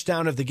first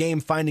touchdown of the game,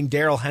 finding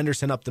Darrell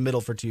Henderson up the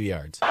middle for 2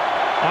 yards.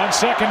 On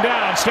second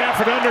down,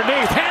 Stafford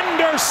underneath.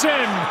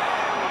 Henderson!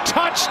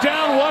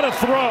 Touchdown, what a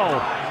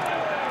throw!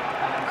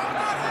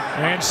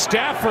 And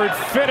Stafford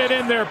fit it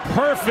in there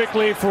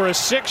perfectly for a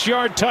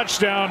 6-yard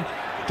touchdown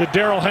to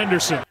Darrell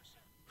Henderson.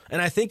 And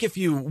I think if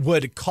you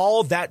would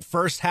call that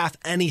first half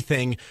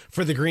anything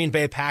for the Green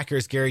Bay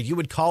Packers, Gary, you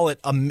would call it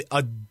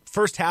a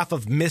first half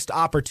of missed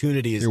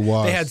opportunities. It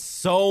was. They had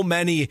so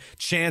many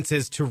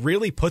chances to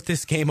really put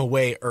this game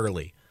away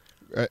early.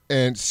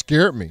 And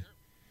scared me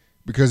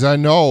because I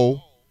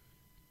know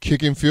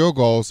kicking field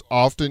goals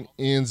often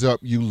ends up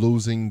you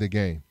losing the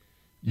game.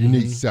 You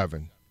need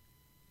 7.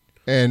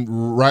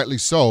 And rightly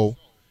so,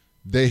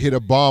 they hit a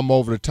bomb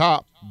over the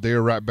top.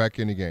 They're right back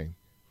in the game.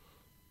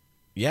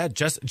 Yeah,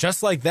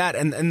 just like that.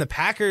 And the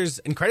Packers,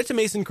 and credit to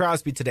Mason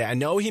Crosby today. I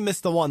know he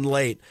missed the one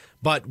late,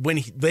 but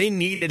when they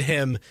needed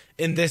him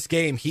in this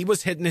game, he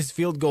was hitting his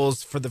field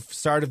goals for the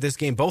start of this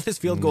game. Both his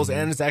field goals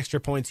and his extra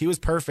points. He was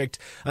perfect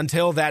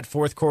until that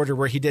fourth quarter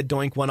where he did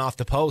doink one off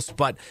the post.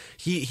 But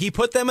he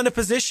put them in a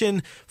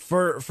position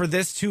for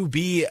this to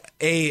be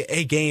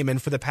a game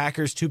and for the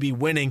Packers to be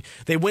winning.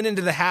 They went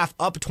into the half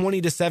up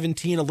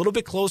 20-17, a little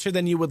bit closer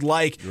than you would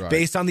like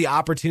based on the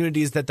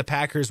opportunities that the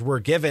Packers were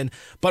given.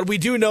 But we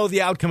do know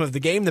the outcome of the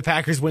game. The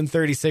Packers win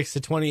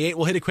 36-28.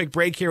 We'll hit a quick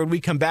break here. When we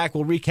come back,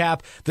 we'll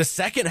recap the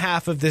second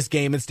half of this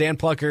game. It's Dan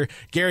Plucker,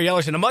 Gary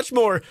Ellerson. A much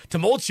more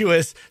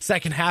tumultuous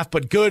second half,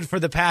 but good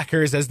for the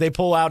Packers as they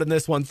pull out in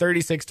this one.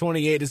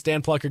 36-28 is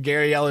Dan Plucker,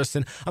 Gary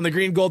Ellerson on the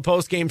Green Gold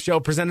Post Game Show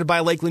presented by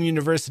Lakeland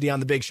University on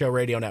the Big Show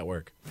Radio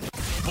Network.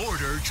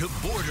 Border to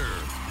Border,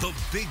 the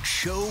Big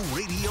Show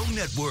Radio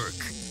Network.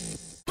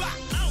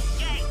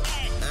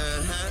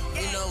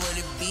 You know what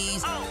it be.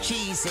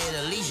 Cheese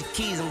said Alicia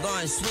Keys, I'm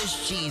going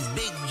Swiss cheese,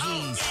 big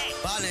G's.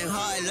 Ballin'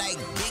 hard like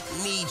Big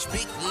Meech,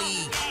 big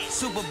league.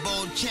 Super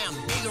Bowl champ,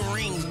 bigger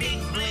rings, big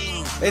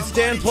bling. It's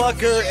Dan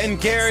Plucker and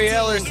Gary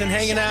Ellerson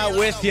hanging out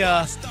with you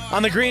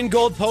on the Green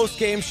Gold Post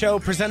Game Show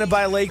presented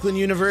by Lakeland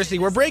University.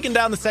 We're breaking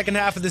down the second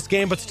half of this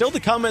game, but still to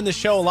come in the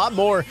show, a lot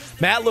more.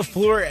 Matt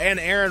LaFleur and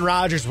Aaron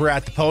Rodgers were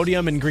at the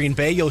podium in Green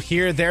Bay. You'll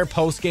hear their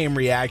post-game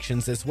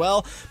reactions as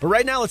well. But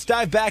right now, let's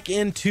dive back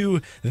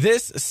into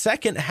this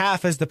second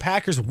half as the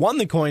Packers won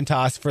the coin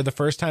toss for the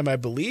first time, I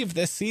believe,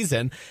 this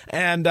season.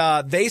 And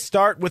they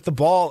start with the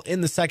ball in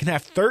the second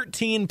half.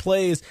 13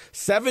 plays,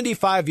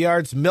 75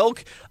 yards,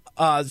 milk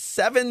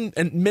 7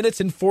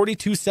 minutes and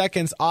 42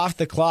 seconds off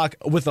the clock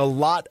with a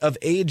lot of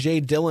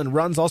A.J. Dillon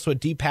runs, also a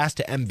deep pass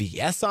to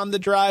MVS on the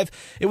drive.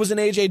 It was an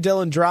A.J.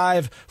 Dillon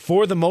drive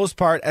for the most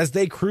part as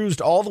they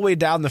cruised all the way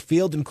down the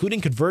field,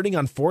 including converting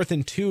on 4th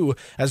and 2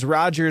 as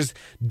Rodgers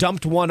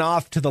dumped one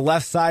off to the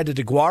left side to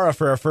DeGuara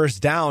for a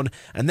first down.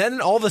 And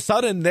then all of a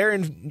sudden they're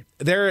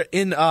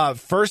in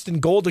first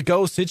and goal to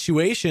go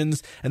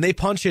situations, and they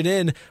punch it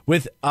in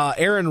with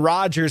Aaron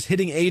Rodgers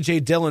hitting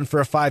A.J. Dillon for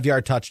a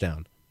 5-yard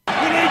touchdown.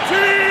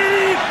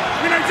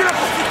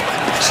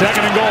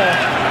 Second and goal.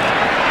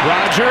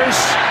 Rodgers.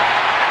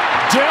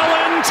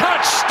 Dillon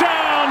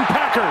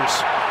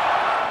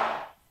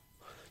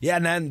Yeah,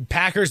 and then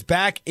Packers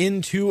back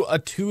into a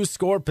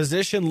 2-score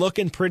position,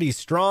 looking pretty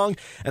strong.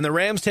 And the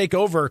Rams take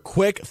over,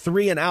 quick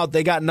 3 and out.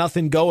 They got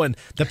nothing going.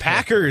 The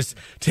Packers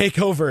take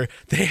over.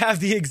 They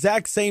have the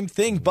exact same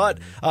thing, but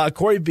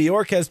Corey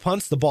Bojorquez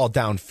punts the ball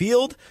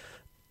downfield,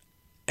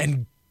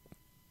 and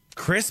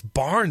Chris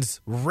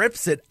Barnes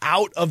rips it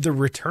out of the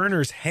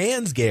returner's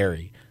hands,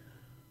 Gary.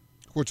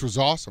 Which was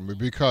awesome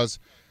because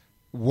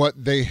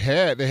what they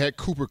had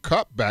Cooper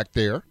Kupp back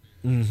there.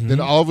 Mm-hmm. Then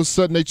all of a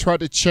sudden they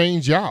tried to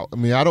change out. I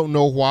mean, I don't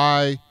know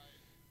why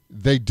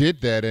they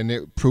did that, and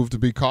it proved to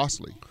be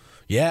costly.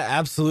 Yeah,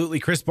 absolutely.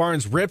 Chris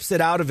Barnes rips it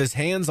out of his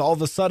hands. All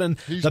of a sudden,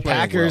 the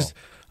Packers,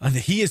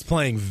 he is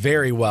playing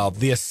very well.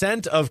 The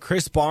ascent of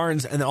Chris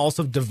Barnes and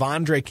also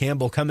Devondre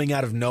Campbell coming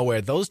out of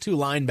nowhere. Those two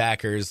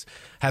linebackers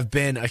have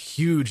been a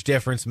huge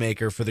difference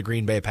maker for the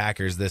Green Bay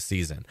Packers this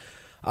season.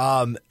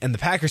 And the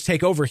Packers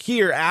take over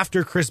here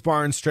after Chris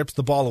Barnes strips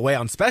the ball away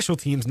on special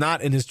teams,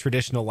 not in his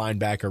traditional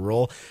linebacker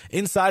role.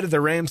 Inside of the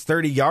Rams'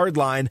 30-yard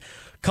line,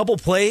 couple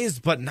plays,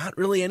 but not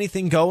really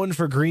anything going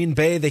for Green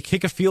Bay. They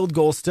kick a field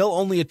goal, still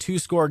only a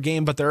 2-score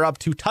game, but they're up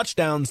 2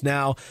 touchdowns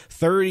now,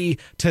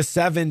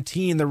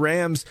 30-17. The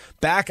Rams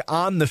back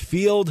on the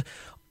field.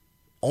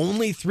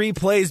 Only 3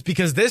 plays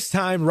because this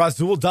time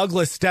Rasul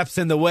Douglas steps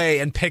in the way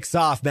and picks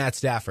off Matt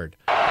Stafford.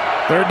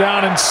 They're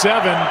down in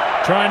 7,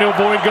 trying to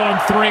avoid going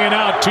 3 and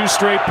out, 2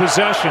 straight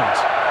possessions.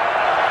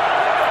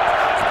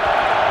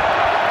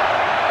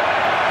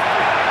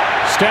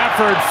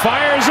 Stafford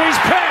fires, he's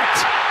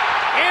picked!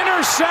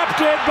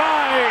 Intercepted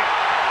by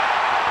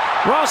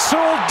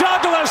Rasul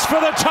Douglas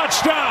for the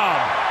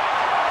touchdown!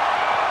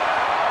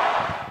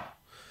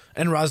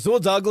 And Rasul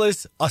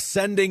Douglas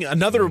ascending,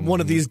 another one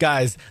of these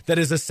guys that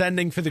is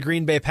ascending for the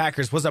Green Bay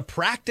Packers, was a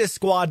practice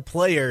squad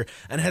player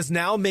and has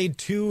now made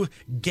 2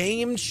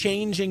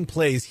 game-changing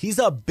plays. He's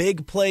a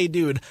big play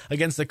dude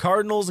against the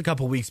Cardinals a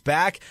couple weeks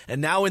back, and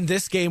now in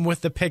this game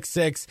with the pick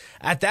 6.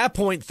 At that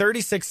point,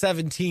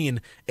 36-17,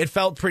 it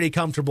felt pretty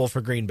comfortable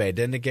for Green Bay,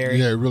 didn't it, Gary?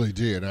 Yeah, it really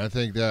did. And I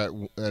think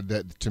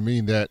that to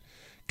me, that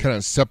kind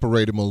of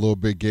separated them a little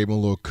bit, gave them a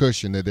little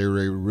cushion that they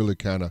were really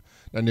kind of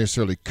not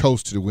necessarily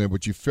coast to the win,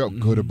 but you felt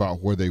good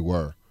about where they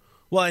were.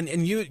 Well,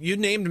 and you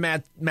named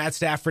Matt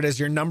Stafford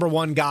as your number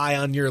 1 guy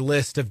on your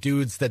list of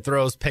dudes that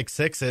throws pick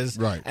 6s.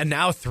 Right. And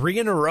now 3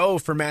 in a row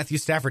for Matthew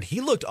Stafford.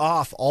 He looked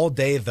off all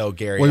day, though,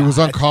 Gary. Well, he was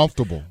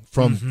uncomfortable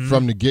from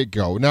the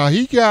get-go. Now,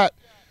 he got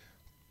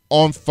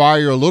on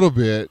fire a little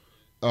bit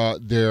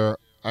there,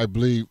 I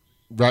believe,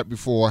 right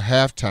before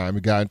halftime. He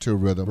got into a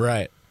rhythm.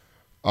 Right.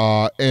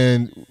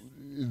 And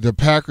the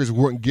Packers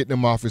weren't getting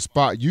him off his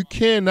spot. You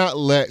cannot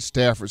let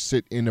Stafford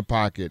sit in the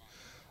pocket.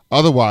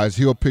 Otherwise,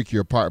 he'll pick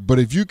you apart. But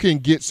if you can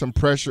get some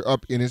pressure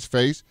up in his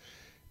face,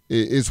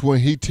 it's when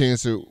he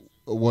tends to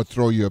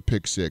throw you a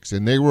pick 6.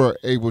 And they were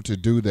able to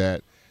do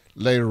that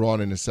later on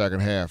in the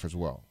second half as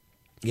well.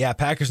 Yeah,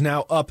 Packers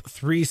now up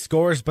 3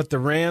 scores, but the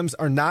Rams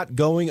are not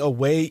going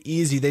away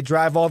easy. They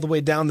drive all the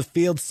way down the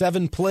field,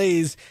 7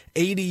 plays,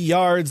 80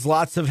 yards,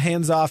 lots of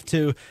hands-off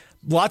to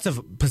lots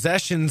of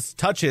possessions,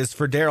 touches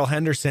for Darrell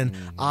Henderson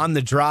on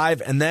the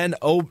drive, and then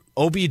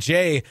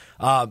OBJ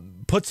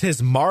puts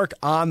his mark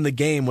on the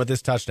game with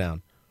his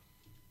touchdown.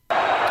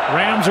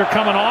 Rams are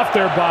coming off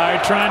their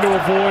bye, trying to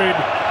avoid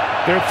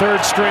their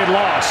 3rd straight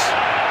loss.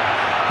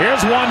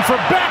 Here's one for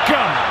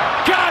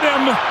Beckham. Got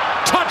him.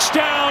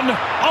 Touchdown,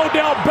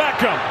 Odell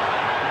Beckham.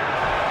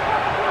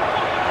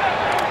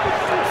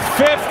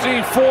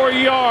 54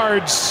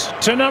 yards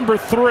to number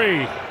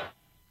 3.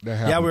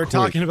 Yeah, we were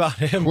talking about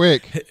him.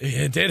 Quick.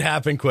 It did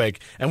happen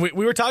quick. And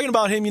we were talking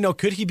about him,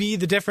 could he be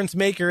the difference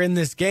maker in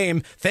this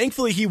game?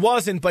 Thankfully, he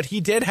wasn't, but he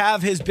did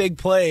have his big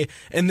play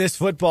in this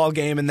football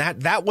game, and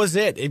that was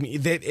it.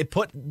 It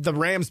put the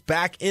Rams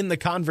back in the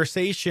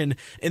conversation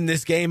in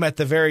this game at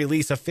the very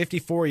least. A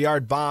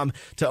 54-yard bomb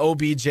to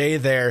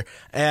OBJ there,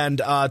 and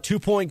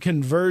 2-point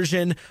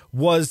conversion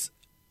was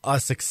a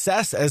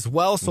success as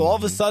well. So all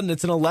of a sudden,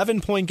 it's an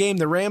 11-point game.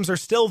 The Rams are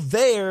still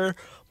there,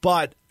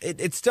 but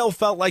it still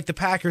felt like the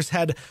Packers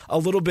had a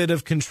little bit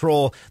of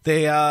control.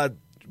 They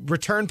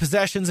returned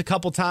possessions a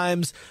couple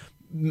times.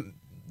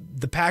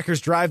 The Packers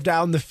drive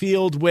down the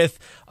field with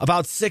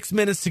about 6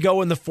 minutes to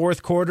go in the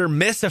 4th quarter,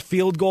 miss a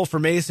field goal for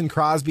Mason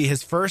Crosby,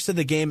 his first of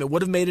the game. It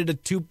would have made it a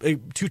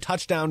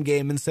two-touchdown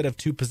game instead of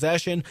 2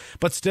 possession,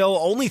 but still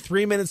only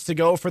 3 minutes to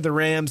go for the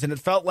Rams, and it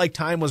felt like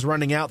time was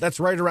running out. That's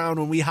right around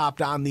when we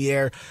hopped on the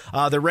air.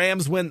 The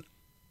Rams went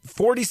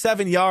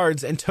 47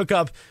 yards and took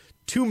up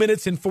 2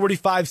 minutes and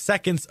 45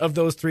 seconds of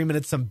those 3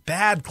 minutes. Some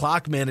bad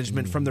clock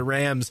management from the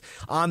Rams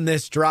on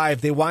this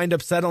drive. They wind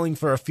up settling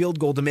for a field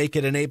goal to make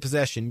it an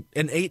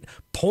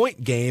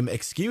 8-point game,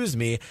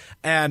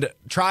 and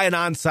try an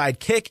onside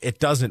kick. It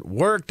doesn't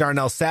work.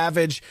 Darnell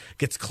Savage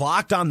gets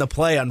clocked on the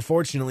play.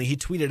 Unfortunately, he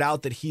tweeted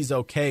out that he's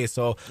okay.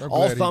 So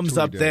all thumbs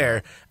up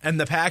there. And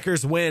the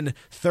Packers win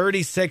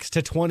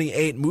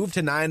 36-28, move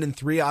to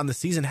 9-3 on the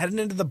season, heading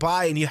into the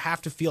bye. And you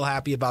have to feel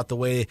happy about the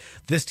way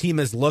this team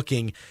is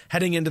looking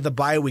heading into the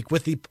bye week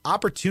with the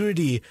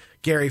opportunity,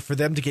 Gary, for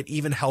them to get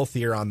even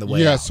healthier on the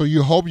way out. So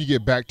you hope you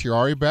get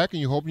Bakhtiari back,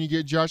 and you hope you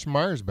get Josh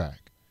Myers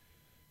back.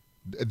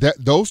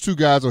 those two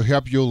guys will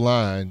help your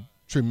line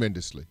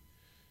tremendously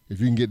if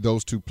you can get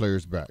those two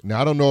players back.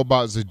 Now, I don't know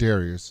about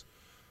Za'Darius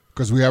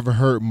because we haven't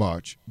heard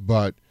much,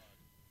 but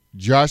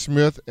Josh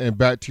Smith and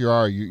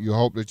Bakhtiari, you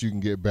hope that you can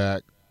get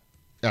back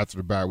after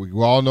the bye week.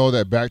 We all know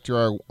that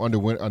Bakhtiari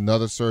underwent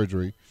another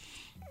surgery.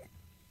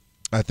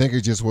 I think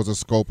it just was a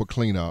scope of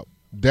cleanup.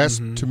 That's,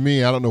 to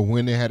me, I don't know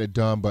when they had it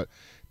done, but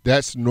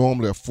that's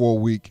normally a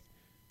 4-week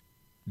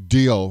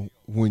deal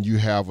when you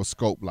have a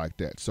scope like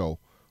that. So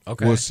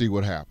we'll see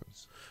what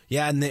happens.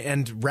 Yeah,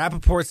 and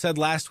Rappaport said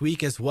last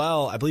week as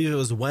well, I believe it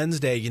was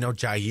Wednesday,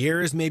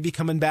 Jair is maybe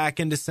coming back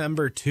in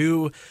December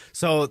too.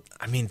 So,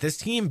 I mean, this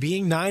team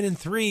being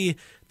 9-3,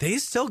 they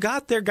still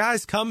got their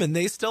guys coming.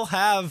 They still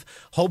have,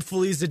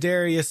 hopefully,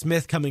 Za'Darius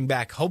Smith coming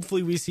back.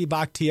 Hopefully we see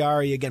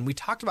Bakhtiari again. We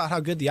talked about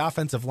how good the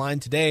offensive line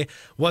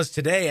was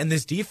today, and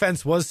this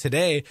defense was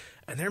today.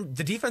 And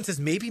the defense is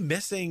maybe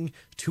missing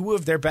two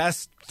of their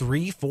best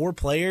 3-4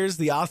 players.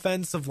 The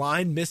offensive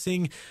line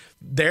missing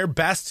their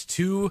best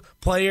two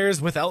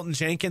players with Elton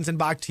Jenkins and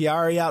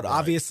Bakhtiari out. Right.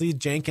 Obviously,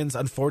 Jenkins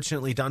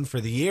unfortunately done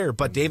for the year,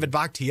 but David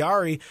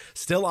Bakhtiari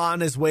still on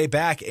his way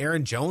back.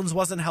 Aaron Jones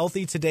wasn't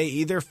healthy today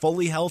either,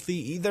 fully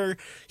healthy either.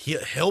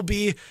 He'll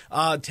be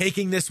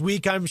taking this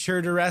week, I'm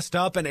sure, to rest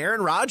up. And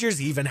Aaron Rodgers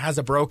even has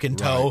a broken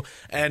toe,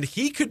 and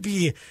he could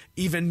be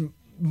even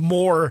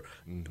more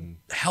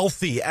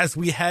healthy as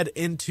we head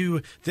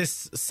into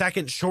this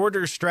second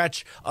shorter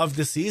stretch of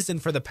the season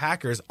for the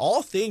Packers.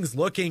 All things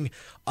looking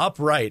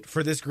upright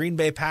for this Green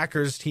Bay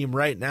Packers team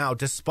right now,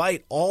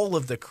 despite all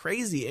of the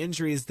crazy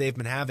injuries they've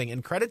been having.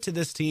 And credit to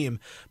this team,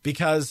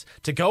 because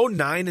to go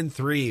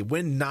 9-3,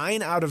 win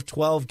 9 out of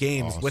 12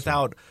 games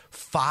without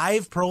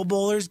 5 Pro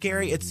Bowlers,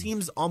 Gary, it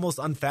seems almost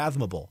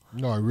unfathomable.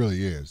 No, it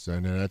really is.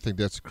 And I think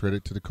that's a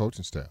credit to the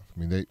coaching staff. I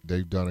mean,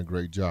 they've done a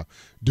great job.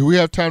 Do we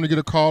have time to get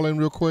a call in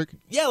real quick?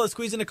 Yeah, let's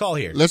squeeze in a call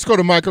here. Let's go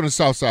to Mike on the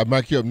south side.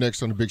 Mike, you up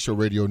next on the Big Show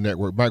Radio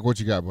Network. Mike, what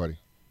you got, buddy?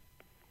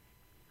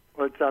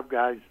 What's up,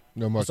 guys?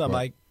 No much. What's up,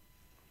 Mike?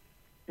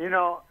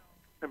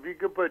 If you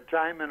could put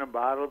time in a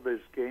bottle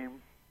this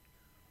game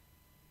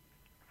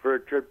for a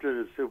trip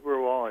to the Super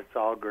Bowl, it's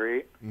all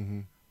great.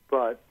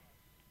 But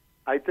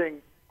I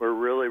think we're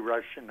really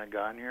rushing the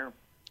gun here.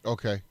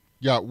 Okay.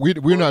 Yeah,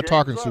 we're not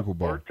talking Super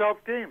Bowl. 4 tough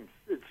games.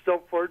 It's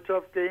still 4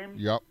 tough games.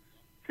 Yep.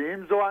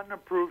 Teams wanting to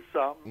prove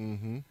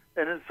something.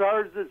 And as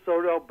far as this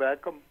Odell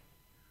Beckham,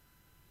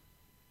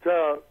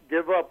 to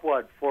give up,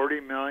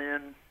 $40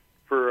 million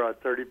for a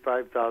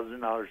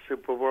 $35,000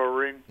 Super Bowl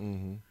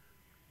ring?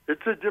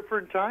 It's a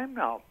different time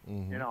now,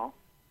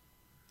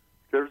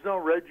 There's no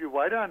Reggie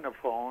White on the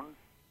phone.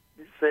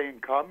 He's saying,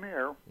 come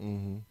here.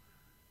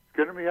 It's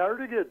going to be hard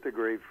to get the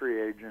great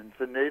free agents,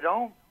 and they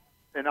don't.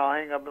 And I'll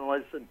hang up and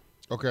listen.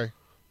 Okay.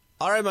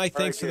 All right, Mike,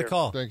 thanks for the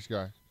call. Thanks,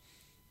 guy.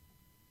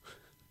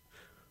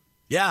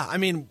 Yeah, I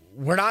mean,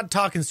 we're not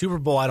talking Super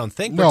Bowl, I don't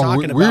think. We're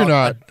talking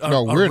about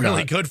a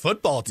really good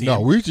football team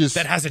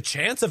that has a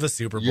chance of a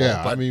Super Bowl.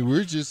 Yeah, but we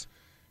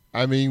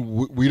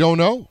don't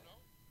know.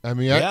 I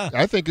mean,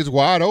 I think it's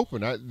wide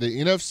open. The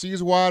NFC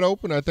is wide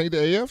open. I think the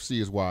AFC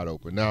is wide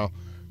open. Now,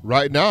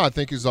 right now, I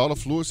think it's all a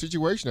fluid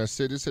situation. I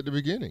said this at the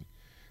beginning.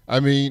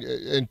 I mean,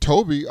 and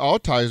Toby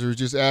Altizer is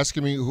just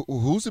asking me,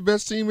 who's the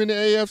best team in the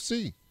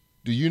AFC?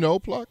 Do you know,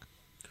 Pluck?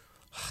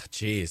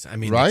 Jeez, I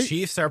mean, the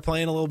Chiefs are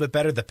playing a little bit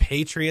better. The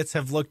Patriots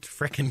have looked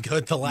freaking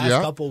good the last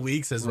couple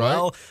weeks as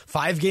well.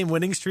 5-game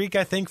winning streak,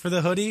 I think, for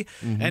the hoodie.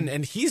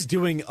 And he's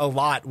doing a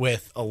lot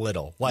with a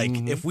little.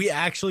 If we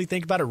actually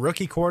think about a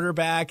rookie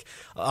quarterback,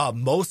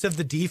 most of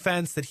the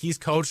defense that he's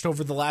coached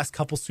over the last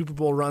couple Super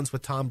Bowl runs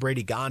with Tom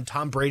Brady gone,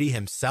 Tom Brady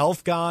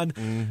himself gone,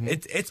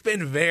 it's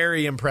been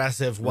very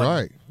impressive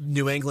what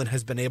New England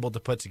has been able to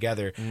put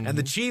together. And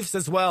the Chiefs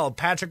as well.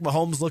 Patrick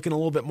Mahomes looking a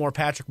little bit more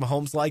Patrick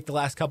Mahomes-like the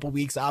last couple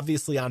weeks,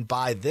 obviously on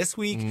bye this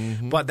week,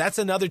 but that's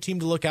another team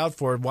to look out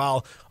for.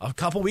 While a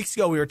couple weeks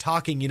ago we were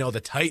talking,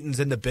 the Titans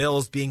and the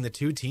Bills being the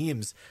two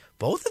teams,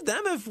 both of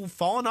them have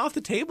fallen off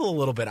the table a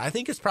little bit. I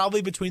think it's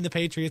probably between the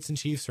Patriots and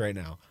Chiefs right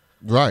now.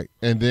 Right.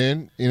 And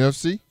then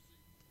NFC?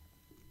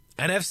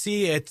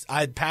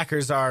 NFC,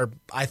 Packers are,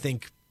 I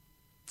think,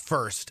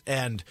 first,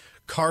 and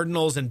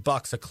Cardinals and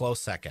Bucks a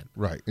close second.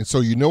 Right. And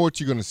so you know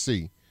what you're going to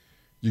see.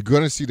 You're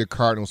going to see the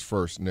Cardinals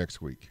first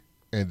next week,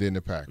 and then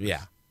the Packers.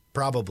 Yeah,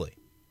 probably.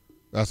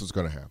 That's what's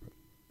going to happen.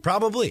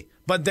 Probably.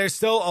 But there's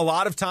still a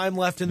lot of time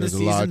left in the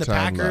season. The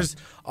Packers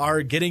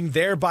are getting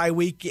their bye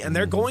week, and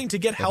they're going to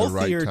get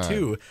healthier,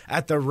 too,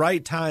 at the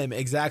right time.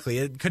 Exactly.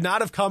 It could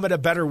not have come at a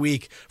better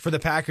week for the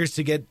Packers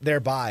to get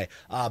their bye.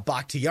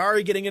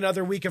 Bakhtiari getting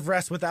another week of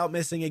rest without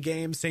missing a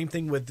game. Same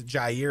thing with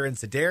Jair and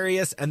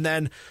Za'Darius. And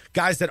then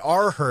guys that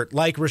are hurt,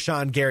 like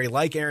Rashawn Gary,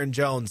 like Aaron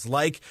Jones,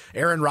 like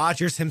Aaron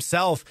Rodgers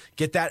himself,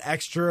 get that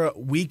extra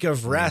week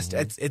of rest.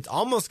 It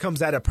almost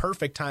comes at a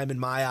perfect time in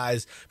my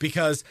eyes,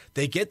 because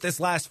they get this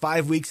last last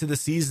 5 weeks of the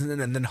season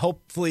and then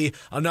hopefully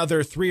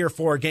another 3 or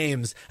 4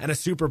 games and a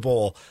Super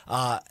Bowl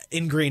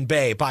in Green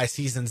Bay by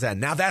season's end.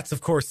 Now, that's,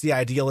 of course, the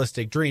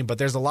idealistic dream, but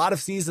there's a lot of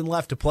season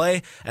left to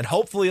play and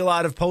hopefully a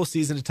lot of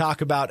postseason to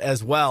talk about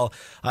as well.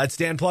 It's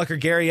Dan Plucker,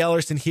 Gary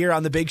Ellerson here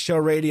on the Big Show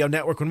Radio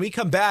Network. When we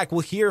come back,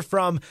 we'll hear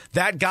from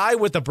that guy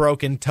with a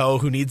broken toe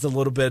who needs a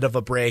little bit of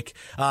a break,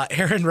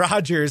 Aaron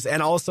Rodgers,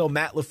 and also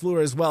Matt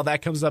LaFleur as well.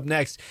 That comes up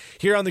next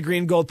here on the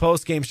Green Gold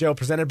Postgame Show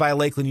presented by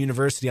Lakeland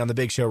University on the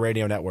Big Show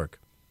Radio Network.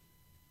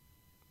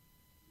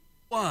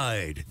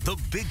 Wide, the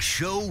Big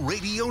Show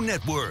Radio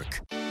Network.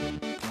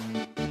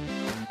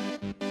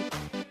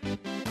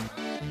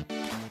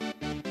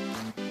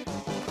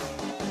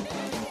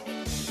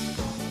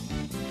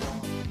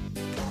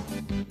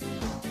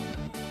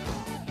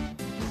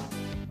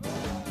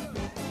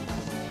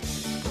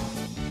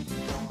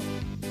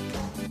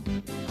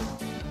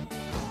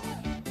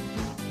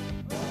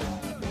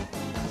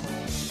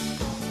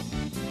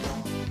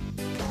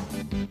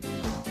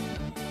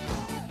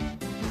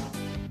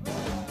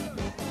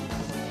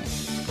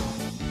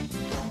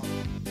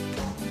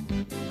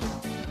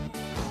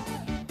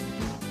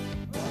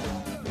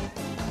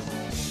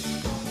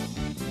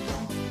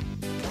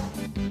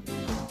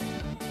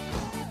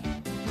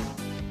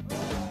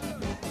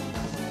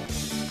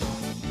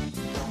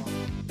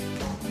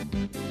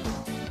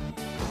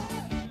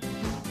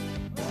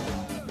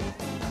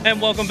 And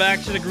welcome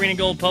back to the Green and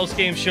Gold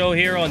postgame show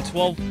here on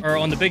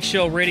on the Big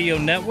Show Radio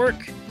Network.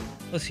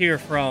 Let's hear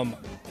from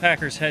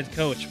Packers head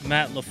coach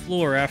Matt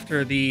LaFleur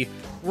after the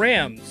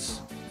Rams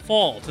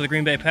fall to the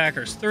Green Bay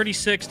Packers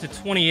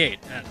 36-28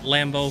 at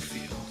Lambeau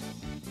Field.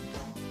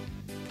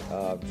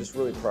 Just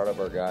really proud of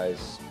our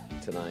guys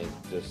tonight.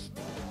 Just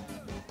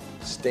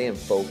staying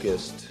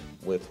focused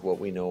with what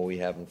we know we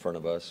have in front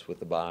of us with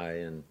the bye,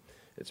 and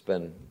it's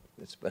been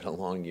a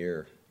long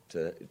year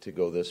to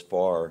go this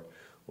far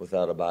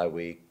without a bye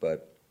week,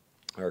 but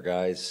our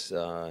guys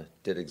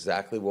did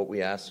exactly what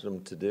we asked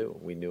them to do.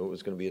 We knew it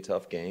was going to be a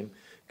tough game.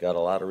 Got a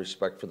lot of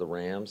respect for the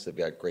Rams. They've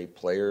got great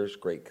players,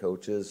 great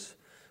coaches.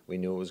 We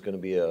knew it was going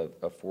to be a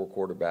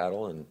 4-quarter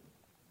battle, and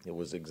it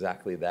was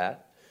exactly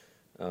that.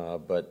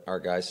 But our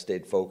guys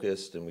stayed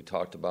focused, and we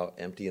talked about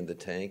emptying the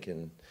tank,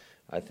 and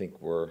I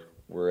think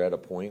we're at a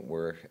point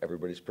where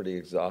everybody's pretty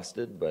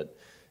exhausted, but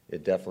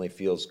it definitely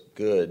feels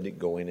good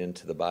going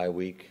into the bye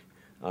week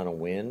on a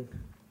win.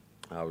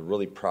 We're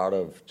really proud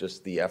of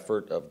just the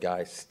effort of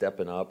guys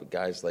stepping up,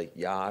 guys like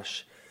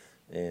Yash,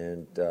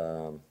 and,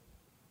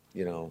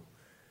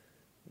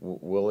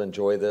 we'll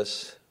enjoy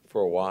this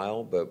for a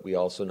while, but we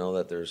also know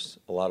that there's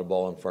a lot of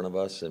ball in front of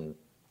us, and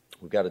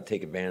we've got to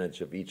take advantage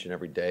of each and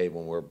every day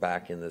when we're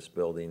back in this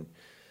building.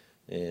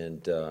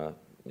 And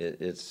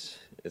it's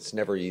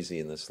never easy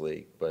in this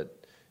league,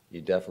 but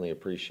you definitely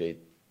appreciate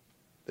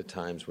the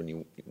times when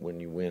you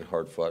win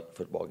hard-fought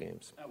football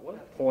games. At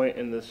what point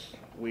in this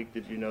week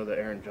did you know that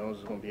Aaron Jones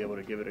was going to be able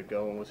to give it a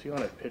go, and was he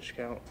on a pitch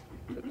count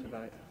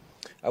tonight?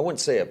 I wouldn't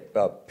say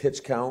a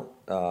pitch count,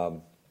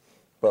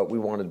 but we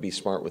wanted to be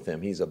smart with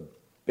him. He's a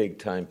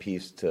big-time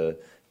piece to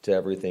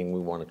everything we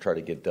want to try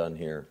to get done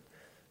here.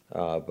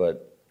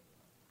 But,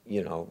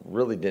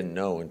 really didn't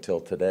know until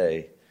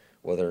today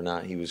whether or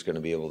not he was going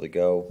to be able to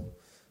go.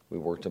 We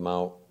worked him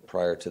out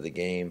prior to the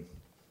game,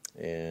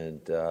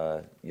 and,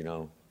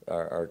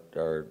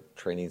 our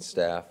training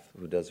staff,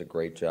 who does a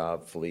great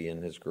job, Flea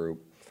and his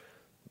group,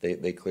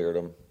 they cleared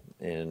him,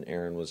 and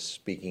Aaron was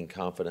speaking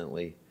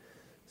confidently.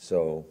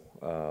 So,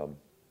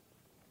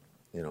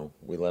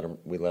 we let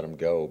him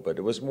go. But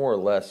it was more or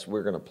less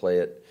we're going to play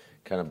it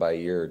kind of by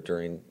ear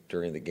during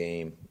the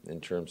game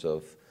in terms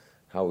of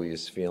how he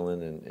was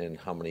feeling and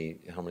how many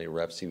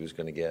reps he was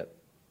going to get.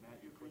 Matt,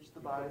 you reached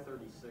the bye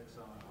 36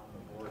 on the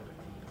board.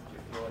 Did you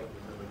feel like you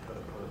really could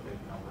have put a big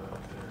number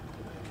up there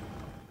today?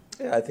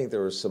 Yeah, I think there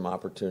were some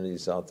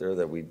opportunities out there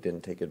that we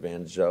didn't take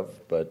advantage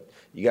of, but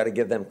you got to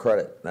give them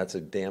credit. That's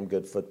a damn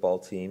good football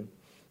team,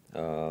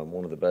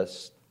 one of the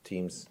best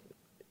teams,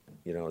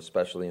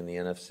 especially in the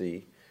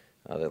NFC.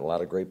 There are a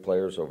lot of great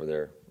players over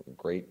there.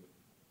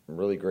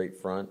 Really great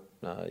front.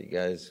 You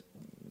guys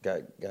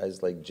got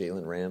guys like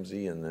Jalen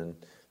Ramsey, and then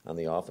on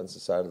the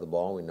offensive side of the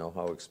ball, we know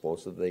how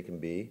explosive they can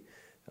be.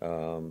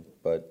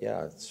 But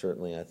yeah,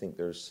 certainly, I think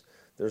there's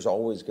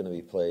always going to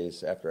be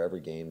plays after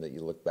every game that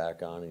you look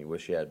back on and you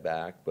wish you had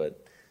back.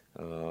 But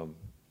the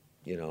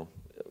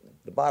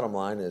bottom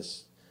line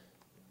is,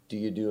 do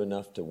you do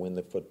enough to win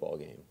the football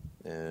game?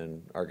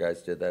 And our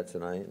guys did that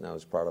tonight, and I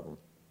was proud of them.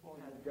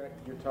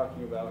 You're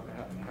talking about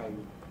how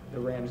the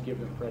Rams give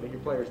them credit. Your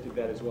players did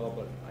that as well,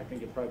 but I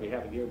think it probably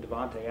happened here.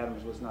 Devontae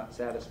Adams was not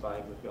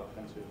satisfied with the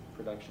offensive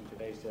production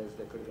today, says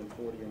there could have been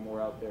 40 or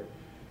more out there.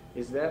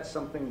 Is that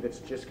something that's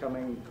just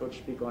coming, coach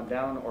speak on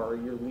down, or are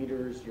your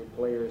leaders, your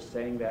players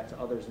saying that to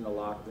others in the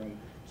locker room,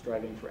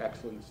 striving for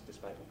excellence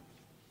despite them?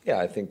 Yeah,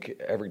 I think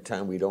every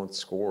time we don't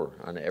score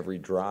on every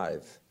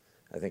drive,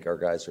 I think our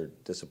guys are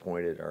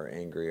disappointed, are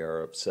angry,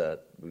 are upset.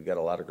 We've got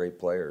a lot of great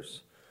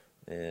players.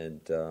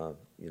 And,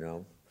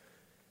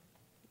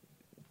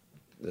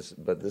 this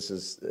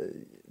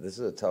is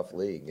a tough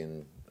league,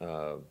 and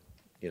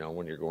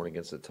when you're going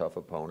against a tough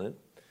opponent,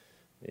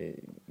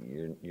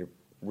 you're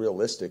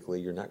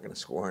realistically, you're not going to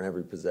score on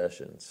every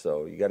possession.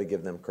 So you got to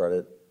give them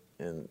credit,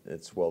 and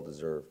it's well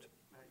deserved.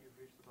 Matt, you've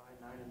reached the bye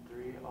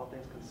 9-3. All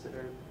things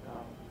considered,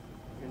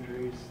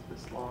 injuries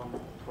this long,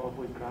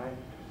 12-week grind.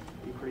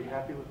 Are you pretty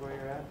happy with where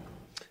you're at?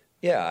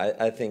 Yeah,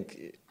 I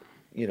think,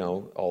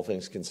 all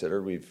things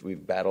considered,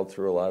 we've battled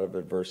through a lot of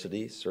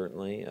adversity.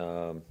 Certainly,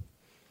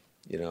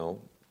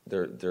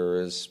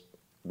 there is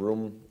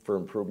room for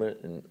improvement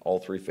in all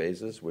three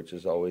phases, which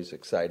is always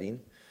exciting.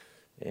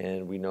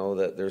 And we know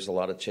that there's a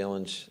lot of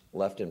challenge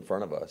left in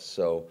front of us.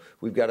 So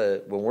we've got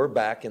to, when we're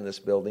back in this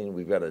building,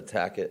 we've got to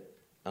attack it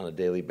on a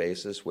daily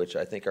basis, which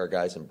I think our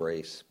guys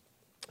embrace.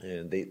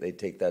 And they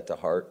take that to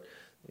heart.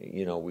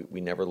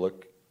 We never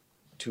look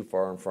too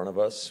far in front of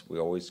us. We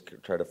always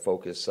try to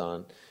focus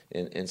on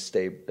and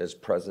stay as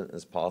present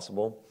as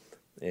possible.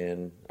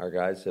 And our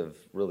guys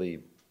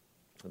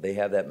they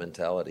have that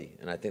mentality.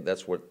 And I think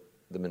that's what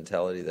the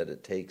mentality that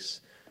it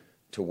takes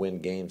to win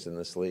games in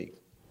this league.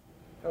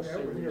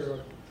 When you're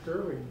a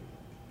fairly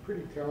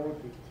pretty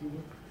talented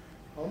team,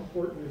 how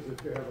important is it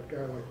to have a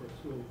guy like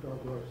Rasul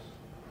Douglas?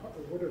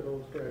 What do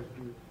those guys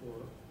do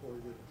for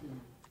your team?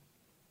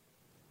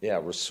 Yeah,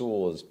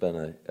 Rasul has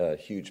been a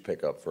huge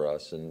pickup for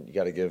us, and you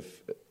got to give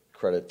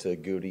credit to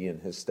Goody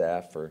and his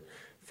staff for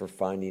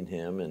finding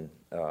him. And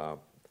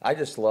I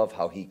just love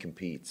how he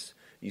competes.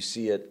 You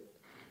see it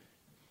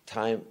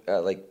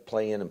like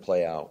play in and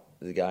play out.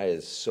 The guy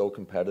is so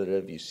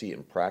competitive. You see it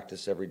in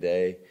practice every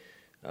day.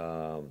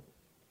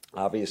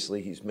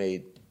 Obviously, he's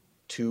made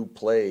 2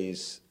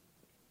 plays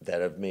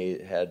that have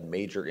had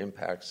major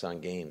impacts on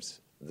games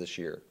this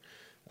year.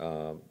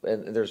 And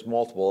there's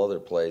multiple other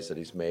plays that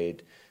he's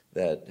made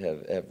that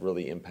have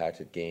really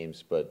impacted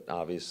games. But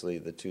obviously,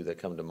 the 2 that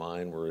come to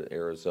mind were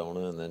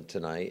Arizona and then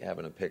tonight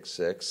having a pick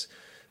 6.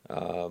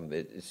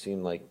 It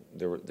seemed like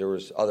there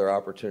was other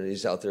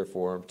opportunities out there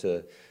for him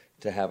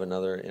to have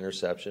another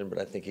interception. But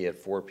I think he had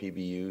 4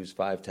 PBUs,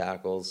 5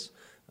 tackles.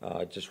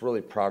 Just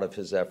really proud of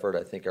his effort.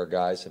 I think our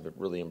guys have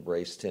really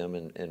embraced him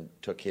and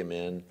took him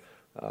in.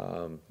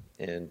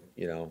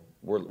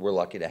 We're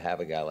lucky to have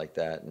a guy like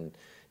that. And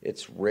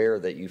it's rare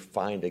that you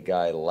find a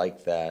guy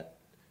like that,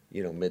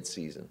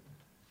 mid-season.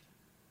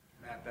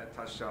 Matt, that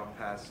touchdown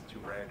pass to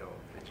Randall,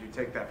 did you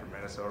take that from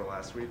Minnesota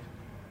last week?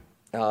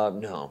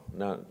 No,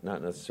 not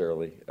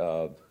necessarily. It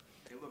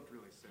looked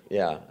really simple.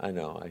 Yeah, I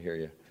know. I hear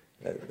you.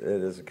 It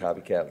is a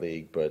copycat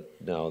league, but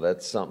no,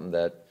 that's something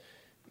that,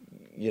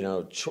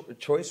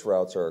 choice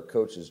routes are a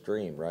coach's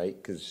dream, right?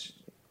 Because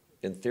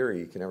in theory,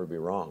 you can never be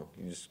wrong.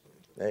 You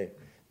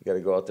got to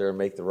go out there and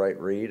make the right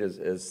read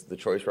as the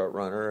choice route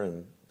runner,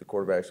 and the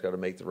quarterback's got to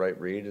make the right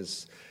read.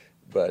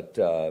 But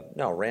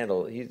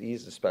Randall,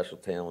 he's a special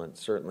talent.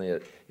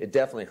 Certainly, it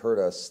definitely hurt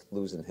us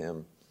losing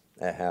him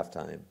at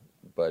halftime.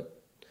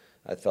 But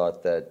I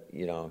thought that,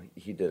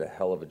 he did a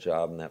hell of a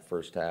job in that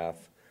first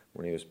half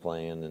when he was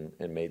playing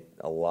and made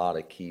a lot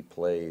of key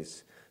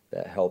plays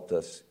that helped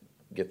us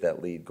get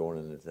that lead going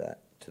into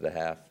the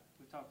half.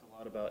 We talked a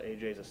lot about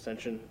AJ's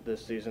ascension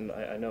this season.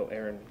 I know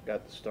Aaron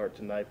got the start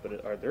tonight,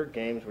 but are there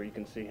games where you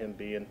can see him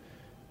being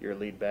your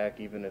lead back,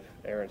 even if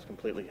Aaron's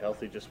completely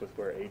healthy, just with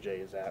where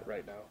AJ is at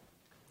right now?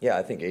 Yeah,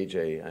 I think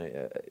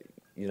AJ,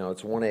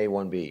 it's 1A,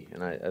 1B,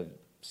 and I've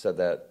said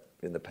that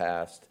in the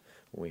past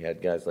when we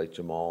had guys like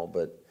Jamal,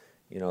 but,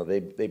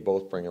 they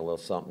both bring a little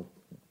something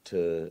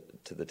to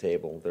the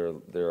table.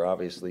 They're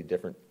obviously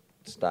different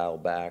style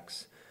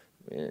backs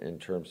in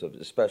terms of,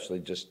 especially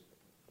just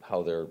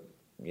how they're,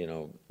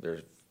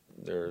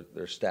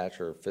 their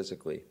stature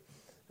physically.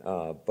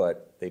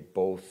 But they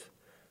both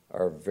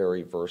are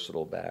very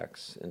versatile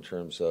backs in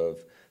terms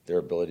of their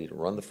ability to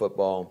run the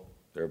football,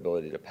 their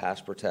ability to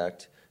pass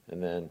protect,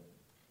 and then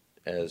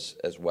as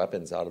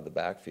weapons out of the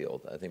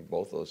backfield. I think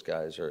both those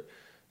guys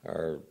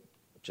are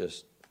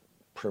just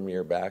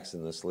premier backs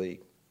in this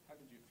league. How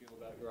did you feel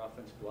about your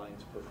offensive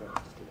line's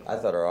performance today? I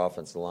thought our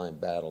offensive line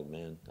battled,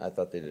 man. I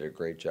thought they did a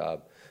great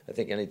job. I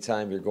think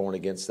anytime you're going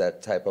against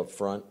that type of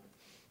front,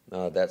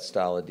 that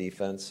style of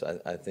defense,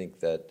 I think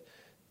that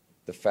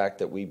the fact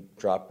that we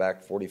dropped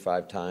back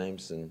 45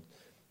 times and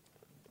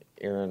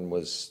Aaron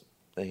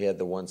he had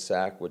the 1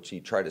 sack, which he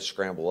tried to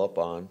scramble up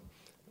on.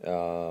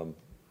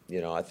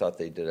 I thought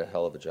they did a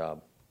hell of a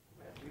job.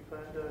 Matt, do you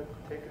plan to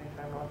take any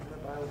time off in the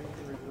bye week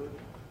to review it?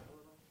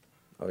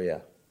 Oh, yeah.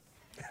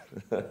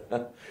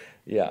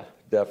 Yeah,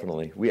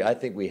 definitely. I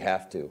think we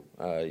have to.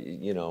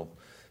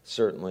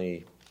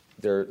 Certainly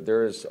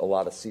there is a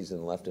lot of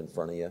season left in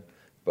front of you,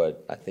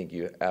 but I think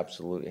you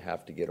absolutely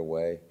have to get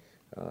away.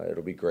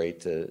 It'll be great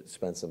to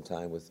spend some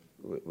time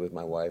with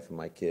my wife and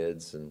my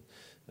kids and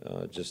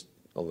just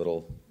a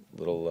little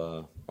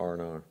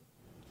R&R.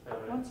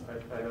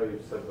 I know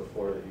you've said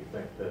before that you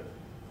think that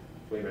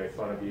we make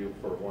fun of you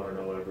for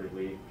 1-0 every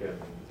week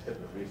and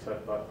hitting the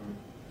reset button,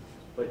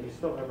 but you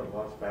still haven't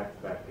lost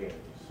back-to-back games.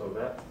 So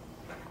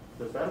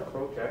does that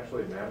approach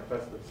actually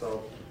manifest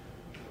itself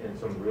in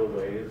some real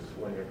ways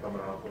when you're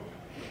coming off of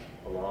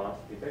a loss?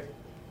 Do you think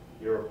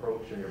your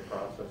approach and your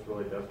process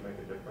really does make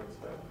a difference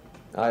then?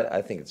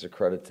 I think it's a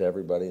credit to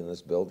everybody in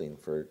this building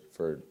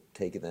for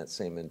taking that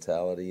same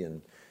mentality,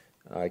 and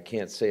I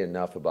can't say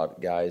enough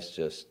about guys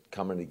just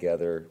coming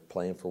together,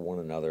 playing for one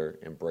another,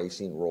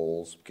 embracing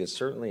roles, because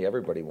certainly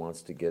everybody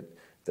wants to get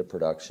the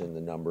production,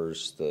 the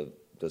numbers, the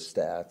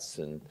stats,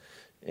 and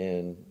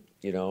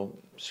you know,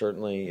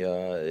 certainly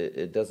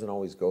it doesn't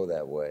always go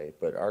that way,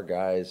 but our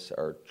guys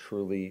are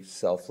truly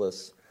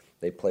selfless.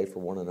 They play for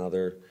one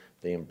another.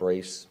 They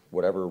embrace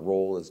whatever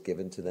role is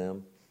given to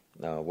them,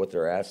 what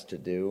they're asked to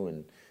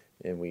do,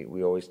 and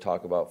we always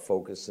talk about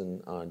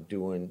focusing on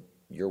doing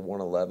your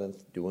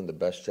 1/11th, doing the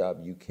best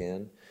job you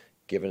can,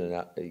 giving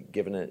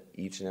it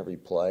each and every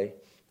play,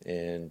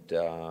 and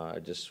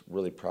just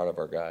really proud of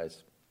our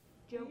guys.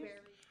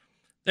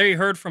 There you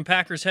heard from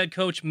Packers head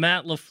coach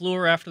Matt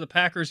LaFleur after the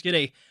Packers get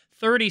a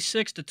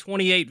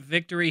 36-28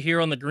 victory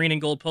here on the Green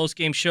and Gold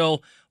postgame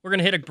show. We're going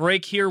to hit a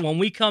break here. When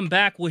we come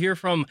back, we'll hear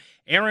from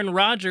Aaron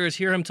Rodgers,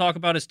 hear him talk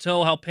about his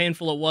toe, how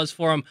painful it was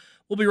for him.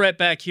 We'll be right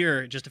back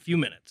here in just a few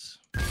minutes.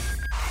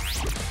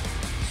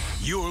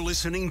 You're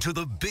listening to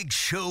the Big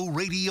Show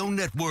Radio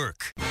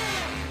Network.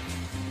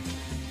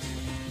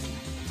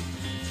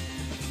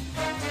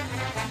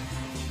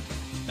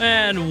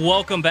 And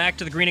welcome back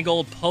to the Green and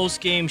Gold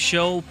post-game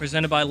show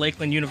presented by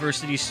Lakeland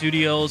University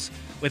Studios.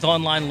 With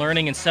online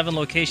learning in 7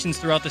 locations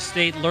throughout the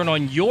state, learn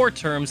on your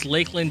terms,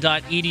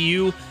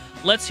 lakeland.edu.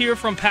 Let's hear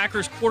from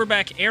Packers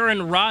quarterback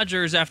Aaron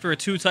Rodgers after a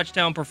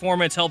 2-touchdown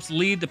performance helps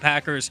lead the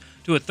Packers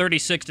to a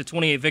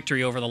 36-28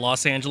 victory over the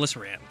Los Angeles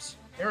Rams.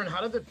 Aaron,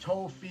 how did the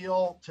toe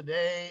feel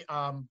today?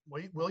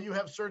 Will you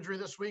have surgery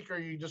this week, or are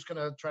you just going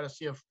to try to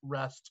see if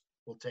rest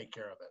will take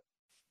care of it?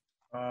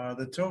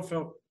 The toe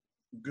felt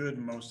good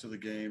most of the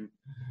game.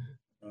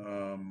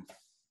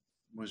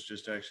 Was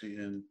just actually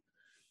in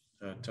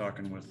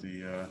talking with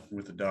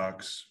the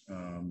docs.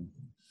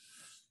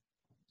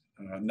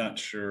 Not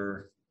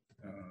sure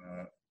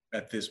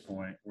at this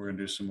point. We're going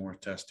to do some more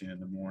testing in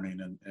the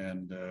morning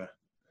and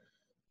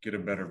get a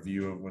better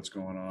view of what's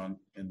going on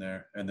in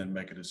there, and then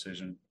make a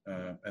decision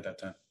at that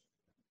time.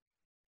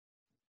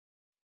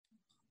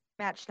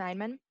 Matt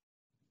Steinman.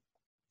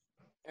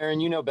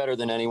 Aaron, you know better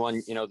than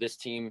anyone, this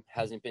team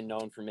hasn't been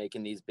known for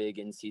making these big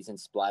in-season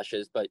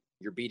splashes, but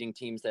you're beating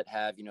teams that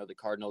have, the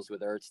Cardinals with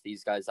Ertz,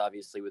 these guys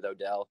obviously with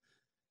Odell,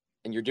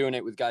 and you're doing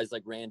it with guys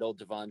like Randall,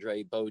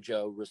 Devondre,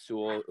 Bojo,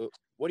 Rasul.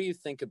 What do you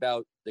think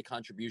about the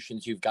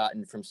contributions you've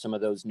gotten from some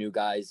of those new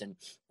guys and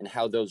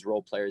how those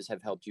role players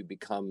have helped you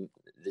become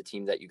the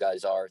team that you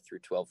guys are through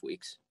 12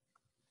 weeks?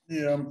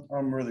 Yeah,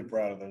 I'm really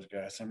proud of those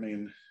guys. I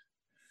mean,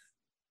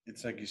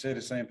 it's like you say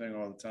the same thing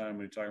all the time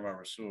when you talk about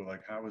Rasul.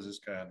 Like, how was this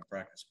guy in the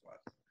practice squad?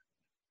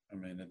 I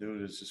mean, the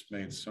dude has just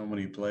made so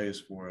many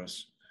plays for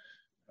us.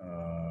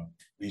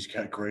 He's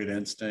got great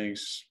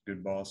instincts,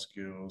 good ball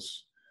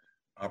skills,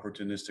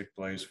 opportunistic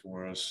plays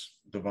for us.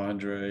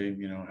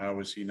 Devondre, how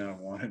was he not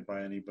wanted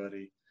by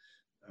anybody?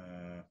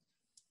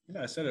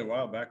 I said it a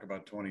while back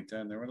about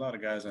 2010. There were a lot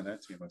of guys on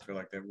that team. I feel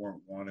like they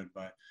weren't wanted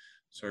by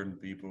certain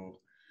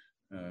people.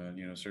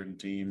 Certain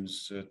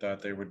teams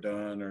thought they were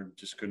done or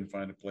just couldn't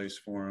find a place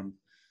for them.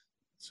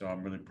 So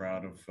I'm really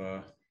proud of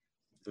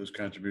those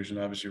contributions.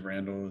 Obviously,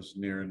 Randall is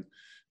near and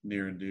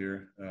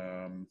dear.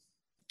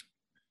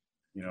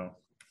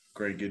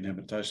 Great getting him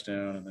a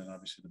touchdown, and then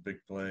obviously the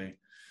big play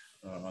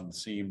on the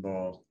seam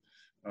ball.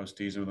 I was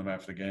teasing with him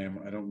after the game.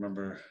 I don't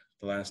remember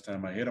the last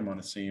time I hit him on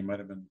a seam. Might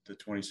have been the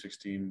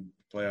 2016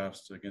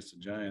 playoffs against the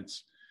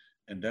Giants,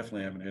 and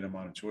definitely haven't hit him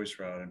on a choice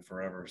route in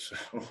forever. So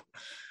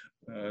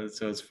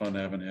it's fun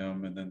having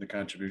him. And then the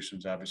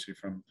contributions, obviously,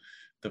 from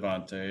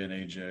Devontae and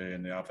AJ,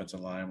 and the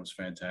offensive line was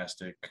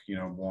fantastic.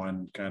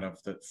 One kind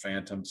of the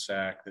phantom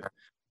sack, the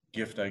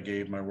gift I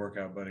gave my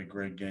workout buddy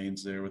Greg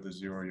Gaines there with a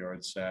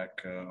 0-yard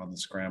sack on the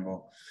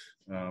scramble.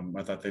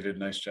 I thought they did a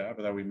nice job.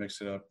 I thought we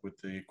mixed it up with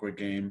the quick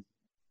game,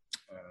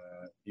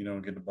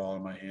 get the ball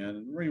in my hand.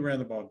 And we ran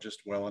the ball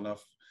just well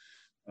enough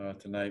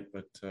tonight,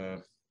 but,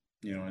 and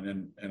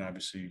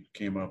obviously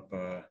came up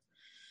a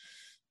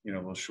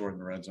little short in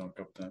the red zone a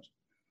couple times.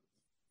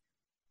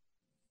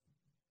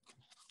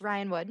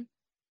 Ryan Wood.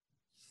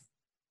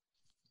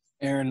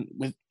 Aaron,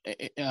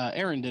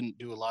 Aaron didn't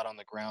do a lot on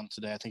the ground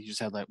today. I think he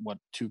just had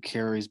 2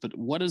 carries. But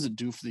what does it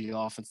do for the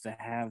offense to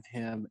have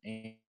him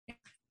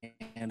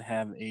and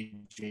have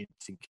AJ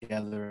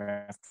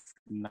together after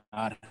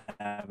not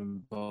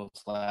having both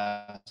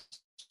last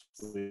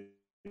week?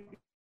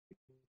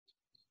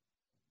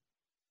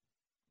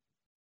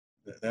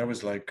 That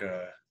was like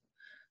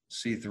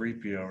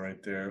C-3PO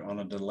right there on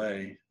a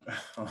delay.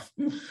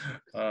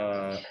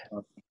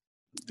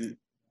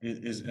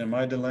 Am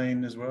I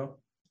delaying as well?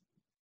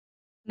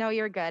 No,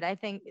 you're good. I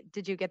think,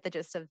 did you get the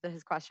gist of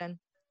his question?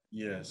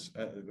 Yes,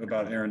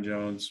 about Aaron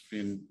Jones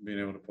being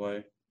able to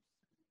play.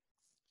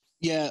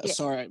 Yeah,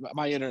 sorry,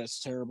 my internet's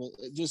terrible.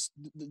 Just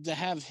to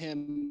have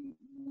him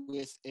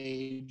with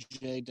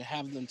AJ, to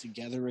have them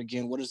together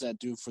again, what does that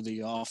do for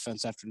the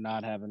offense after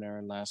not having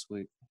Aaron last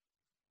week?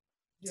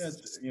 Yeah,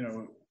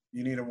 you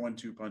need a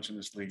 1-2 punch in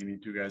this league. You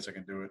need 2 guys that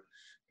can do it.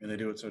 and they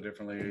do it so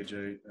differently.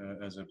 AJ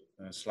as a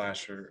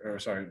slasher, or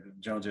sorry,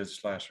 Jones as a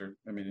slasher.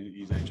 I mean,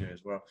 he's AJ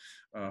as well.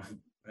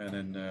 And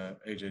then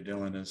AJ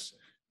Dillon is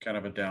kind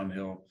of a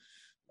downhill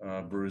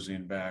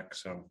bruising back.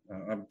 So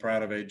I'm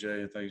proud of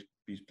AJ. I think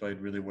he's played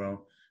really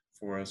well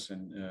for us.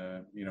 And,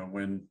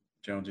 when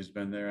Jonesy's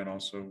been there, and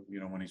also,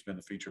 when he's been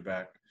the feature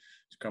back,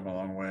 he's come a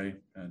long way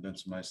and done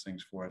some nice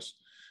things for us.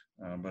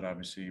 But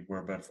obviously we're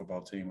a better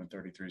football team when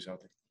 33 is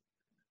healthy.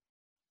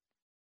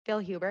 Phil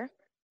Huber.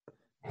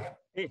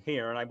 Hey,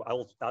 Aaron,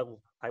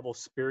 I will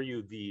spare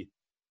you the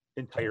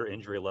entire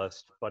injury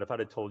list, but if I'd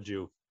have told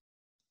you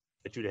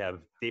that you'd have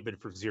David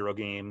for 0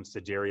 games,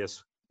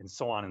 Darius, and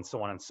so on and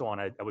so on and so on,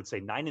 I would say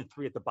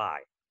 9-3 at the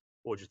bye.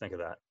 What would you think of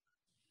that?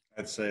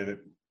 I'd say that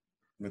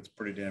that's a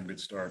pretty damn good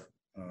start.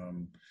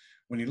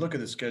 When you look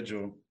at the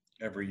schedule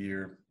every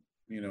year,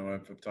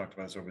 I've talked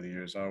about this over the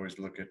years. I always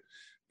look at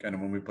kind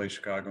of when we play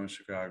Chicago,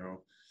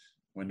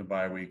 when the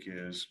bye week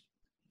is,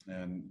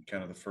 and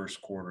kind of the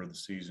first quarter of the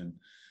season.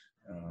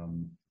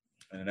 And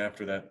then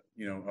after that,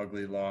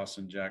 ugly loss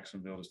in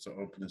Jacksonville just to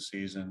open the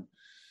season.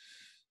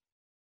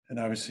 And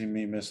obviously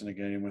me missing a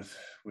game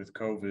with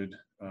COVID,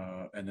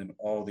 and then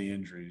all the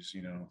injuries,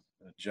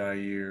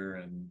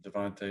 Jair and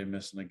Devontae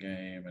missing a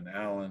game, and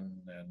Allen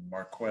and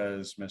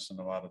Marquez missing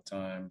a lot of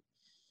time.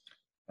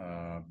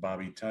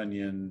 Bobby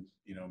Tunyon,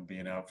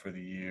 being out for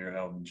the year,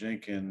 Elton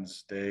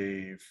Jenkins,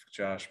 Dave,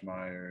 Josh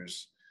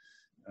Myers,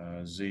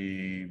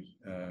 Z,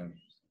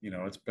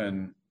 it's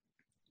been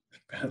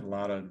a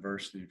lot of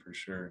adversity for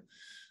sure.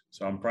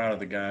 So I'm proud of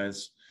the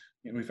guys.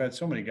 We've had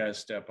so many guys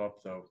step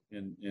up though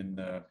in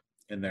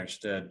their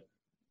stead.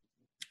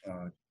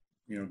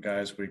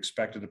 Guys we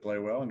expected to play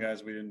well, and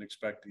guys we didn't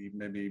expect to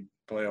maybe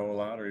play a whole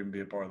lot or even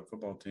be a part of the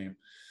football team.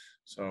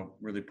 So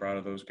really proud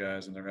of those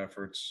guys and their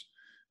efforts.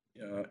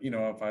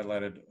 I've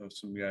highlighted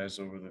some guys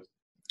over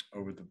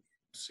the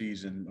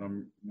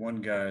season.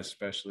 One guy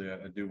especially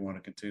I do want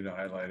to continue to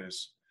highlight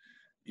is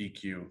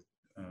EQ.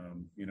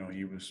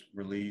 He was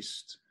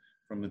released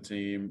from the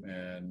team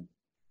and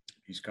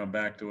he's come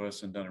back to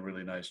us and done a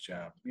really nice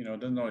job.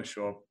 Doesn't always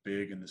show up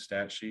big in the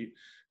stat sheet,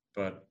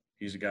 but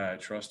he's a guy I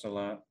trust a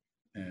lot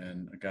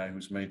and a guy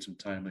who's made some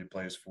timely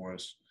plays for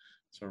us.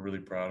 So really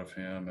proud of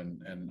him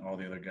and all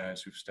the other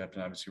guys who've stepped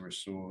in. Obviously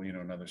Rasul,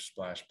 another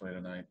splash play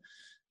tonight,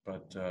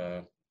 but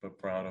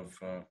proud of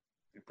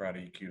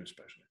EQ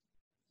especially.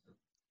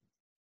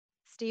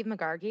 Steve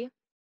McGargy.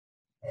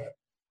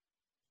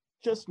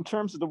 Just in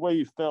terms of the way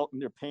you felt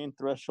in your pain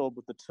threshold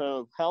with the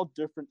toe, how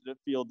different did it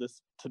feel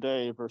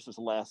today versus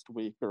last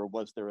week, or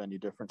was there any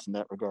difference in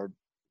that regard?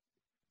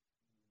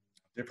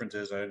 Difference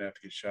is I didn't have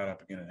to get shot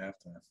up again at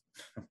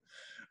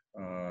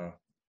halftime.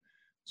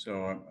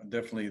 So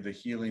definitely the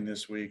healing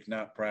this week,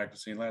 not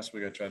practicing. Last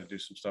week I tried to do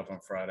some stuff on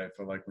Friday. I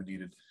felt like we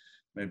needed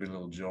maybe a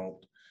little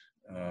jolt.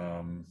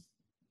 And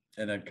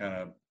that kind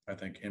of, I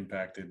think,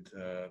 impacted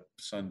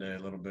Sunday a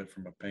little bit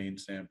from a pain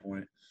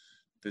standpoint.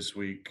 This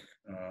week,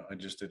 I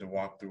just did a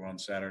walkthrough on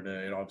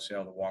Saturday. And obviously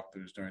all the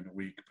walkthroughs during the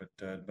week,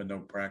 but no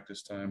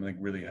practice time. I think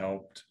really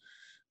helped.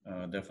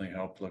 Definitely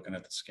helped looking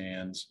at the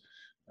scans.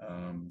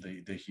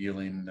 The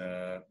healing,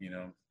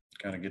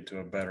 kind of get to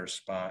a better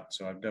spot.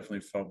 So I've definitely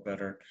felt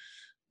better.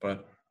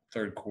 But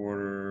third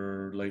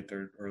quarter, late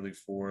third, early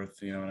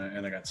fourth,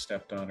 and I got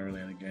stepped on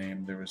early in the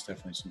game. There was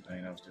definitely some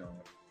pain I was dealing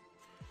with.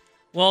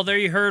 Well, there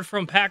you heard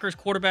from Packers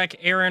quarterback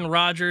Aaron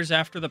Rodgers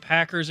after the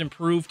Packers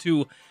improved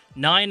to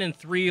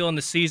 9-3 on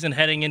the season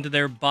heading into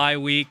their bye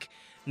week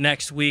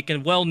next week.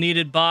 And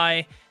well-needed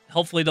bye.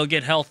 Hopefully they'll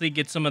get healthy,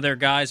 get some of their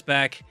guys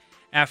back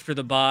after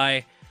the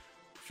bye.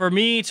 For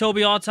me,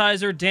 Toby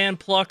Altizer, Dan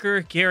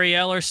Plucker, Gary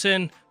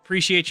Ellerson,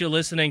 appreciate you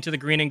listening to the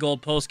Green and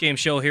Gold postgame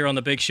show here on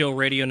the Big Show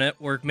Radio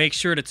Network. Make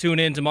sure to tune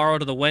in tomorrow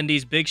to the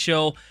Wendy's Big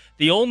Show,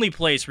 the only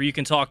place where you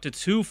can talk to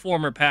two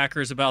former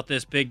Packers about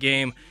this big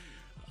game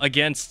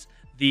against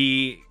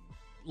the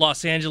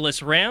Los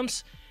Angeles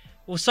Rams.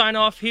 We'll sign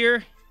off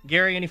here.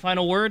 Gary, any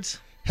final words?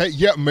 Hey,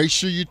 yeah, make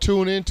sure you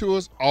tune in to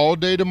us all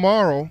day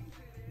tomorrow.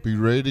 Be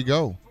ready to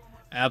go.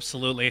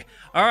 Absolutely.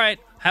 All right,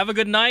 have a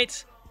good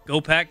night.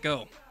 Go Pack,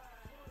 go.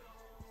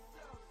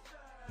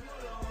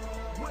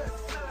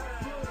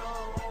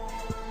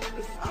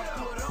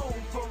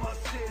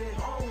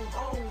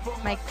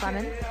 Mike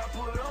Clemens.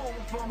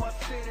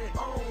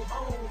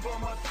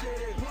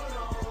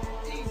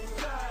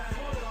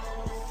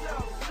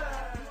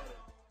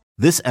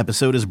 This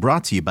episode is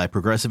brought to you by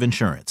Progressive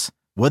Insurance.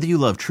 Whether you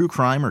love true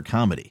crime or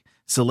comedy,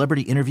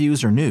 celebrity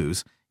interviews or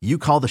news, you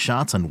call the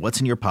shots on what's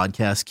in your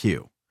podcast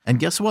queue. And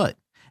guess what?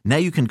 Now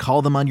you can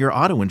call them on your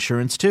auto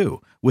insurance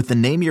too with the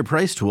Name Your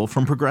Price tool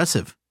from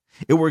Progressive.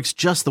 It works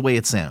just the way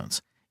it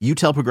sounds. You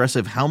tell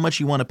Progressive how much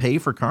you want to pay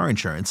for car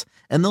insurance,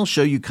 and they'll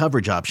show you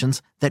coverage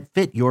options that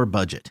fit your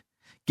budget.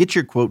 Get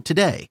your quote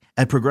today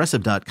at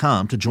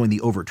Progressive.com to join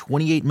the over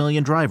 28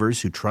 million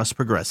drivers who trust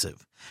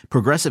Progressive.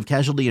 Progressive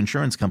Casualty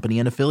Insurance Company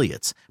and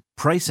Affiliates.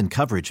 Price and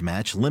coverage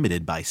match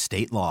limited by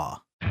state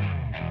law.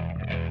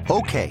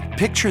 Okay,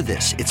 picture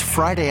this. It's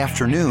Friday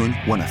afternoon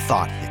when a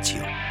thought hits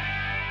you.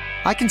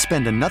 I can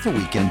spend another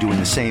weekend doing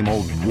the same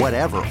old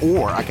whatever,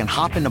 or I can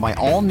hop into my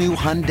all-new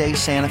Hyundai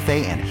Santa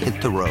Fe and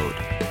hit the road.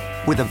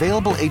 With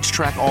available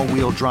H-Track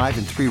all-wheel drive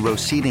and 3-row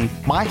seating,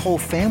 my whole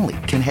family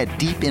can head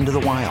deep into the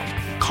wild.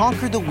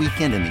 Conquer the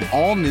weekend in the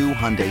all-new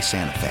Hyundai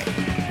Santa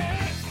Fe.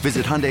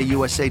 Visit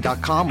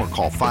HyundaiUSA.com or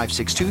call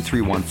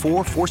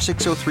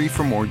 562-314-4603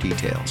 for more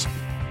details.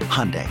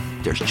 Hyundai,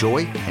 there's joy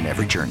in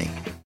every journey.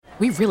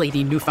 We really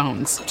need new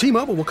phones.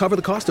 T-Mobile will cover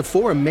the cost of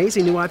 4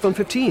 amazing new iPhone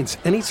 15s,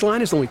 and each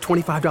line is only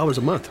 $25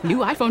 a month. New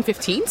iPhone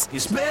 15s?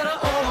 It's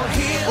better over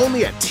here.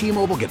 Only at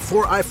T-Mobile, get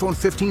 4 iPhone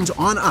 15s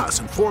on us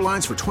and 4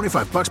 lines for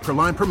 $25 per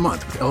line per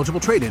month with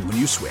eligible trade-in when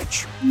you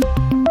switch.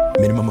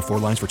 Minimum of 4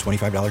 lines for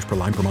 $25 per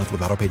line per month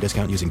with autopay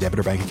discount using debit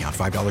or bank account.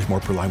 $5 more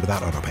per line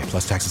without autopay,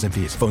 plus taxes and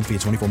fees. Phone fee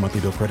at 24 monthly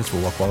bill credits for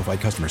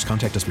well-qualified customers.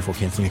 Contact us before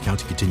canceling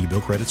account to continue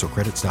bill credits or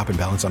credit stop and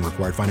balance on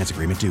required finance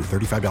agreement due.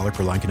 $35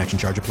 per line connection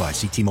charge applies.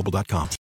 See T-Mobile.com.